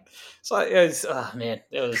 So it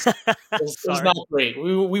was not great.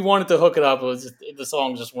 We wanted to hook it up. It was just, the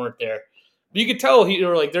songs just weren't there. But you could tell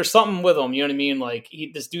there's something with him. You know what I mean? Like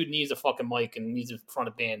this dude needs a fucking mic and needs a front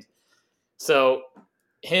of band. So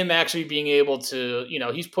him actually being able to,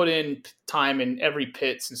 he's put in time in every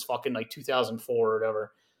pit since fucking like 2004 or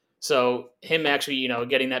whatever. So him actually,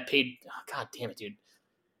 getting that paid. Oh, God damn it, dude.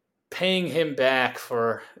 Paying him back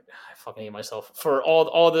for, I fucking hate myself, for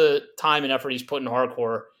all the time and effort he's put in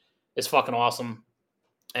hardcore is fucking awesome.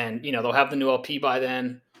 And, they'll have the new LP by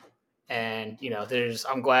then. And,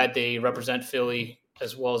 I'm glad they represent Philly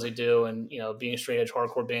as well as they do. And, being a straight edge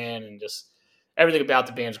hardcore band and just everything about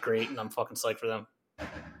the band's great. And I'm fucking psyched for them.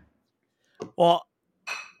 Well,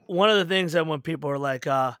 one of the things that when people are like,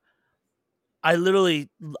 I truly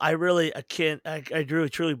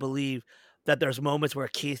believe that there's moments where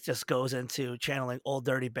Keith just goes into channeling Old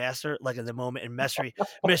Dirty Bastard, like in the moment in Mystery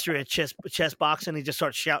at chess boxing, he just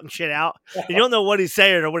starts shouting shit out. You don't know what he's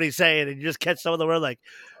saying or what he's saying, and you just catch some of the word like,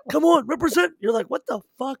 come on, represent. You're like, what the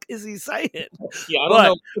fuck is he saying? Yeah, I don't know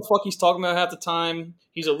what the fuck he's talking about half the time.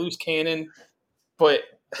 He's a loose cannon, but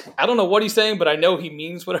I don't know what he's saying, but I know he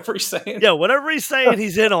means whatever he's saying. Yeah, whatever he's saying,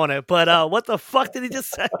 he's in on it. But what the fuck did he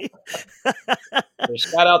just say?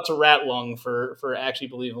 Shout out to Rat Lung for actually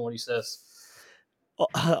believing what he says.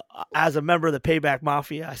 as a member of the Payback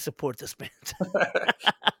Mafia, I support this band.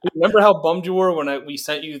 Remember how bummed you were when we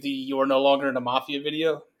sent you the "You Are No Longer in the Mafia"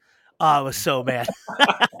 video? I was so mad.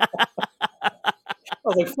 I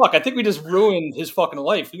was like, "Fuck! I think we just ruined his fucking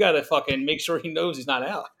life. We gotta fucking make sure he knows he's not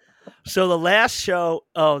out." So the last show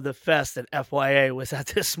of the fest at FYA was at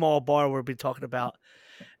this small bar we'll be talking about,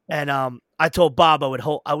 and I told Bob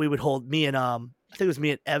we would hold me and I think it was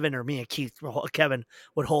me and Evan or me and Keith, Kevin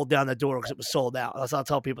would hold down the door because it was sold out. That's I'll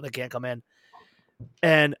tell people they can't come in,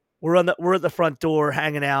 and we're at the front door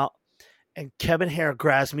hanging out. And Kevin Hare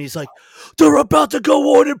grabs me. He's like, "They're about to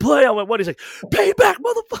go on and play." I went, "What?" He's like, "Payback,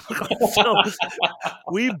 motherfucker!" So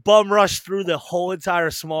we bum rushed through the whole entire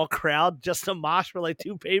small crowd just to mosh for like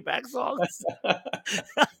 2 Payback songs. I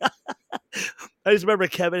just remember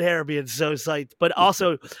Kevin Hare being so psyched. But I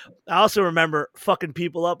also remember fucking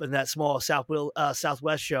people up in that small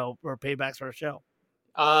Southwest show or Payback's first show.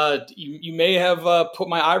 You may have put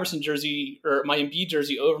my Iverson jersey or my Embiid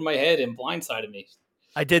jersey over my head and blindsided me.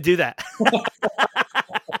 I did do that.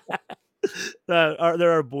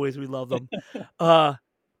 They're our boys. We love them.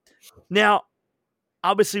 Now,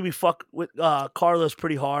 obviously, we fuck with Carlos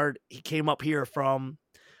pretty hard. He came up here from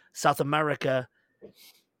South America.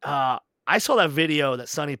 I saw that video that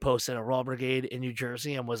Sonny posted at Raw Brigade in New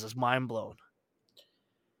Jersey and was just mind blown.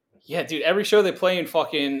 Yeah, dude. Every show they play in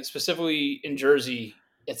fucking, specifically in Jersey,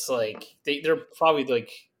 it's like they're probably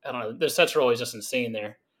like, I don't know. Their sets are always just insane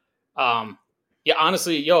there. Yeah,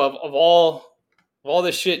 honestly, yo, of all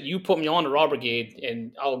this shit, you put me on to Raw Brigade,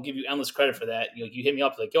 and I'll give you endless credit for that. You hit me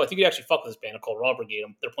up like, yo, I think you actually fuck with this band called Raw Brigade.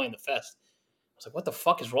 They're playing the fest. I was like, what the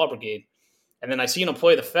fuck is Raw Brigade? And then I seen them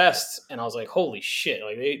play the fest, and I was like, holy shit!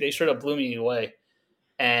 Like they straight up blew me away.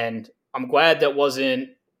 And I'm glad that wasn't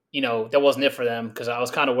it for them, because I was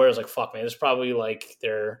kind of worried. I was like, fuck, man, this is probably like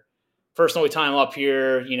their first and only time up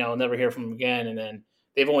here. I'll never hear from them again. And then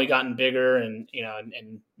they've only gotten bigger and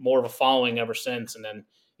more of a following ever since. And then,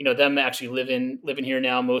 them actually living here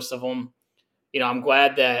now, most of them, I'm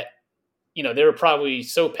glad that, they were probably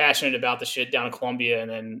so passionate about the shit down in Columbia.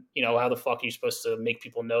 And then, how the fuck are you supposed to make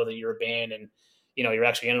people know that you're a band and, you're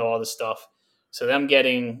actually into all this stuff. So them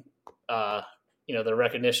getting, the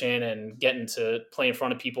recognition and getting to play in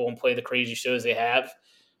front of people and play the crazy shows they have.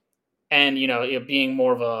 And, being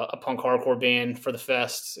more of a punk hardcore band for the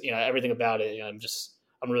fest, everything about it,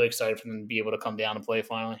 I'm really excited for them to be able to come down and play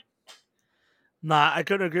finally. Nah, I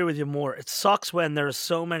couldn't agree with you more. It sucks when there's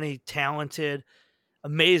so many talented,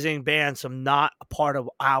 amazing bands from not a part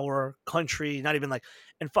of our country, not even like,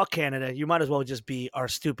 and fuck Canada, you might as well just be our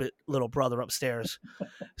stupid little brother upstairs.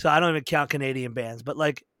 So I don't even count Canadian bands, but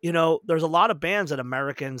like, there's a lot of bands that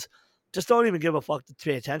Americans just don't even give a fuck to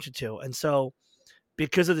pay attention to. And so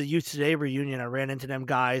because of the Youth Today reunion, I ran into them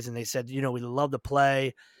guys and they said, we love to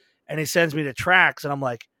play. And he sends me the tracks and I'm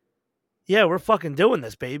like, yeah, we're fucking doing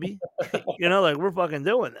this, baby. Like we're fucking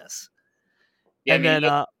doing this. Yeah, and then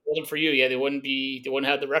if it wasn't for you, they wouldn't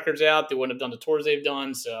have the records out, they wouldn't have done the tours they've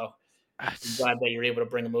done. So I'm glad that you're able to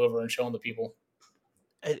bring them over and show them to people.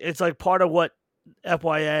 It's like part of what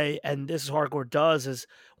FYA and This Is Hardcore does is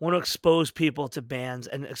want to expose people to bands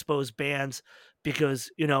and expose bands because,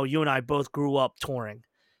 you and I both grew up touring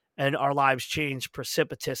and our lives changed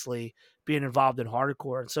precipitously being involved in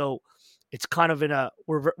hardcore. And so it's kind of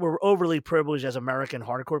we're overly privileged as American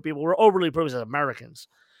hardcore people. We're overly privileged as Americans.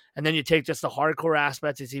 And then you take just the hardcore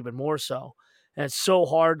aspect, it's even more so. And it's so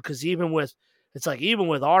hard because even with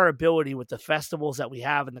our ability with the festivals that we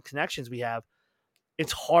have and the connections we have,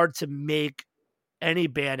 it's hard to make any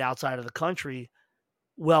band outside of the country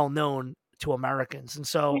well known to Americans. And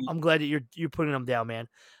so I'm glad that you're putting them down, man.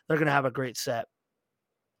 They're gonna have a great set.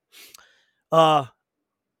 I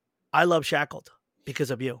love Shackled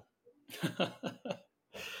because of you.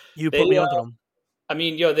 You put me onto them. I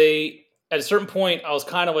mean, they at a certain point I was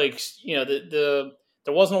kind of like, there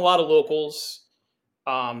wasn't a lot of locals.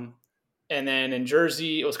 And then in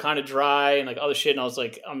Jersey it was kind of dry and like other shit. And I was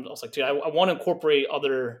like, dude, I want to incorporate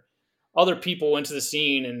other people into the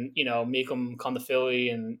scene and, make them come to Philly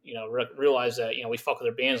and, realize that, we fuck with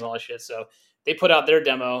their bands and all that shit. So they put out their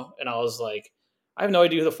demo and I was like, I have no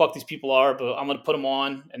idea who the fuck these people are, but I'm going to put them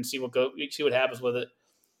on and see what happens with it.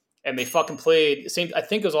 And they fucking played the same. I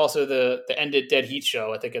think it was also the Ended Dead Heat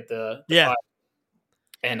show. I think at the yeah.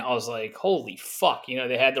 And I was like, holy fuck!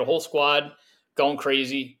 They had their whole squad going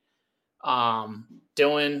crazy.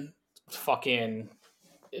 Dylan, fucking,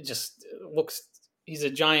 it just looks. He's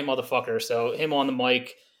a giant motherfucker. So him on the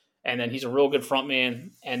mic, and then he's a real good front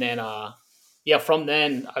man. And then, from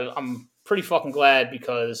then I'm pretty fucking glad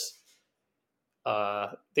because.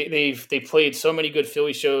 They played so many good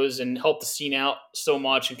Philly shows and helped the scene out so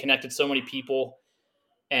much and connected so many people.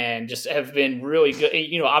 and just have been really good.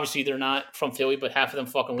 You know, obviously they're not from Philly, but half of them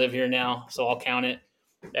fucking live here now, so I'll count it.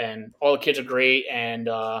 And all the kids are great, and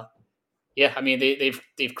yeah, I mean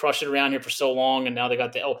they've crushed it around here for so long, and now they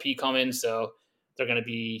got the LP coming, so they're gonna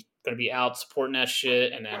be out supporting that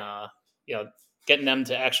shit, and then you know, getting them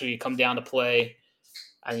to actually come down to play.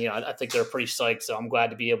 And you know, I think they're pretty psyched. So I'm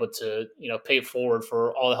glad to be able to, you know, pay it forward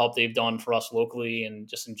for all the help they've done for us locally and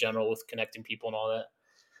just in general with connecting people and all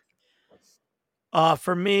that.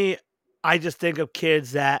 For me, I just think of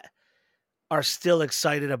kids that are still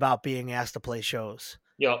excited about being asked to play shows.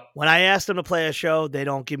 Yep. When I ask them to play a show, they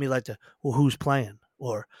don't give me like the, well, who's playing?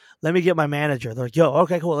 Or let me get my manager. They're like, yo,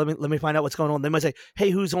 okay, cool. Let me find out what's going on. They might say,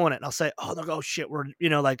 hey, who's on it? And I'll say, oh, they'll go, shit, we're, you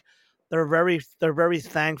know, like they're very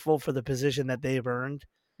thankful for the position that they've earned,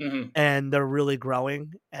 Mm-hmm. and they're really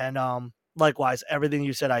growing. And likewise, everything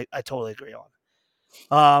you said, I totally agree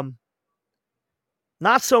on.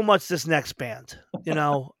 Not so much this next band. You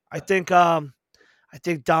know, I think Dom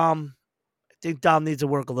needs to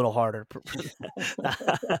work a little harder.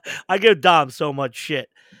 I give Dom so much shit.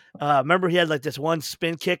 Remember, he had like this one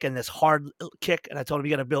spin kick and this hard kick, and I told him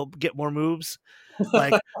you got to get more moves.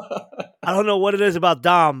 Like, I don't know what it is about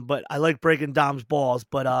Dom, but I like breaking Dom's balls.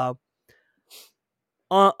 But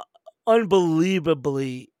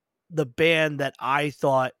unbelievably, the band that I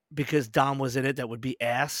thought, because Dom was in it, that would be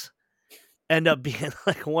ass, end up being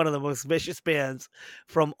like one of the most vicious bands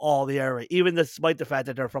from all the area, even despite the fact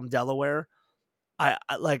that they're from Delaware.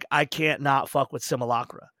 I can't not fuck with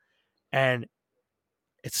Simulacra, and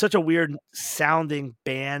it's such a weird sounding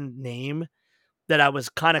band name that I was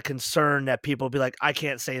kind of concerned that people would be like, I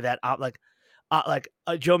can't say that.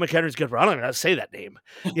 Joe McHenry's good for, I don't even know how to say that name,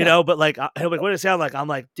 you know. But like, what does it sound like? I'm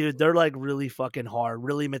like, dude, they're like really fucking hard,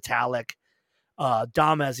 really metallic.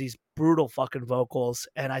 Dom has these brutal fucking vocals,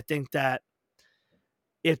 and I think that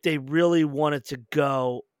if they really wanted to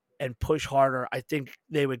go and push harder, I think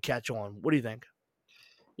they would catch on. What do you think?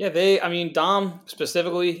 Yeah, I mean, Dom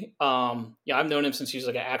specifically, yeah, I've known him since he was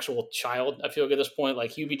like an actual child. I feel like at this point, like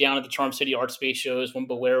he'd be down at the Charm City Art Space shows when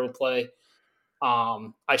Beware would play.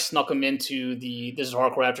 I snuck him into the This Is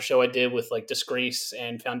Hardcore after show I did with like Disgrace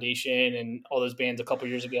and Foundation and all those bands a couple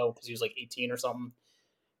years ago because he was like 18 or something.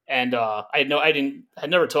 And I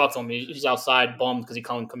never talked to him. He's outside bummed because he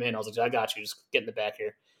couldn't come in. I was like, I got you, just get in the back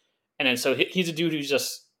here. And then so he's a dude who's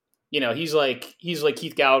just, you know, he's like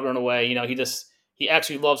Keith Gallagher in a way. You know, he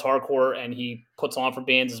actually loves hardcore and he puts on for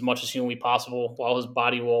bands as much as humanly possible while his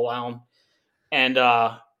body will allow him. And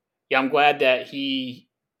yeah, I'm glad that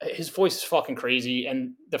his voice is fucking crazy.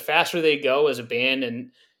 And the faster they go as a band,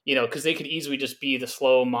 and you know, because they could easily just be the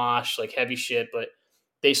slow mosh, like heavy shit, but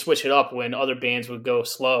they switch it up when other bands would go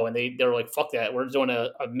slow, and they're like, fuck that, we're doing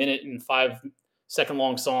a minute and 5 second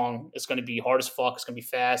long song. It's going to be hard as fuck. It's going to be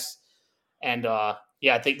fast. And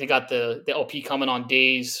yeah, I think they got the LP coming on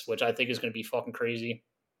Days, which I think is going to be fucking crazy.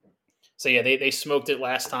 So yeah, they smoked it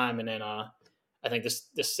last time, and then I think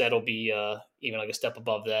this set will be even like a step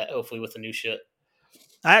above that, hopefully with the new shit.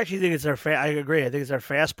 I actually think it's their. I agree. I think it's their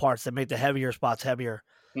fast parts that make the heavier spots heavier.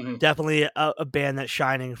 Mm-hmm. Definitely a band that's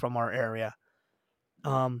shining from our area.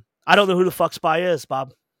 I don't know who the fuck Spy is,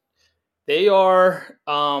 Bob. They are.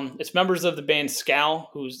 It's members of the band Scowl,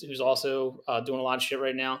 who's also doing a lot of shit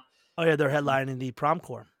right now. Oh yeah, they're headlining the Prom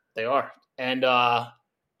Corps. They are, and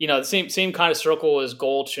you know, the same kind of circle as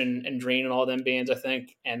Gulch and Drain and all them bands, I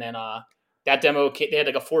think. And then that demo, they had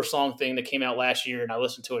like a 4-song thing that came out last year, and I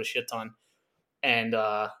listened to it a shit ton. And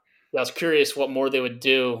I was curious what more they would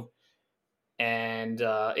do. And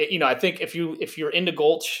you know, I think if you're into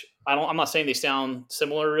Gulch, I'm not saying they sound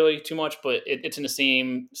similar really too much, but it's in the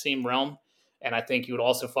same realm. And I think you would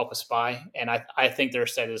also fuck with Spy. And I think their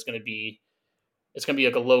set is going to be, it's going to be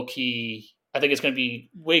like a low key. I think it's going to be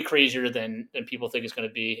way crazier than people think it's going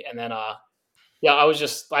to be. And then yeah, I was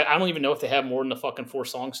just I don't even know if they have more than the fucking 4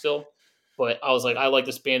 songs still. But I was like, I like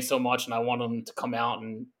this band so much, and I want them to come out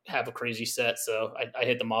and have a crazy set. So I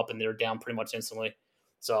hit them up, and they're down pretty much instantly.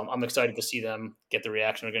 So I'm excited to see them get the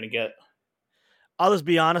reaction they're going to get. I'll just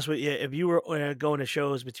be honest with you. If you were going to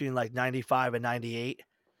shows between like 95 and 98,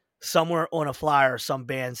 somewhere on a flyer, some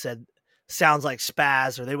band said, sounds like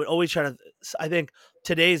Spaz, or they would always try to, I think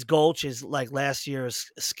today's Gulch is like last year's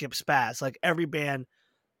Skip Spaz. Like every band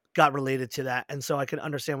got related to that. And so I can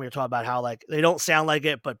understand what you're talking about, how like they don't sound like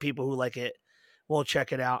it, but people who like it will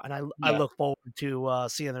check it out. And I look forward to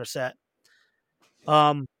seeing their set.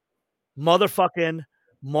 Motherfucking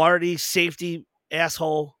Marty safety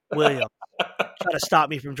asshole William try to stop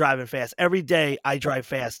me from driving fast. Every day I drive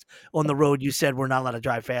fast on the road you said we're not allowed to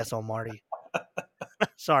drive fast on, Marty.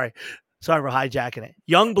 Sorry for hijacking it.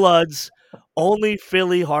 Young Bloods, only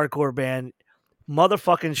Philly hardcore band.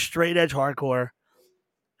 motherfucking straight edge hardcore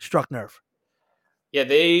struck nerve.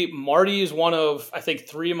 Yeah, Marty is one of I think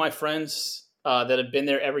three of my friends that have been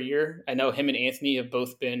there every year. I know him and Anthony have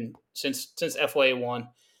both been since FYA one,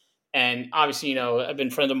 and obviously I've been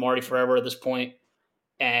friends with Marty forever at this point.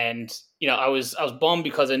 And I was bummed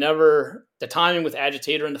because the timing with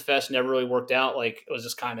Agitator and the Fest never really worked out. Like it was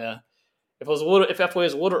just kind of if FYA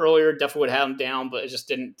was a little earlier, definitely would have him down, but it just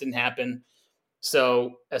didn't happen.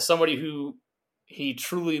 So as somebody who he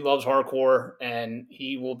truly loves hardcore and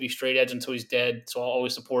he will be straight edge until he's dead, so I'll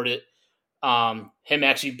always support it. Him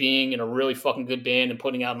actually being in a really fucking good band and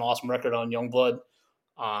putting out an awesome record on Youngblood.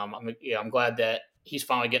 I'm glad that he's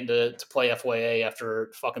finally getting to play FYA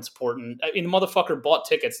after fucking supporting. I mean, the motherfucker bought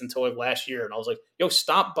tickets until like last year, and I was like, "Yo,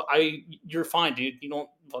 stop! You're fine, dude. You don't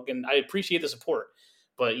fucking. I appreciate the support,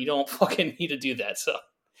 but you don't fucking need to do that." So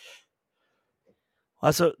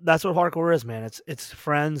That's what hardcore is, man. It's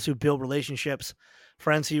friends who build relationships,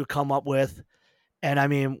 friends who you come up with, and I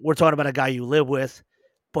mean, we're talking about a guy you live with,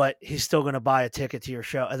 but he's still going to buy a ticket to your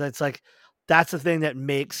show. And it's like that's the thing that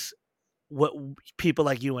makes what people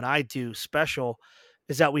like you and I do special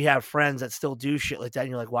is that we have friends that still do shit like that. And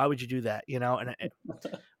you're like, why would you do that? And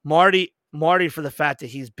Marty, for the fact that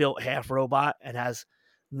he's built half robot and has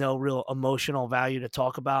no real emotional value to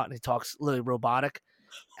talk about, and he talks literally robotic,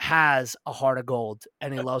 has a heart of gold,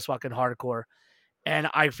 and he loves fucking hardcore. And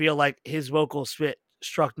I feel like his vocals fit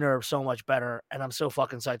Struck Nerve so much better, and I'm so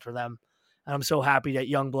fucking psyched for them. And I'm so happy that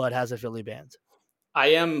Youngblood has a Philly band. I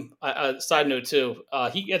am. Side note too,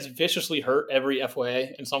 he gets viciously hurt every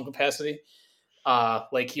FYA in some capacity.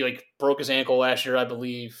 Like he broke his ankle last year, I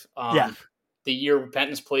believe. Yeah. The year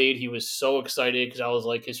Repentance played, he was so excited because I was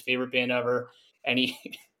like his favorite band ever, and he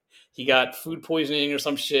he got food poisoning or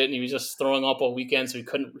some shit, and he was just throwing up all weekend, so he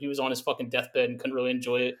couldn't. He was on his fucking deathbed and couldn't really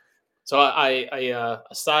enjoy it. So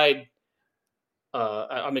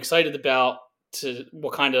I'm excited about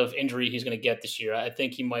what kind of injury he's going to get this year. I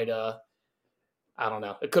think he might. I don't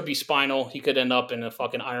know. It could be spinal. He could end up in a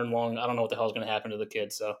fucking iron lung. I don't know what the hell's going to happen to the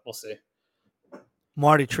kid. So we'll see.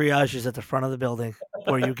 Marty triage is at the front of the building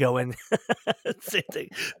where you go in. Same thing.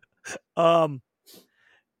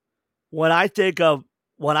 When I think of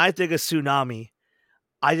Tsunami,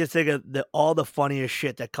 I just think of all the funniest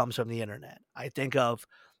shit that comes from the internet. I think of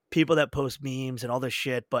people that post memes and all this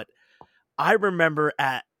shit. But I remember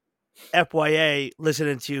at FYA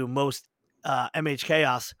listening to most MH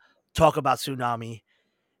Chaos talk about Tsunami.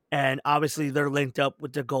 And obviously they're linked up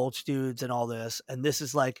with the Gulch dudes and all this. And this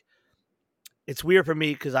is like, it's weird for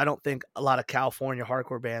me because I don't think a lot of California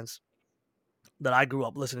hardcore bands that I grew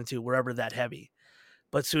up listening to were ever that heavy.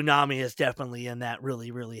 But Tsunami is definitely in that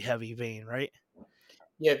really, really heavy vein, right?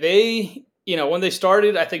 Yeah, when they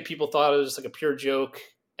started, I think people thought it was like a pure joke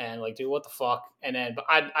and like, dude, what the fuck? And then, but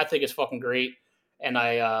I think it's fucking great. And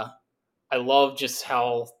I love just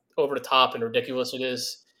how over the top and ridiculous it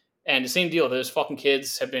is. And the same deal, those fucking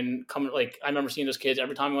kids have been coming. Like I remember seeing those kids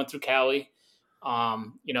every time I went through Cali.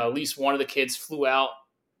 At least one of the kids flew out.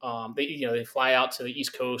 They fly out to the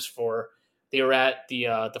East Coast they were at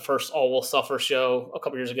the first All Will Suffer show a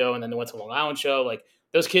couple years ago, and then they went to Long Island show. Like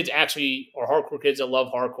those kids actually are hardcore kids that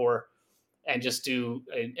love hardcore and just do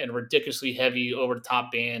a ridiculously heavy over the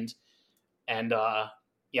top band. And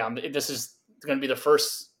this is going to be the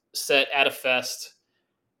first set at a fest,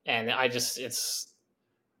 and obviously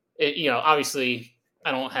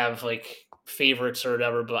I don't have like favorites or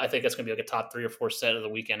whatever, but I think it's gonna be like a top 3 or 4 set of the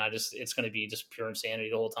weekend. It's gonna be just pure insanity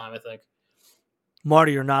the whole time, I think.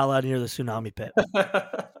 Marty, you're not allowed near the Tsunami pit.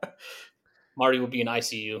 Marty will be in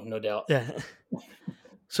ICU, no doubt. Yeah.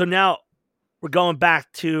 So now we're going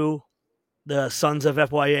back to the Sons of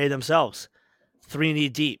FYA themselves, 3 Knee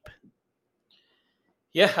Deep.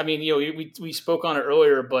 Yeah, I mean, we spoke on it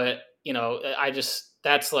earlier, but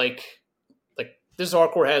that's like this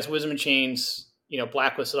hardcore has Wisdom in Chains,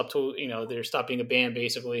 blacklisted up to they're stopped being a band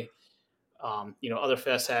basically. Other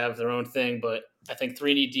fests have their own thing, but I think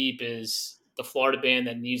 3 Knee Deep is the Florida band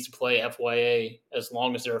that needs to play FYA as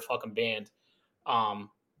long as they're a fucking band.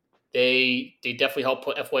 They definitely help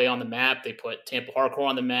put FYA on the map. They put Tampa hardcore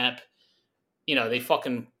on the map. They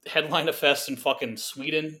fucking headline a fest in fucking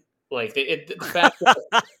Sweden. Like the fact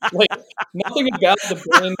that like nothing about the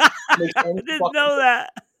band makes I didn't know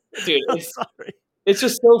that, dude. It's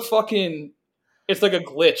just so fucking. It's like a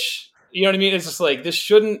glitch. You know what I mean? It's just like this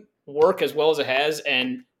shouldn't work as well as it has,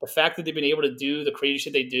 and the fact that they've been able to do the crazy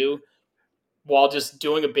shit they do while just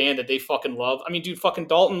doing a band that they fucking love. I mean, dude, fucking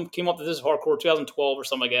Dalton came up to this hardcore 2012 or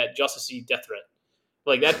something like that just to see Death Threat.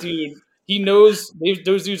 Like that dude, he knows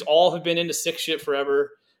those dudes all have been into sick shit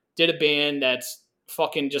forever. Did a band that's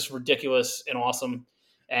fucking just ridiculous and awesome.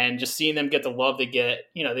 and just seeing them get the love they get.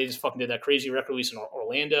 They just fucking did that crazy record release in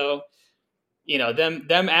Orlando.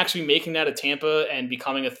 Them actually making that a Tampa and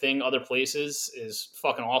becoming a thing other places is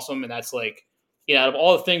fucking awesome. And that's like, out of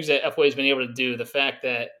all the things that FOA has been able to do, the fact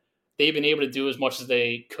that they've been able to do as much as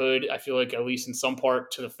they could, I feel like at least in some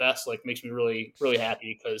part to the fest, like makes me really, really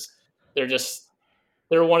happy because they're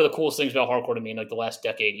one of the coolest things about hardcore to me in like the last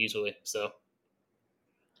decade easily. So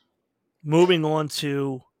moving on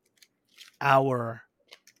to our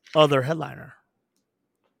other headliner,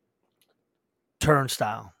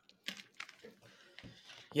 Turnstile.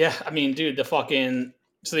 Yeah, I mean, dude,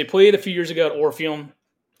 so they played a few years ago at Orpheum,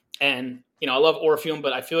 and I love Orpheum,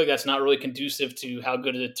 but I feel like that's not really conducive to how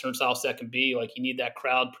good a turnstile set can be. Like you need that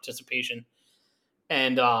crowd participation,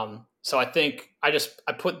 and so I think I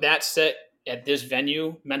put that set at this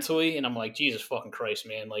venue mentally, and I'm like, Jesus fucking Christ,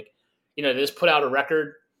 man! Like, they just put out a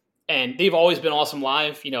record, and they've always been awesome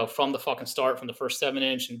live, from the fucking start, from the first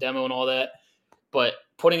 7-inch and demo and all that. But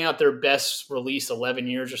putting out their best release 11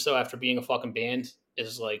 years or so after being a fucking band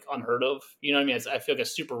is like unheard of. You know what I mean? I feel like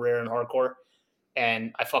it's super rare in hardcore.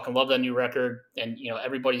 And I fucking love that new record. And,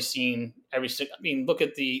 everybody's seen look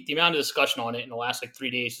at the amount of discussion on it in the last like 3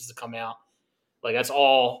 days since it come out. Like that's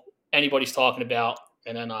all anybody's talking about.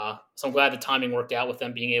 And then, so I'm glad the timing worked out with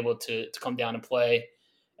them being able to come down and play.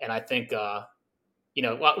 And I think,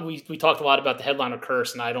 we talked a lot about the headliner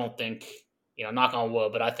curse, and I don't think, knock on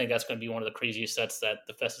wood, but I think that's going to be one of the craziest sets that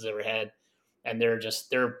the fest has ever had. And they're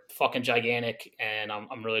fucking gigantic, and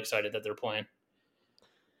I'm really excited that they're playing.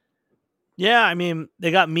 Yeah, I mean,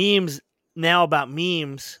 they got memes now about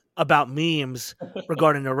memes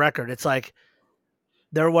regarding the record. It's like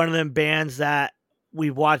they're one of them bands that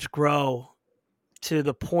we've watched grow to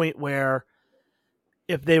the point where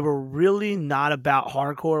if they were really not about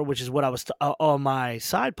hardcore, which is what I was on my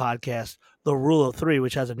side podcast, The Rule of Three,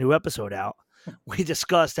 which has a new episode out, we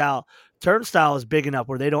discussed how Turnstile is big enough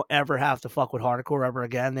where they don't ever have to fuck with hardcore ever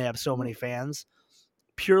again. They have so many fans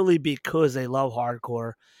purely because they love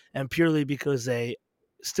hardcore and purely because they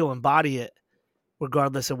still embody it,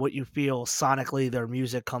 regardless of what you feel sonically their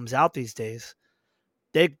music comes out these days.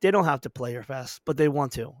 They don't have to play your fest, but they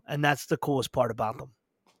want to, and that's the coolest part about them.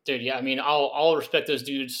 Dude, yeah, I mean, I'll respect those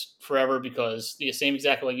dudes forever because the same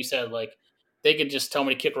exactly like you said, like they could just tell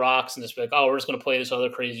me to kick rocks and just be like, oh, we're just gonna play this other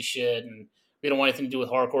crazy shit, and we don't want anything to do with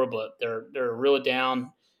hardcore, but they're really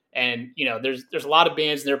down. And there's a lot of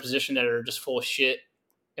bands in their position that are just full of shit,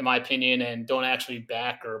 in my opinion, and don't actually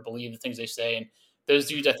back or believe the things they say. And those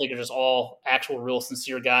dudes, I think, are just all actual, real,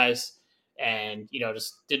 sincere guys, and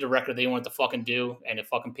just did the record they wanted to fucking do, and it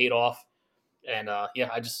fucking paid off. And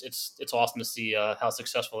it's awesome to see how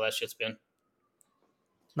successful that shit's been.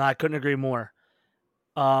 No, I couldn't agree more.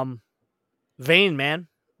 Vane, man,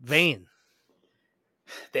 Vane.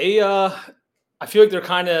 They, I feel like they're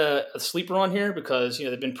kind of a sleeper on here because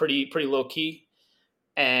they've been pretty low key,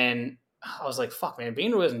 and I was like, fuck, man,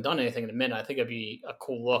 Vane really hasn't done anything in a minute. I think it'd be a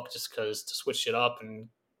cool look just because to switch shit up and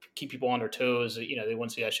keep people on their toes. They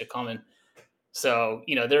wouldn't see that shit coming. So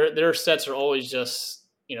their sets are always just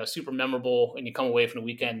super memorable, and you come away from the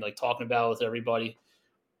weekend like talking about it with everybody.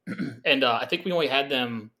 And I think we only had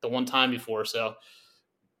them the one time before, so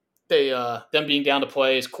they them being down to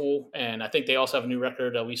play is cool. And I think they also have a new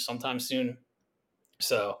record at least sometime soon.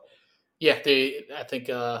 So yeah, I think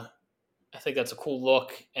that's a cool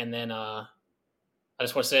look. And then I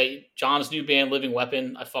just want to say John's new band, Living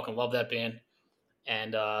Weapon. I fucking love that band,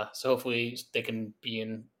 and so hopefully they can be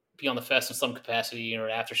on the fest in some capacity or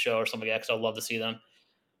after show or something like that. Because I'd love to see them.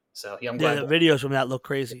 So yeah, I'm glad. The videos from that look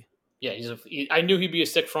crazy. Yeah, I knew he'd be a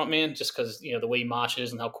sick frontman just because the way he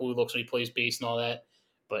moshes and how cool he looks when he plays bass and all that.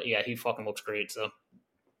 But yeah, he fucking looks great. So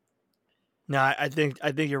no, I think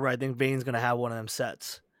you're right. I think Vane's gonna have one of them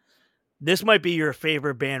sets. This might be your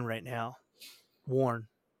favorite band right now, Warren.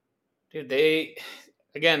 Dude, they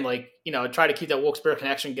again try to keep that Wilkes-Barre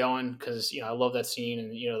connection going because I love that scene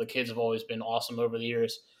and the kids have always been awesome over the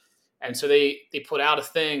years, and so they put out a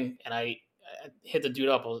thing and I hit the dude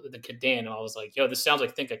up, the kid Dan, and I was like, yo, this sounds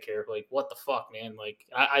like Think I Care. Like, what the fuck, man? Like,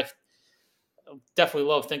 I definitely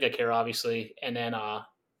love Think I Care, obviously. And then,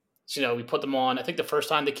 we put them on. I think the first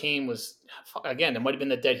time they came was, again, it might have been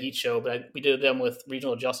the Dead Heat show, but we did them with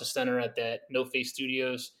Regional Justice Center at that No Face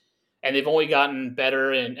Studios. And they've only gotten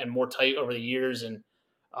better and more tight over the years. And,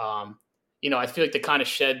 I feel like they kind of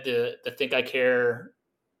shed the Think I Care,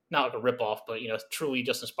 not like a ripoff, but, truly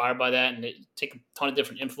just inspired by that. And they take a ton of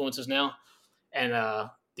different influences now. And the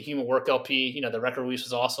Human Work LP, the record release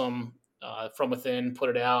was awesome. From Within put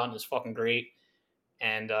it out and it's fucking great.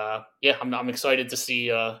 And I'm excited to see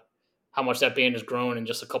how much that band has grown in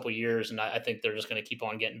just a couple of years. And I think they're just going to keep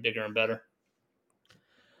on getting bigger and better.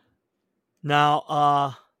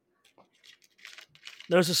 Now,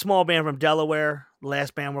 there's a small band from Delaware, the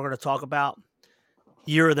last band we're going to talk about.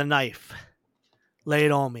 Year of the Knife. Lay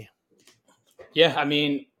it on me. Yeah, I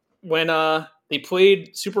mean, when they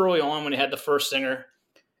played super early on when they had the first singer,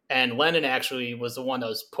 and Lennon actually was the one that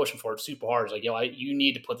was pushing for it super hard. He's like, yo, you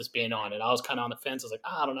need to put this band on. And I was kind of on the fence. I was like,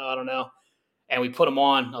 I don't know. And we put them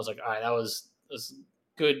on. I was like, all right, that was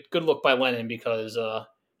good look by Lennon because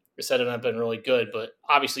it said it had been really good. But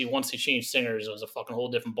obviously, once they changed singers, it was a fucking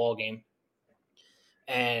whole different ball game.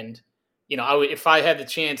 And I would, if I had the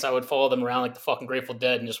chance, I would follow them around like the fucking Grateful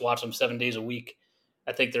Dead and just watch them 7 days a week.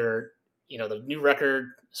 I think the new record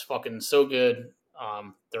is fucking so good.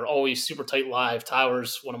 They're always super tight live.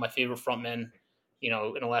 Tyler's one of my favorite frontmen, in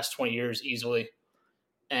the last 20 years easily.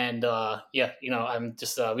 And yeah, I'm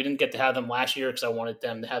just we didn't get to have them last year because I wanted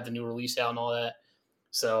them to have the new release out and all that.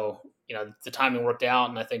 So the timing worked out,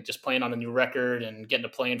 and I think just playing on a new record and getting to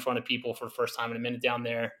play in front of people for the first time in a minute down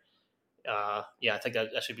there, yeah, I think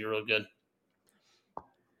that should be really good.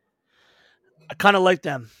 I kind of like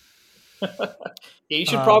them. Yeah, you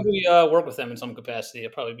should probably work with them in some capacity.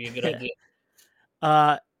 It'd probably be a good idea.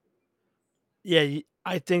 Uh, yeah,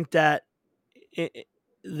 I think that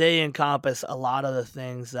they encompass a lot of the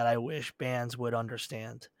things that I wish bands would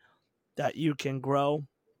understand. That you can grow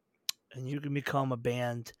and you can become a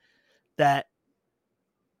band that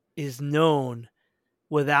is known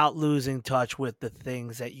without losing touch with the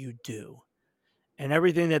things that you do. And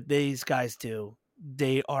everything that these guys do,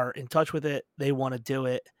 they are in touch with it. They want to do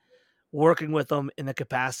it. Working with them in the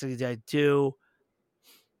capacity they do,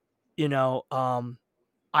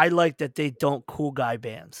 I like that they don't cool guy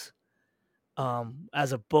bands.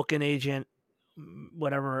 As a booking agent,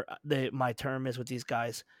 whatever my term is with these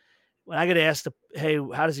guys, when I get asked, "Hey,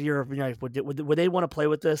 how does Europe would they want to play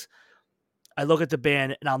with this?" I look at the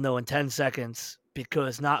band and I'll know in 10 seconds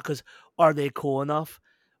because are they cool enough?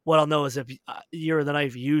 What I'll know is if Year of the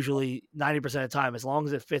Knife usually 90% of the time, as long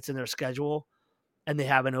as it fits in their schedule and they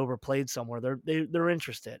haven't overplayed somewhere, they're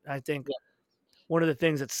interested. I think Yeah. one of the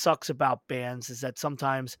things that sucks about bands is that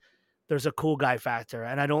sometimes there's a cool guy factor,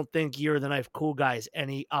 and I don't think Year of the Knife cool guy is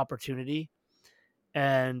any opportunity,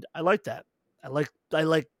 and I like that. I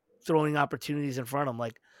like throwing opportunities in front of them.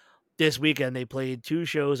 Like this weekend, they played 2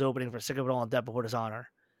 shows opening for Sick of It All and Death Before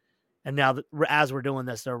Dishonor, and now as we're doing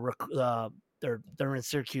this, they're in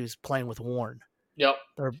Syracuse playing with Warren. Yep.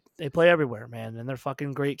 They play everywhere, man, and they're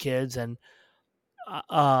fucking great kids. And uh,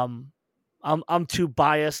 um, I'm too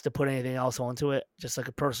biased to put anything else onto it. Just like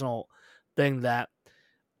a personal thing that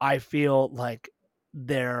I feel like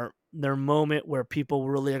their moment where people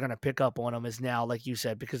really are going to pick up on them is now, like you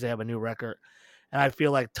said, because they have a new record. And I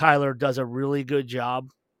feel like Tyler does a really good job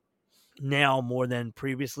now more than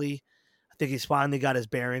previously. I think he's finally got his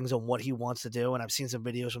bearings on what he wants to do. And I've seen some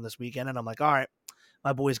videos from this weekend, and I'm like, all right,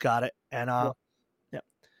 my boy's got it. And Yeah. yeah. And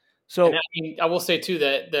So I mean, I will say too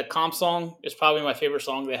that the comp song is probably my favorite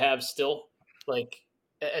song they have still. Like,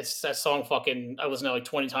 it's that song fucking I listened to like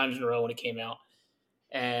 20 times in a row when it came out.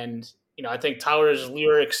 And I think Tyler's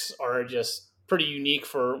lyrics are just pretty unique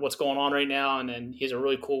for what's going on right now, and then he has a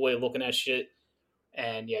really cool way of looking at shit.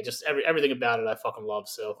 And yeah, just everything about it I fucking love.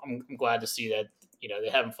 So I'm glad to see that they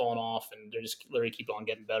haven't fallen off and they're just literally keep on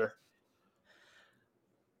getting better.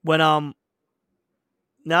 when now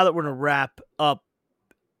that we're gonna wrap up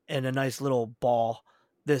in a nice little ball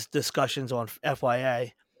this discussions on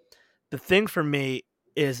FYA, the thing for me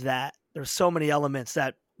is that there's so many elements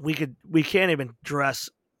that we can't even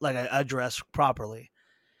address properly.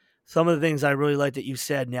 Some of the things I really like that you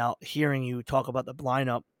said now, hearing you talk about the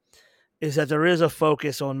lineup, is that there is a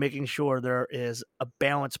focus on making sure there is a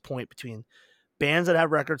balance point between bands that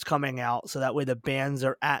have records coming out, so that way the bands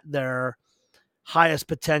are at their highest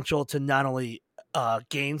potential to not only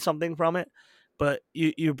gain something from it, but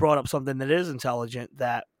you brought up something that is intelligent,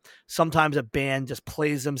 that sometimes a band just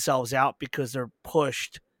plays themselves out because they're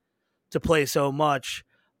pushed to play so much.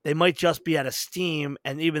 They might just be out of steam,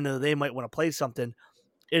 and even though they might want to play something,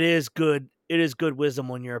 it is good. It is good wisdom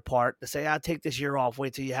on your part to say, take this year off,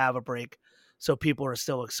 wait till you have a break, so people are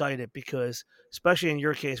still excited. Because especially in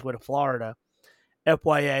your case with Florida,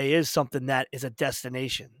 FYA is something that is a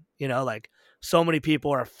destination. Like so many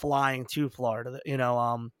people are flying to Florida.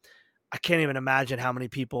 I can't even imagine how many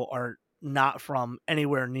people are not from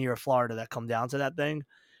anywhere near Florida that come down to that thing.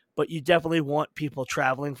 But you definitely want people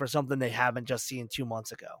traveling for something they haven't just seen 2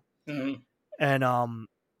 months ago. Mm-hmm. And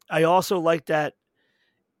I also like that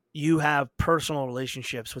you have personal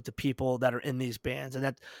relationships with the people that are in these bands, and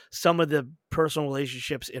that some of the personal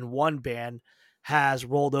relationships in one band has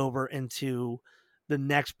rolled over into the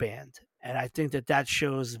next band. And I think that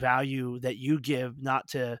shows value that you give, not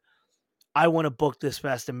to I want to book this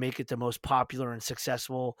fest and make it the most popular and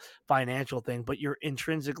successful financial thing, but you're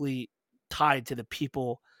intrinsically tied to the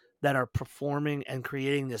people that are performing and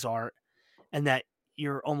creating this art, and that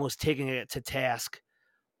you're almost taking it to task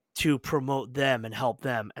to promote them and help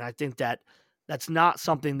them. And I think that that's not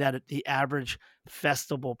something that the average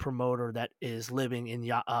festival promoter that is living in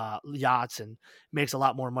yachts and makes a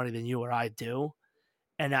lot more money than you or I do.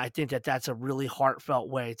 And I think that that's a really heartfelt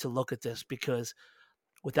way to look at this, because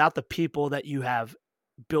without the people that you have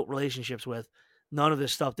built relationships with, none of the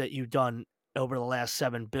stuff that you've done over the last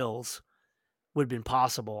 7 bills would have been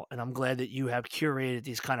possible. And I'm glad that you have curated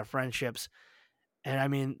these kind of friendships. And I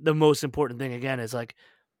mean, the most important thing again is like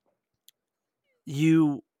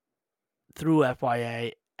you through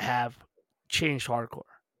FYA have changed hardcore,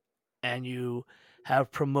 and you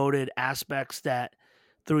have promoted aspects that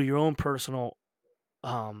through your own personal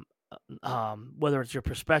um, whether it's your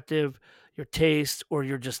perspective, your taste, or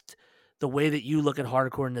your just the way that you look at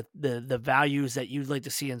hardcore and the values that you'd like to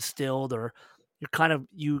see instilled, or you're kind of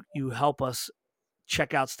you help us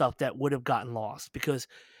check out stuff that would have gotten lost, because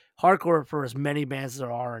hardcore, for as many bands as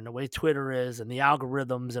there are and the way Twitter is and the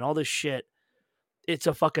algorithms and all this shit, it's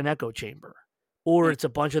a fucking echo chamber. Or it's a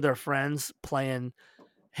bunch of their friends playing,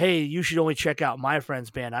 hey, you should only check out my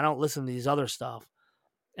friend's band. I don't listen to these other stuff.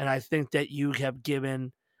 And I think that you have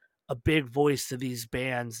given a big voice to these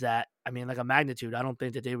bands that, I mean, like a Magnitude, I don't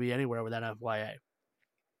think that they'd be anywhere without FYA. I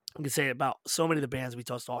can say about so many of the bands we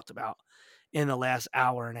just talked about in the last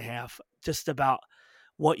hour and a half, just about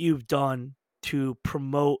what you've done to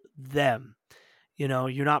promote them. You know,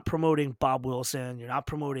 you're not promoting Bob Wilson, you're not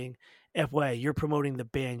promoting FYA, you're promoting the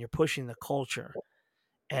band, you're pushing the culture.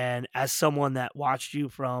 And as someone that watched you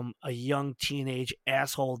from a young teenage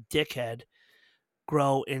asshole dickhead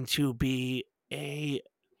grow into be a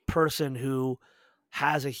person who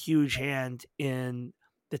has a huge hand in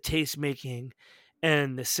the taste making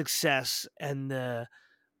and the success and the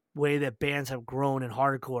way that bands have grown in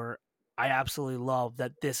hardcore, I absolutely love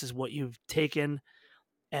that this is what you've taken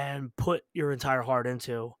and put your entire heart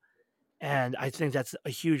into. And I think that's a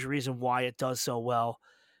huge reason why it does so well,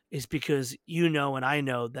 is because you know and I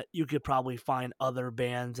know that you could probably find other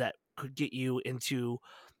bands that could get you into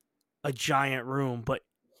a giant room, but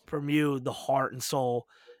from you, the heart and soul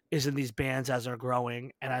is in these bands as they're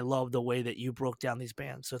growing, and I love the way that you broke down these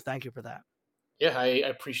bands. So thank you for that. Yeah, I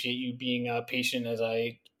appreciate you being patient as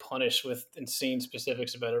I punish with insane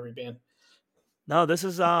specifics about every band. No, this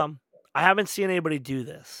is I haven't seen anybody do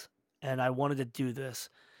this, and I wanted to do this,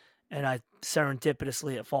 and I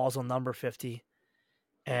serendipitously it falls on number 50.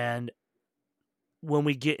 And when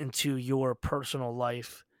we get into your personal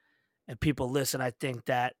life and people listen, I think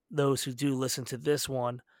that those who do listen to this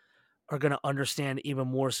one are going to understand even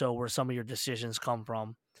more so where some of your decisions come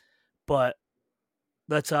from. But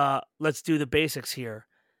let's do the basics here.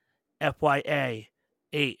 FYA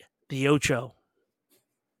 8, the Ocho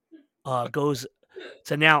goes.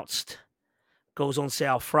 It's announced. Goes on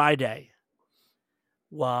sale Friday.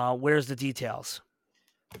 Where's the details?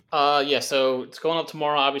 Yeah, so it's going up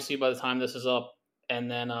tomorrow, obviously, by the time this is up.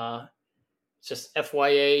 And then it's just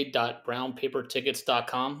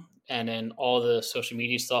fya.brownpapertickets.com. And then all the social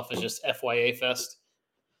media stuff is just FYA Fest.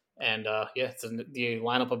 And yeah, the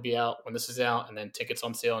lineup will be out when this is out, and then tickets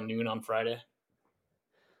on sale noon on Friday.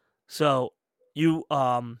 So you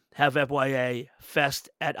have FYA Fest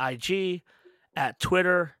at IG, at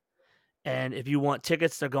Twitter, and if you want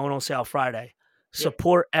tickets, they're going on sale Friday.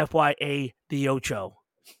 Support FYA the Ocho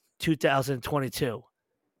 2022.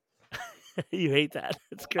 You hate that.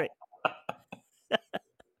 It's great.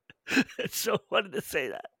 It's so funny to say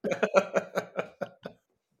that.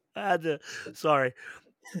 I had to. Sorry.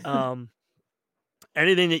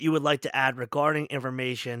 Anything that you would like to add regarding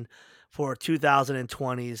information for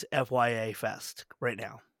 2020's FYA Fest right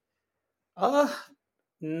now?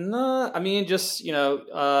 No, I mean, just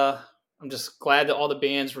I'm just glad that all the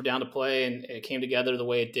bands were down to play and it came together the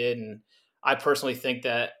way it did. And I personally think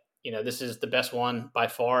that this is the best one by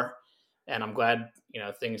far, and I'm glad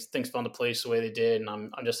things fell into place the way they did. And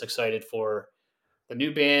I'm just excited for the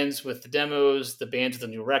new bands with the demos, the bands with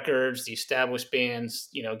the new records, the established bands,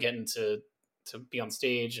 getting to be on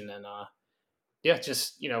stage, and then yeah,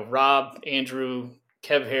 just Rob, Andrew,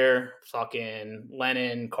 Kev Hare, fucking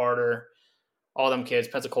Lennon, Carter, all them kids,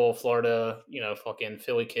 Pensacola, Florida, fucking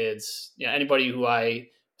Philly kids, anybody who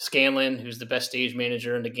Scanlon, who's the best stage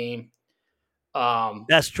manager in the game.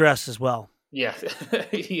 Best dressed as well. Yeah,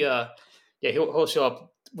 he'll show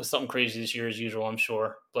up with something crazy this year as usual, I'm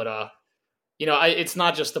sure. But it's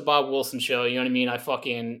not just the Bob Wilson show. You know what I mean?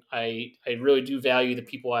 I really do value the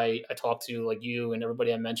people I talk to, like you and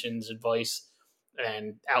everybody I mentioned's advice.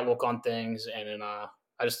 and outlook on things. And I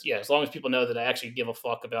just, as long as people know that I actually give a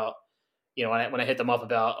fuck about, when I hit them up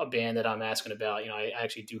about a band that I'm asking about, I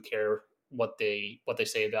actually do care what they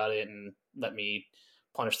say about it, and let me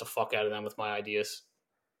punish the fuck out of them with my ideas.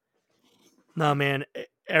 No, man,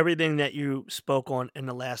 everything that you spoke on in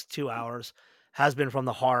the last 2 hours has been from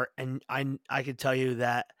the heart, and I could tell you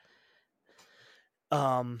that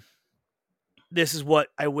this is what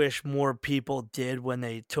I wish more people did when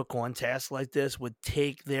they took on tasks like this, would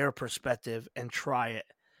take their perspective and try it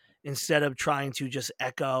instead of trying to just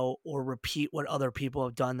echo or repeat what other people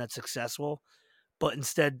have done that's successful. But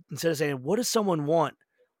instead of saying, what does someone want?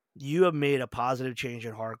 You have made a positive change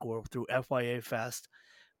in hardcore through FYA Fest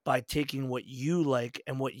by taking what you like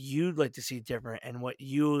and what you'd like to see different and what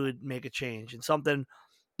you would make a change. And something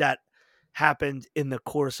that happened in the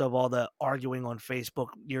course of all the arguing on Facebook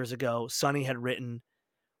years ago, Sonny had written,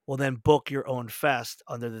 well, then book your own fest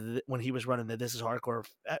under when he was running the This Is Hardcore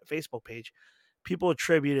Facebook page. People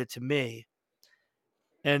attribute it to me.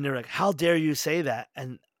 And they're like, how dare you say that?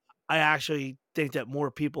 And I actually think that more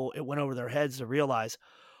people, it went over their heads to realize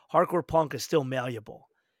hardcore punk is still malleable.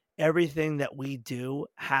 Everything that we do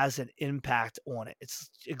has an impact on it. It's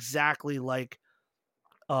exactly like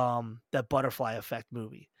that Butterfly Effect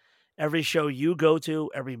movie. Every show you go to,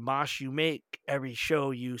 every mosh you make, every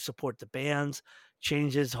show you support the bands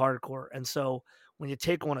changes hardcore. And so when you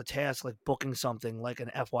take on a task like booking something like an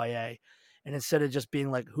FYA, and instead of just being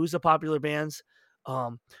like, who's the popular bands?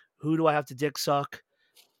 Who do I have to dick suck?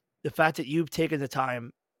 The fact that you've taken the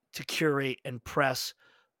time to curate and press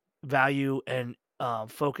value and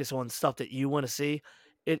focus on stuff that you want to see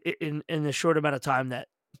in the short amount of time that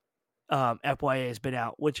FYA has been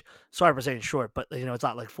out, which, sorry for saying short, but it's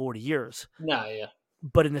not like 40 years. No, yeah.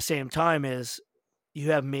 But in the same time is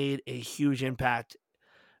you have made a huge impact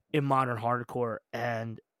in modern hardcore,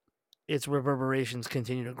 and its reverberations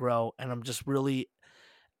continue to grow. And I'm just really,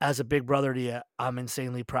 as a big brother to you, I'm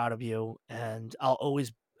insanely proud of you. And I'll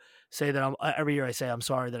always say that every year I say I'm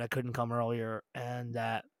sorry that I couldn't come earlier, and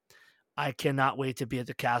that I cannot wait to be at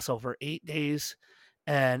the castle for 8 days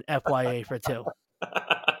and FYA for 2.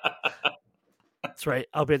 That's right.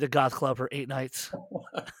 I'll be at the Goth Club for 8 nights.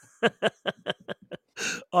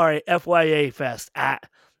 All right. FYA Fest at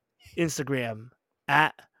Instagram,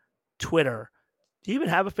 at Twitter. Do you even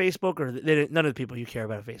have a Facebook, or none of the people you care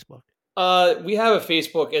about a Facebook? We have a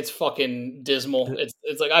Facebook. It's fucking dismal. It's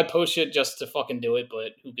like I post it just to fucking do it,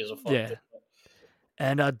 but who gives a fuck? Yeah.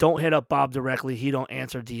 And don't hit up Bob directly. He don't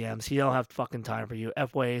answer DMs. He don't have fucking time for you.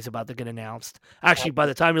 FYA is about to get announced. Actually, by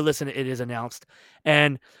the time you listen, it is announced.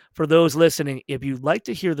 And for those listening, if you'd like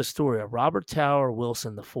to hear the story of Robert Tower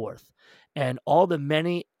Wilson IV and all the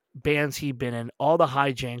many bands he'd been in, all the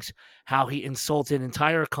hijinks, how he insulted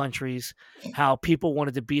entire countries, how people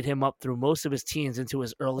wanted to beat him up through most of his teens into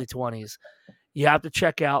his early 20s, you have to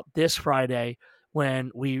check out this Friday when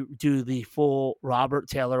we do the full Robert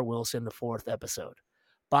Taylor Wilson IV episode.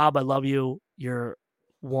 Bob, I love you. You're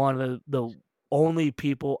one of the only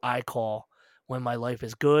people I call when my life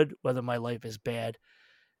is good, whether my life is bad.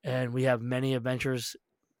 And we have many adventures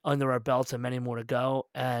under our belts and many more to go.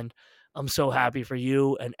 And I'm so happy for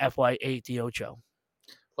you and FY8 the Ocho.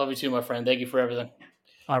 Love you too, my friend. Thank you for everything.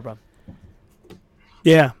 All right, bro.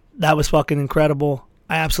 Yeah, that was fucking incredible.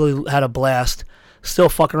 I absolutely had a blast. Still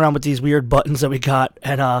fucking around with these weird buttons that we got,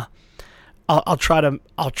 and I'll try to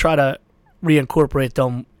reincorporate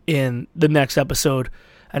them in the next episode.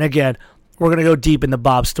 And again, we're gonna go deep in the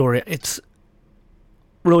Bob story. It's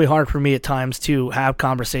really hard for me at times to have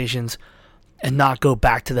conversations and not go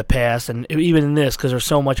back to the past, and even in this, because there's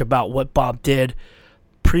so much about what Bob did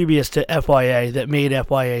previous to FYA that made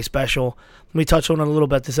FYA special. Let me touch on it a little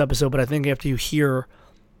bit this episode, but I think after you hear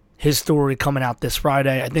his story coming out this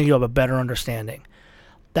Friday, I think you'll have a better understanding.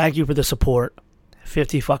 Thank you for the support.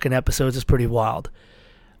 50 fucking episodes is pretty wild.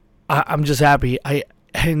 I'm just happy.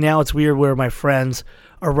 Now it's weird where my friends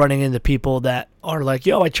are running into people that are like,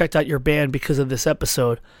 yo, I checked out your band because of this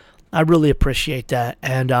episode. I really appreciate that.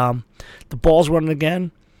 And the ball's running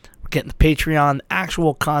again. We're getting the Patreon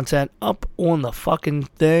actual content up on the fucking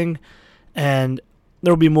thing. And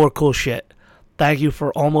there'll be more cool shit. Thank you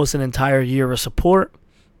for almost an entire year of support.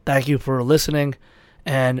 Thank you for listening.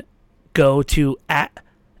 And go to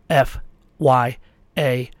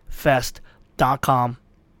 @fyafest.com.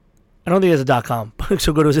 I don't think it's a .com,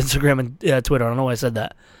 so go to his Instagram and Twitter. I don't know why I said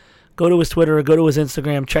that. Go to his Twitter, go to his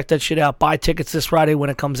Instagram, check that shit out. Buy tickets this Friday when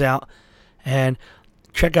it comes out. And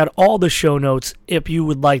check out all the show notes if you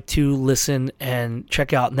would like to listen and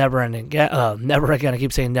check out Never Ending. Never Again. I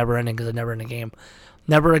keep saying Never Ending because it's never ending game.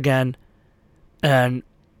 Never Again. And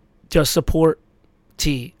just support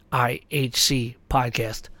T.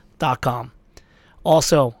 ihcpodcast.com.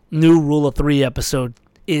 Also, new Rule of 3 episode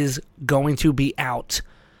is going to be out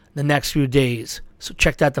the next few days. So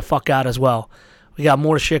check that the fuck out as well. We got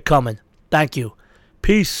more shit coming. Thank you.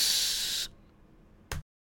 Peace.